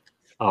 but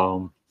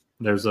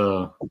there's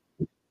a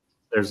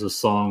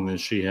song that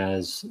she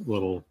has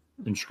little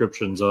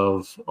inscriptions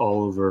of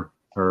all over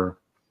her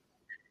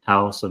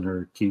house and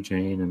her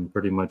keychain and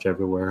pretty much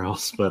everywhere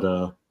else.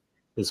 But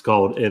it's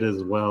called "It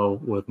Is Well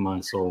with My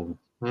Soul."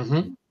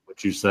 Mm-hmm.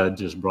 What you said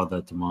just brought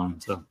that to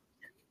mind. So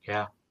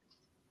yeah.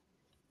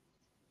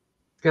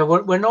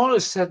 When all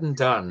is said and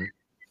done,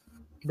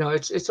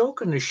 it's all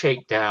going to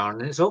shake down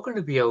and it's all going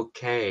to be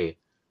okay.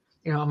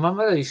 My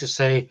mother used to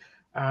say,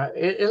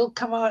 it'll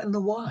come out in the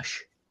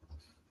wash.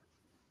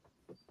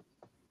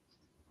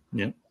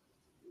 Yep.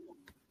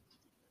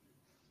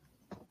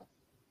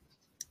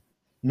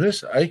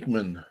 Miss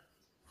Eichmann.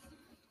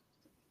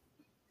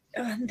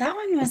 That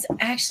one was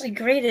actually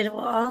great. It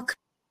will all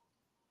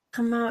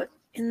come out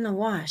in the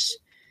wash.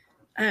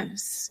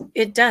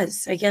 It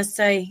does. I guess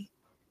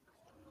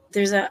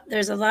there's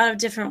a lot of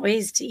different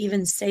ways to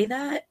even say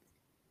that.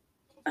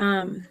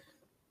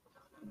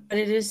 But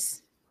it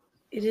is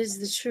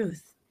the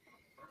truth.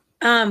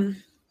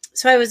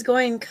 So I was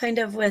going kind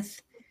of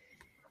with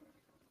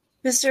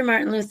Mr.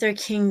 Martin Luther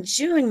King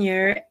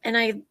Jr.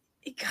 and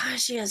he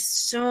has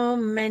so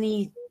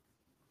many.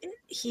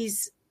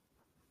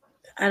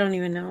 I don't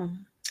even know.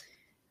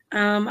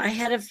 I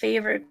had a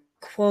favorite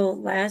quote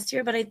last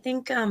year, but I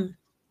think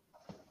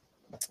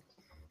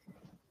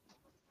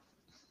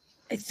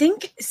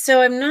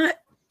so. I'm not.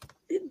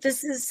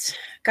 This is,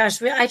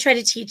 I try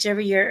to teach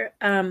every year,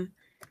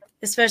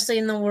 especially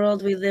in the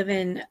world we live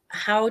in,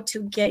 how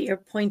to get your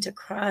point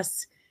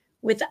across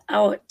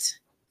without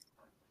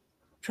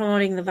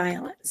promoting the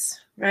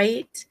violence,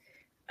 right?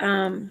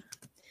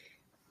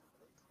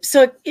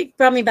 So it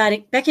brought me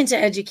back into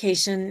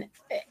education.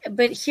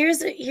 But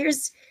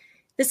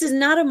this is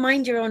not a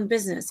mind your own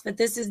business, but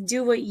this is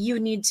do what you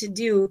need to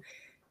do.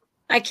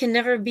 I can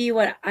never be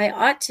what I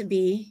ought to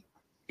be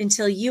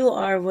until you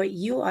are what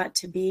you ought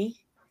to be.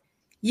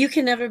 You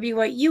can never be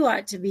what you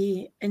ought to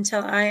be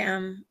until I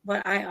am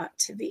what I ought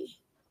to be.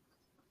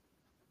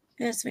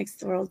 And this makes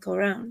the world go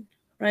round,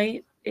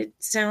 right? It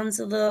sounds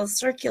a little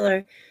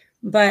circular,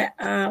 but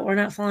we're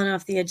not falling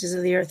off the edges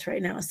of the earth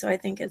right now. So I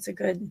think it's a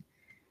good,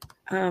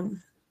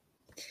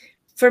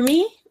 for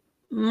me,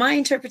 my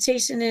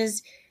interpretation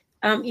is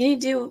you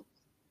need to do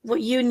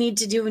what you need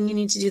to do, and you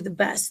need to do the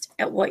best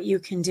at what you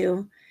can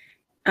do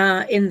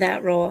in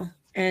that role,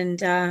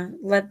 and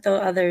let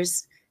the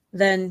others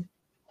then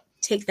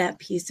take that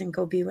piece and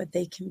go be what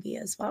they can be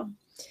as well.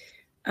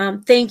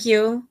 Thank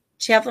you,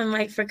 Chaplain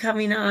Mike, for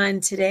coming on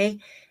today.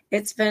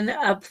 It's been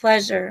a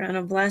pleasure and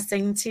a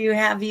blessing to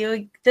have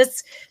you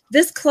this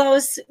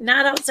close,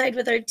 not outside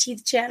with our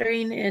teeth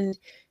chattering,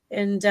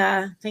 and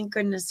thank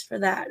goodness for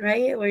that,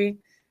 right?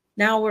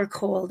 We're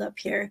cold up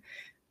here.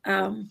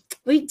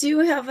 We do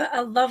have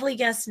a lovely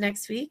guest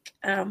next week.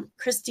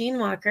 Christine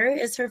Walker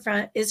is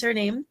her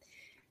name,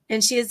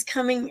 and she is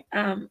coming.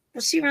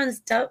 She runs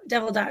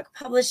Devil Doc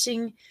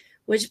Publishing,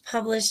 which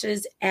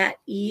publishes At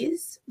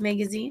Ease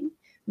magazine,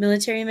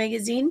 military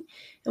magazine.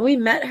 And we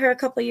met her a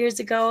couple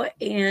years ago,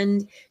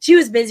 and she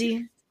was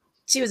busy.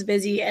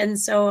 And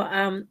so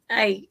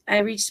I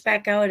reached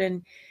back out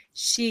and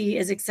she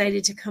is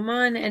excited to come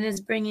on and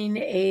is bringing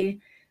a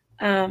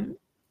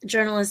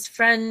journalist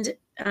friend,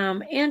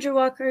 Andrew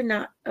Walker,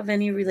 not of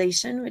any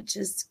relation, which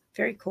is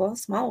very cool.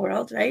 Small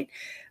world, right?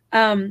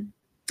 And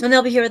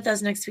they'll be here with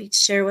us next week to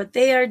share what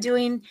they are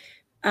doing.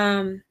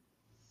 And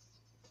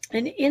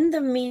in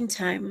the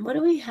meantime, what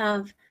do we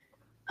have?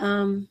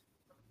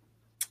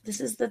 This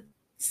is the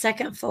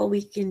second full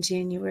week in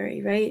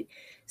January, right?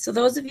 So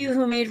those of you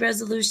who made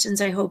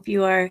resolutions, I hope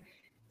you are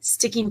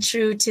sticking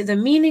true to the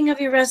meaning of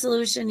your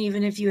resolution,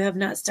 even if you have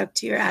not stuck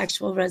to your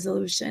actual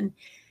resolution.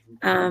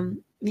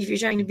 If you're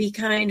trying to be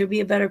kind or be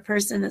a better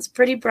person, that's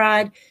pretty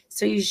broad.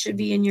 So you should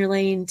be in your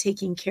lane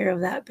taking care of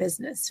that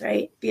business,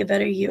 right? Be a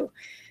better you.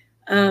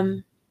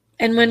 And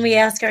when we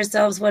ask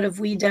ourselves, what have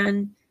we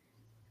done?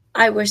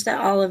 I wish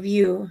that all of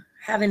you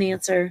have an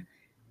answer.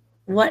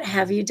 What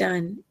have you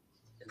done?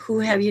 Who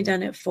have you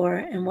done it for?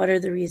 And what are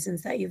the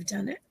reasons that you've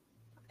done it?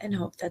 And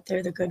hope that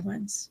they're the good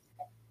ones.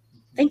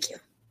 Thank you.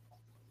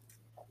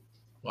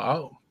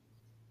 Wow.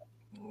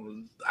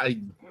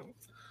 I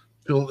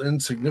feel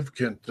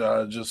insignificant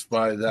just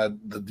by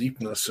the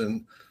deepness.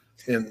 And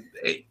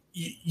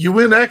you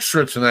went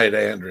extra tonight,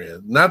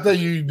 Andrea. Not that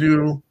you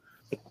do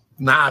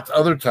not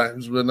other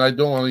times, but I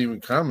don't want to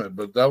even comment,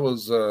 but that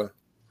was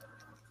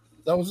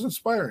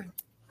inspiring.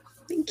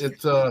 Thank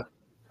you.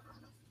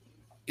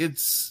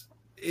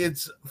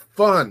 It's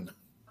fun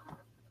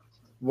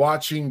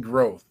watching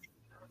growth.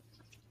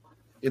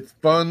 It's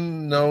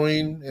fun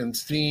knowing and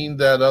seeing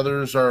that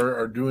others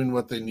are doing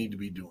what they need to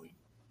be doing.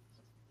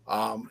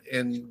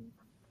 And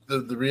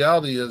the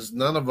reality is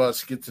none of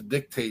us get to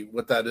dictate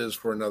what that is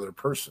for another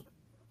person.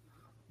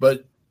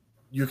 But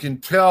you can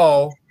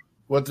tell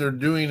what they're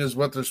doing is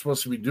what they're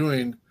supposed to be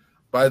doing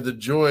by the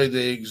joy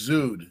they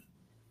exude.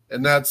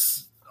 And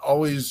that's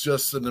always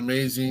just an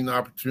amazing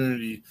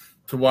opportunity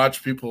to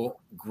watch people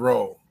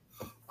grow.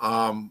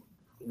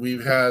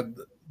 We've had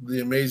the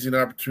amazing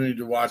opportunity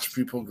to watch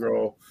people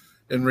grow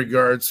in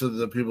regards to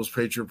the People's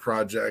Patriot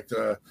Project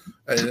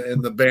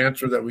and the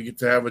banter that we get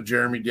to have with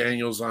Jeremy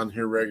Daniels on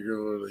here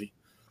regularly.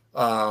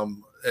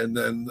 And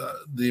then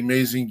the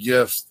amazing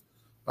gifts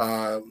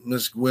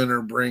Miss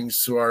Gwinner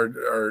brings to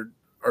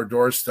our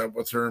doorstep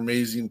with her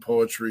amazing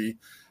poetry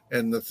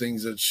and the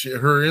things that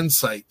her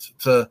insight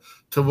to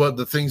what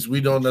the things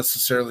we don't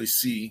necessarily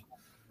see,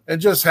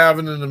 and just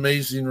having an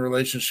amazing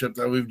relationship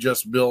that we've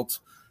just built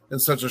in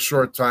such a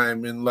short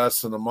time, in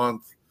less than a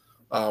month.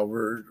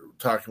 We're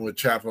talking with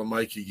Chaplain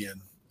Mike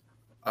again.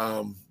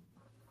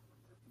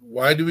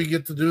 Why do we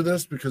get to do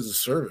this? Because of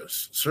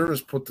service.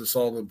 Service put this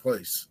all in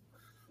place.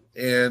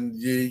 And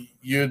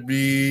you'd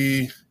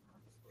be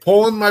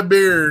pulling my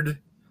beard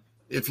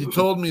if you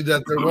told me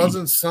that there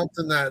wasn't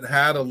something that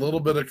had a little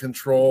bit of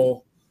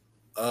control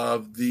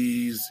of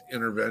these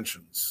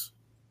interventions.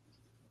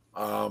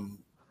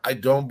 I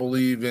don't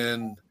believe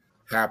in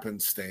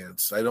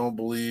happenstance. I don't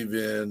believe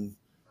in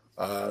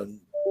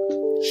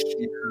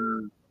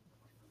sheer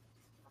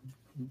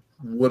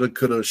woulda,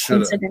 coulda,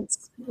 shoulda.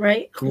 Coincidence,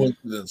 right?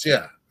 Coincidence,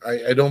 yeah.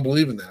 I don't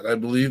believe in that. I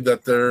believe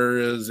that there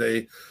is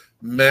a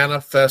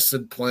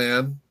manifested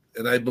plan,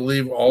 and I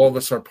believe all of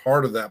us are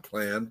part of that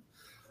plan,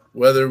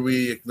 whether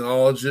we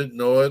acknowledge it,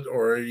 know it,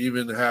 or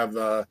even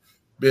have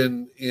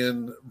been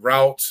in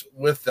route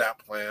with that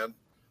plan.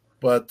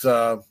 But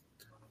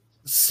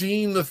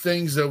seeing the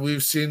things that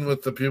we've seen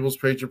with the People's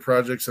Patriot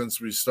Project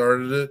since we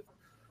started it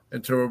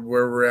and to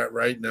where we're at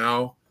right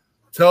now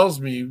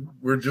tells me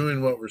we're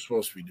doing what we're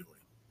supposed to be doing.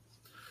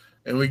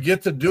 And we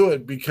get to do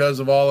it because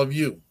of all of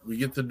you. We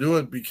get to do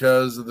it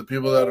because of the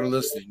people that are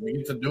listening. We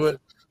get to do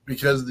it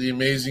because of the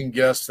amazing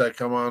guests that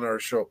come on our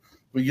show.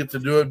 We get to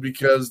do it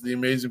because of the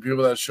amazing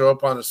people that show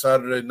up on a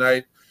Saturday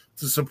night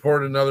to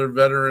support another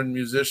veteran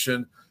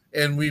musician.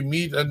 And we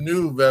meet a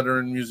new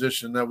veteran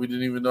musician that we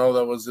didn't even know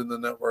that was in the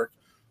network.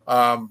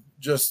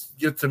 Just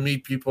get to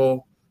meet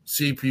people,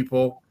 see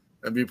people,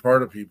 and be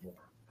part of people.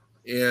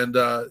 And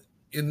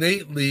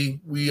innately,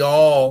 we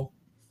all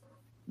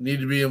need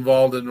to be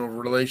involved in a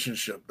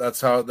relationship.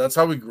 That's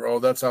how we grow.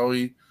 That's how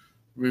we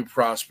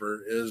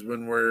prosper, is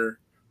when we're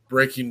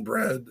breaking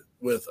bread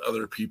with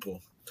other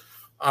people.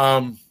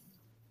 Our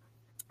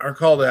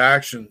call to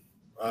action,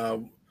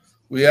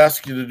 we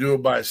ask you to do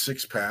it by a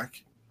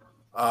 6-pack.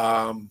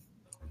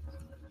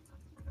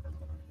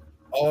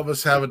 All of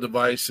us have a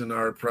device in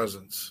our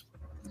presence,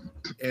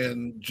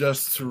 and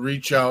just to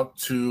reach out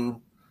to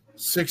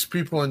 6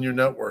 people in your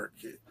network.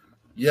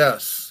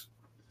 Yes,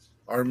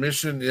 our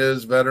mission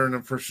is veteran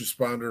and first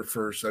responder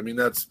first. I mean,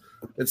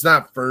 it's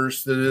not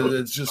first.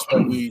 It's just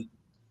what we.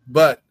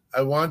 But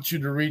I want you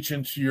to reach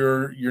into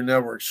your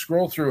network,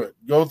 scroll through it,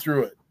 go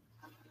through it,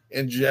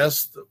 and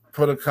just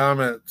put a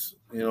comment.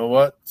 You know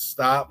what?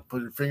 Stop.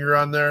 Put your finger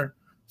on there.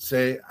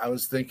 Say, I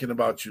was thinking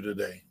about you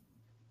today.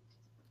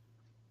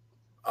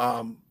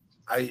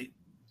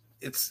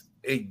 It's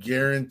a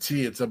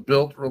guarantee. It's a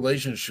built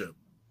relationship.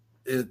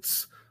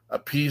 It's a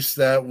piece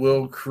that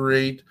will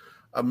create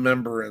a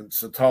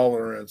remembrance, a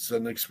tolerance,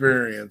 an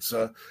experience.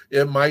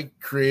 It might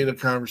create a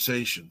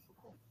conversation.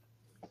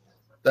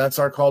 That's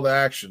our call to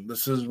action.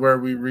 This is where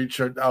we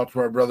reach out to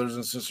our brothers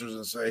and sisters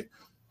and say,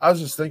 I was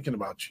just thinking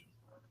about you.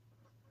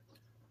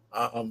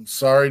 I'm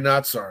sorry,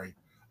 not sorry.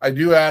 I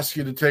do ask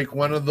you to take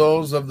one of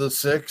those of the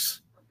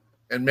 6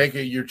 and make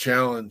it your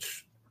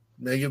challenge.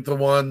 Make it the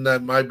one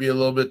that might be a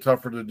little bit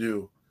tougher to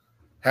do.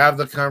 Have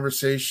the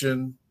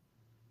conversation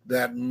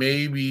that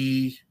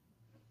maybe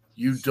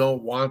you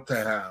don't want to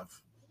have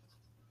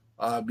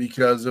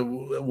because it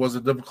was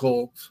a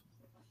difficult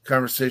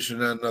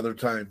conversation at another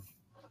time.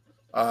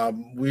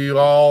 We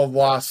all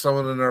lost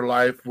someone in our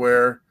life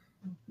where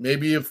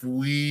maybe if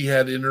we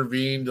had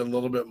intervened a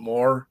little bit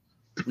more,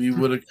 we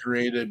would have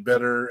created a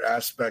better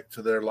aspect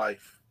to their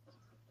life.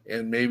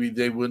 And maybe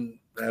they wouldn't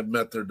have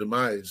met their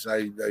demise.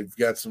 I've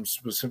got some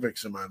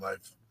specifics in my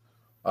life.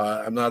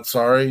 I'm not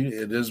sorry.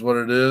 It is what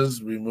it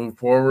is. We move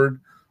forward.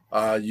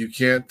 You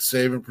can't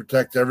save and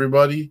protect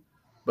everybody,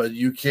 but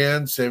you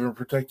can save and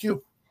protect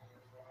you.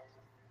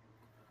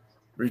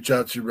 Reach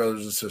out to your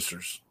brothers and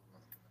sisters.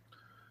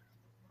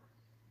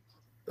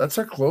 That's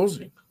our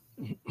closing.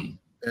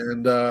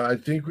 And I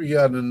think we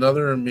got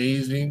another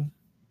amazing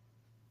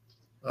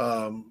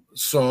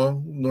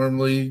song.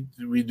 Normally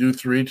we do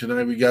 3.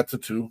 Tonight we got to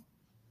 2.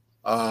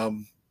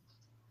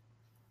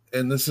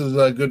 And this is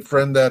a good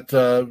friend that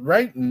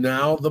right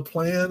now the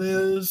plan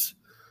is,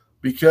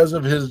 because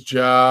of his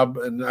job,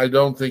 and I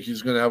don't think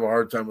he's going to have a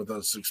hard time with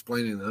us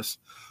explaining this,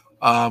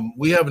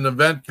 we have an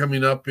event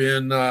coming up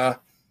in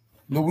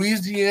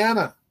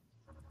Louisiana,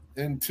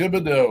 in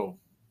Thibodaux,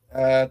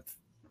 at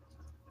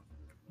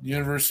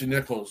University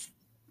Nichols,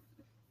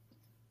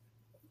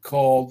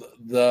 called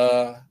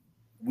the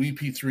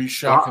WP3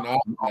 Shock and Awe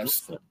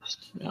Fest.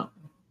 Yeah.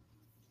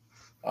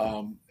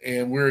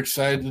 And we're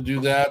excited to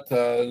do that.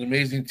 An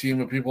amazing team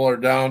of people are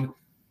down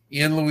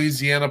in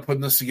Louisiana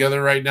putting this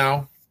together right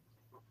now.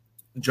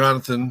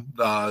 Jonathan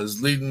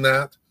is leading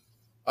that.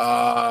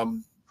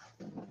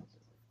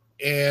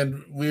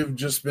 And we've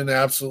just been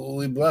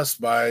absolutely blessed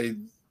by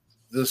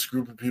this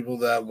group of people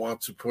that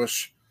want to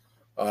push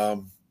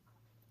the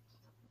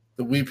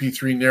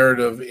WP3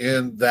 narrative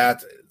in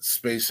that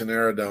space and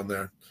era down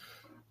there.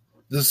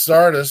 This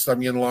artist,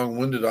 I'm getting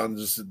long-winded on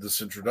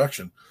this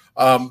introduction.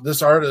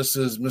 This artist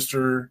is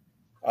Mr.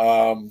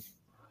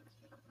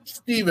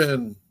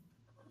 Stephen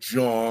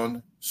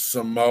John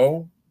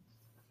Samo,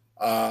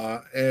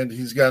 and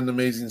he's got an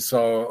amazing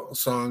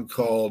song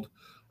called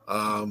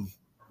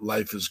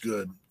Life is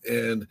Good.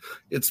 And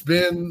it's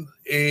been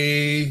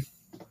an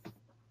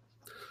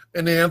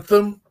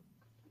anthem.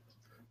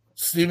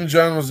 Stephen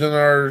John was on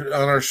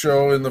our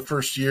show in the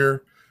first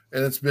year,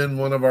 and it's been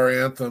one of our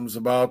anthems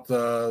about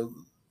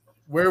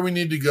where we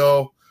need to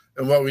go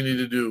and what we need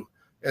to do.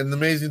 And the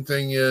amazing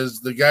thing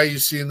is the guy you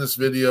see in this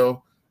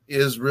video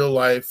is real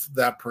life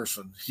that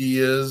person. He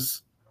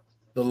is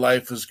the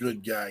Life is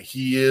Good guy.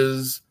 He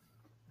is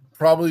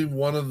probably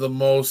one of the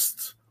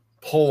most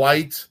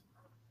polite,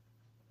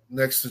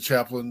 next to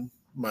Chaplain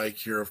Mike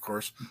here, of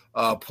course,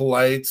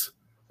 polite,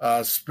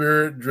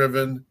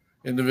 spirit-driven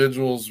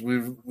individuals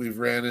we've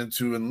ran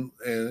into in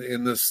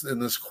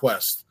this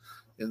quest.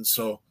 And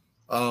so,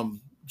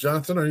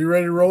 Jonathan, are you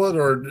ready to roll it,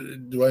 or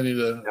do I need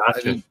to?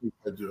 Gotcha. I need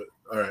to do it.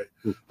 All right.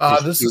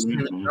 This is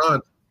Stephen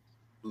John.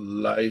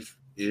 Life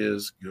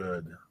is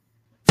good.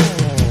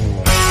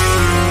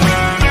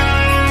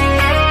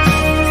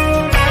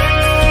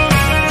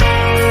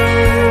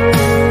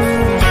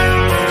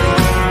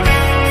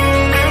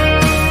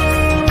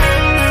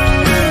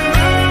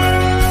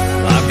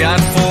 I've got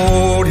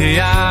 40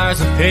 hours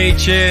of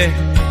paycheck,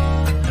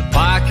 the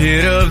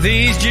pocket of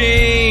these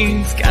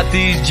jeans, got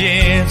these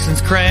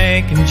Jensen's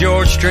cranking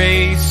George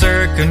Strait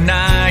circa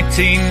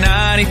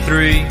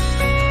 1993.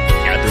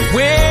 Got the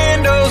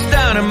windows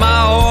down and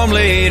my arm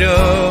laid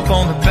up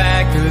on the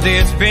back of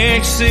this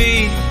bench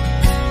seat.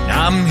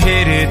 I'm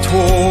headed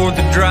toward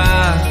the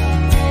drive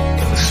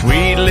of a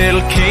sweet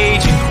little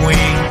Cajun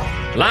queen.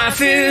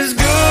 Life is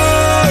good,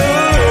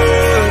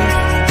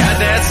 got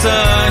that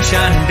sun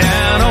shining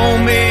down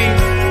on me.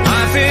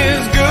 Life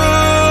is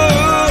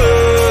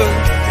good,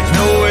 there's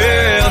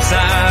nowhere else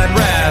I'd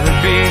rather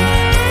be.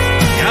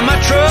 Got my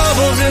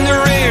troubles in the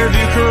rear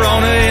view,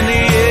 Corona in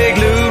the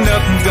igloo,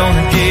 nothing's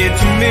gonna get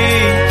to me.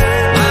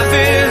 Life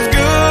is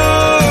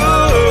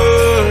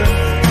good,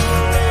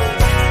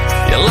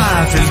 yeah,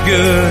 life is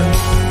good.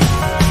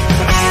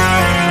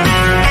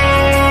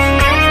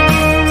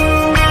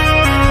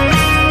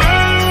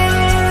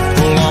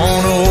 Pull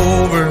on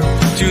over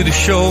to the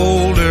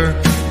shoulder,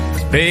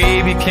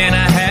 baby, can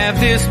I have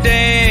this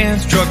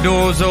dance? Truck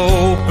doors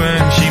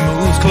open, she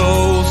moves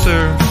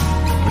closer,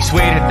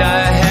 persuaded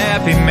die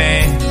happy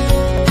man.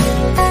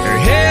 Her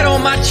head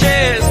on my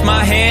chest,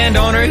 my hand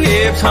on her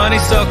hips,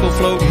 honeysuckle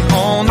floating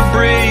on the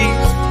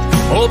breeze.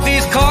 Hope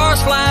these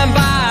cars flying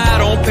by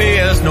don't pay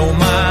us no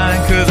mind,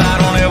 cause I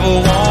don't ever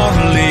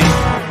wanna leave.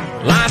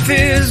 Life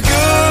is good,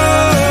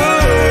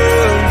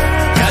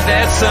 got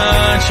that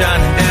sun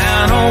shining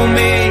down on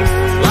me.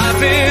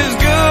 Life is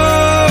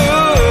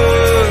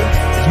good,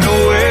 there's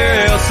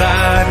nowhere else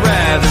I'd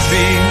rather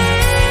be.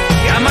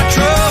 Got my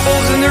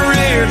troubles in the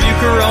rear view,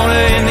 Corona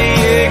in the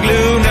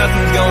igloo,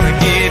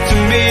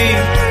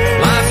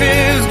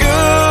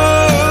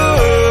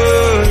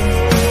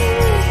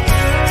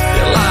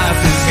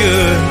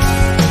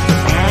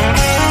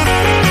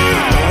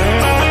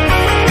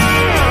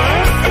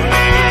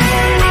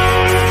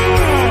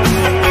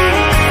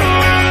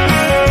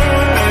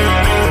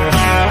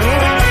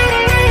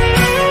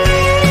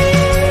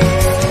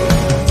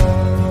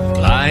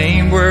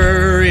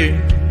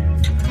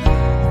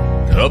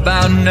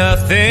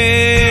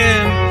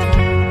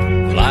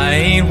 nothing. Well, I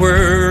ain't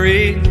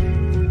worried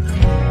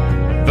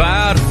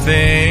about a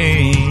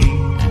thing.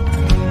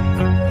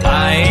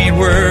 I ain't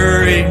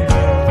worried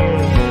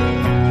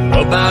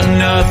about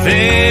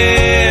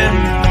nothing.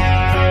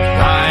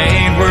 I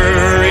ain't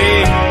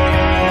worried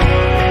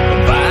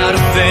about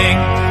a thing.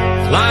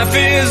 Life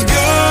is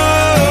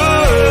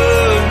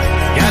good.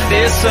 Got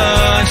this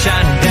sun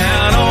shining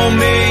down on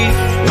me.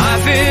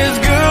 Life is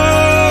good.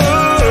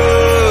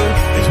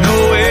 There's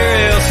nowhere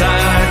else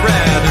I'd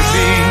rather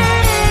be.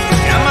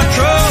 Got my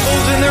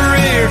troubles in the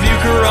rear view,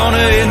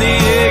 Corona in the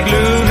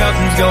igloo.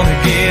 Nothing's gonna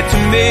get to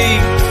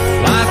me.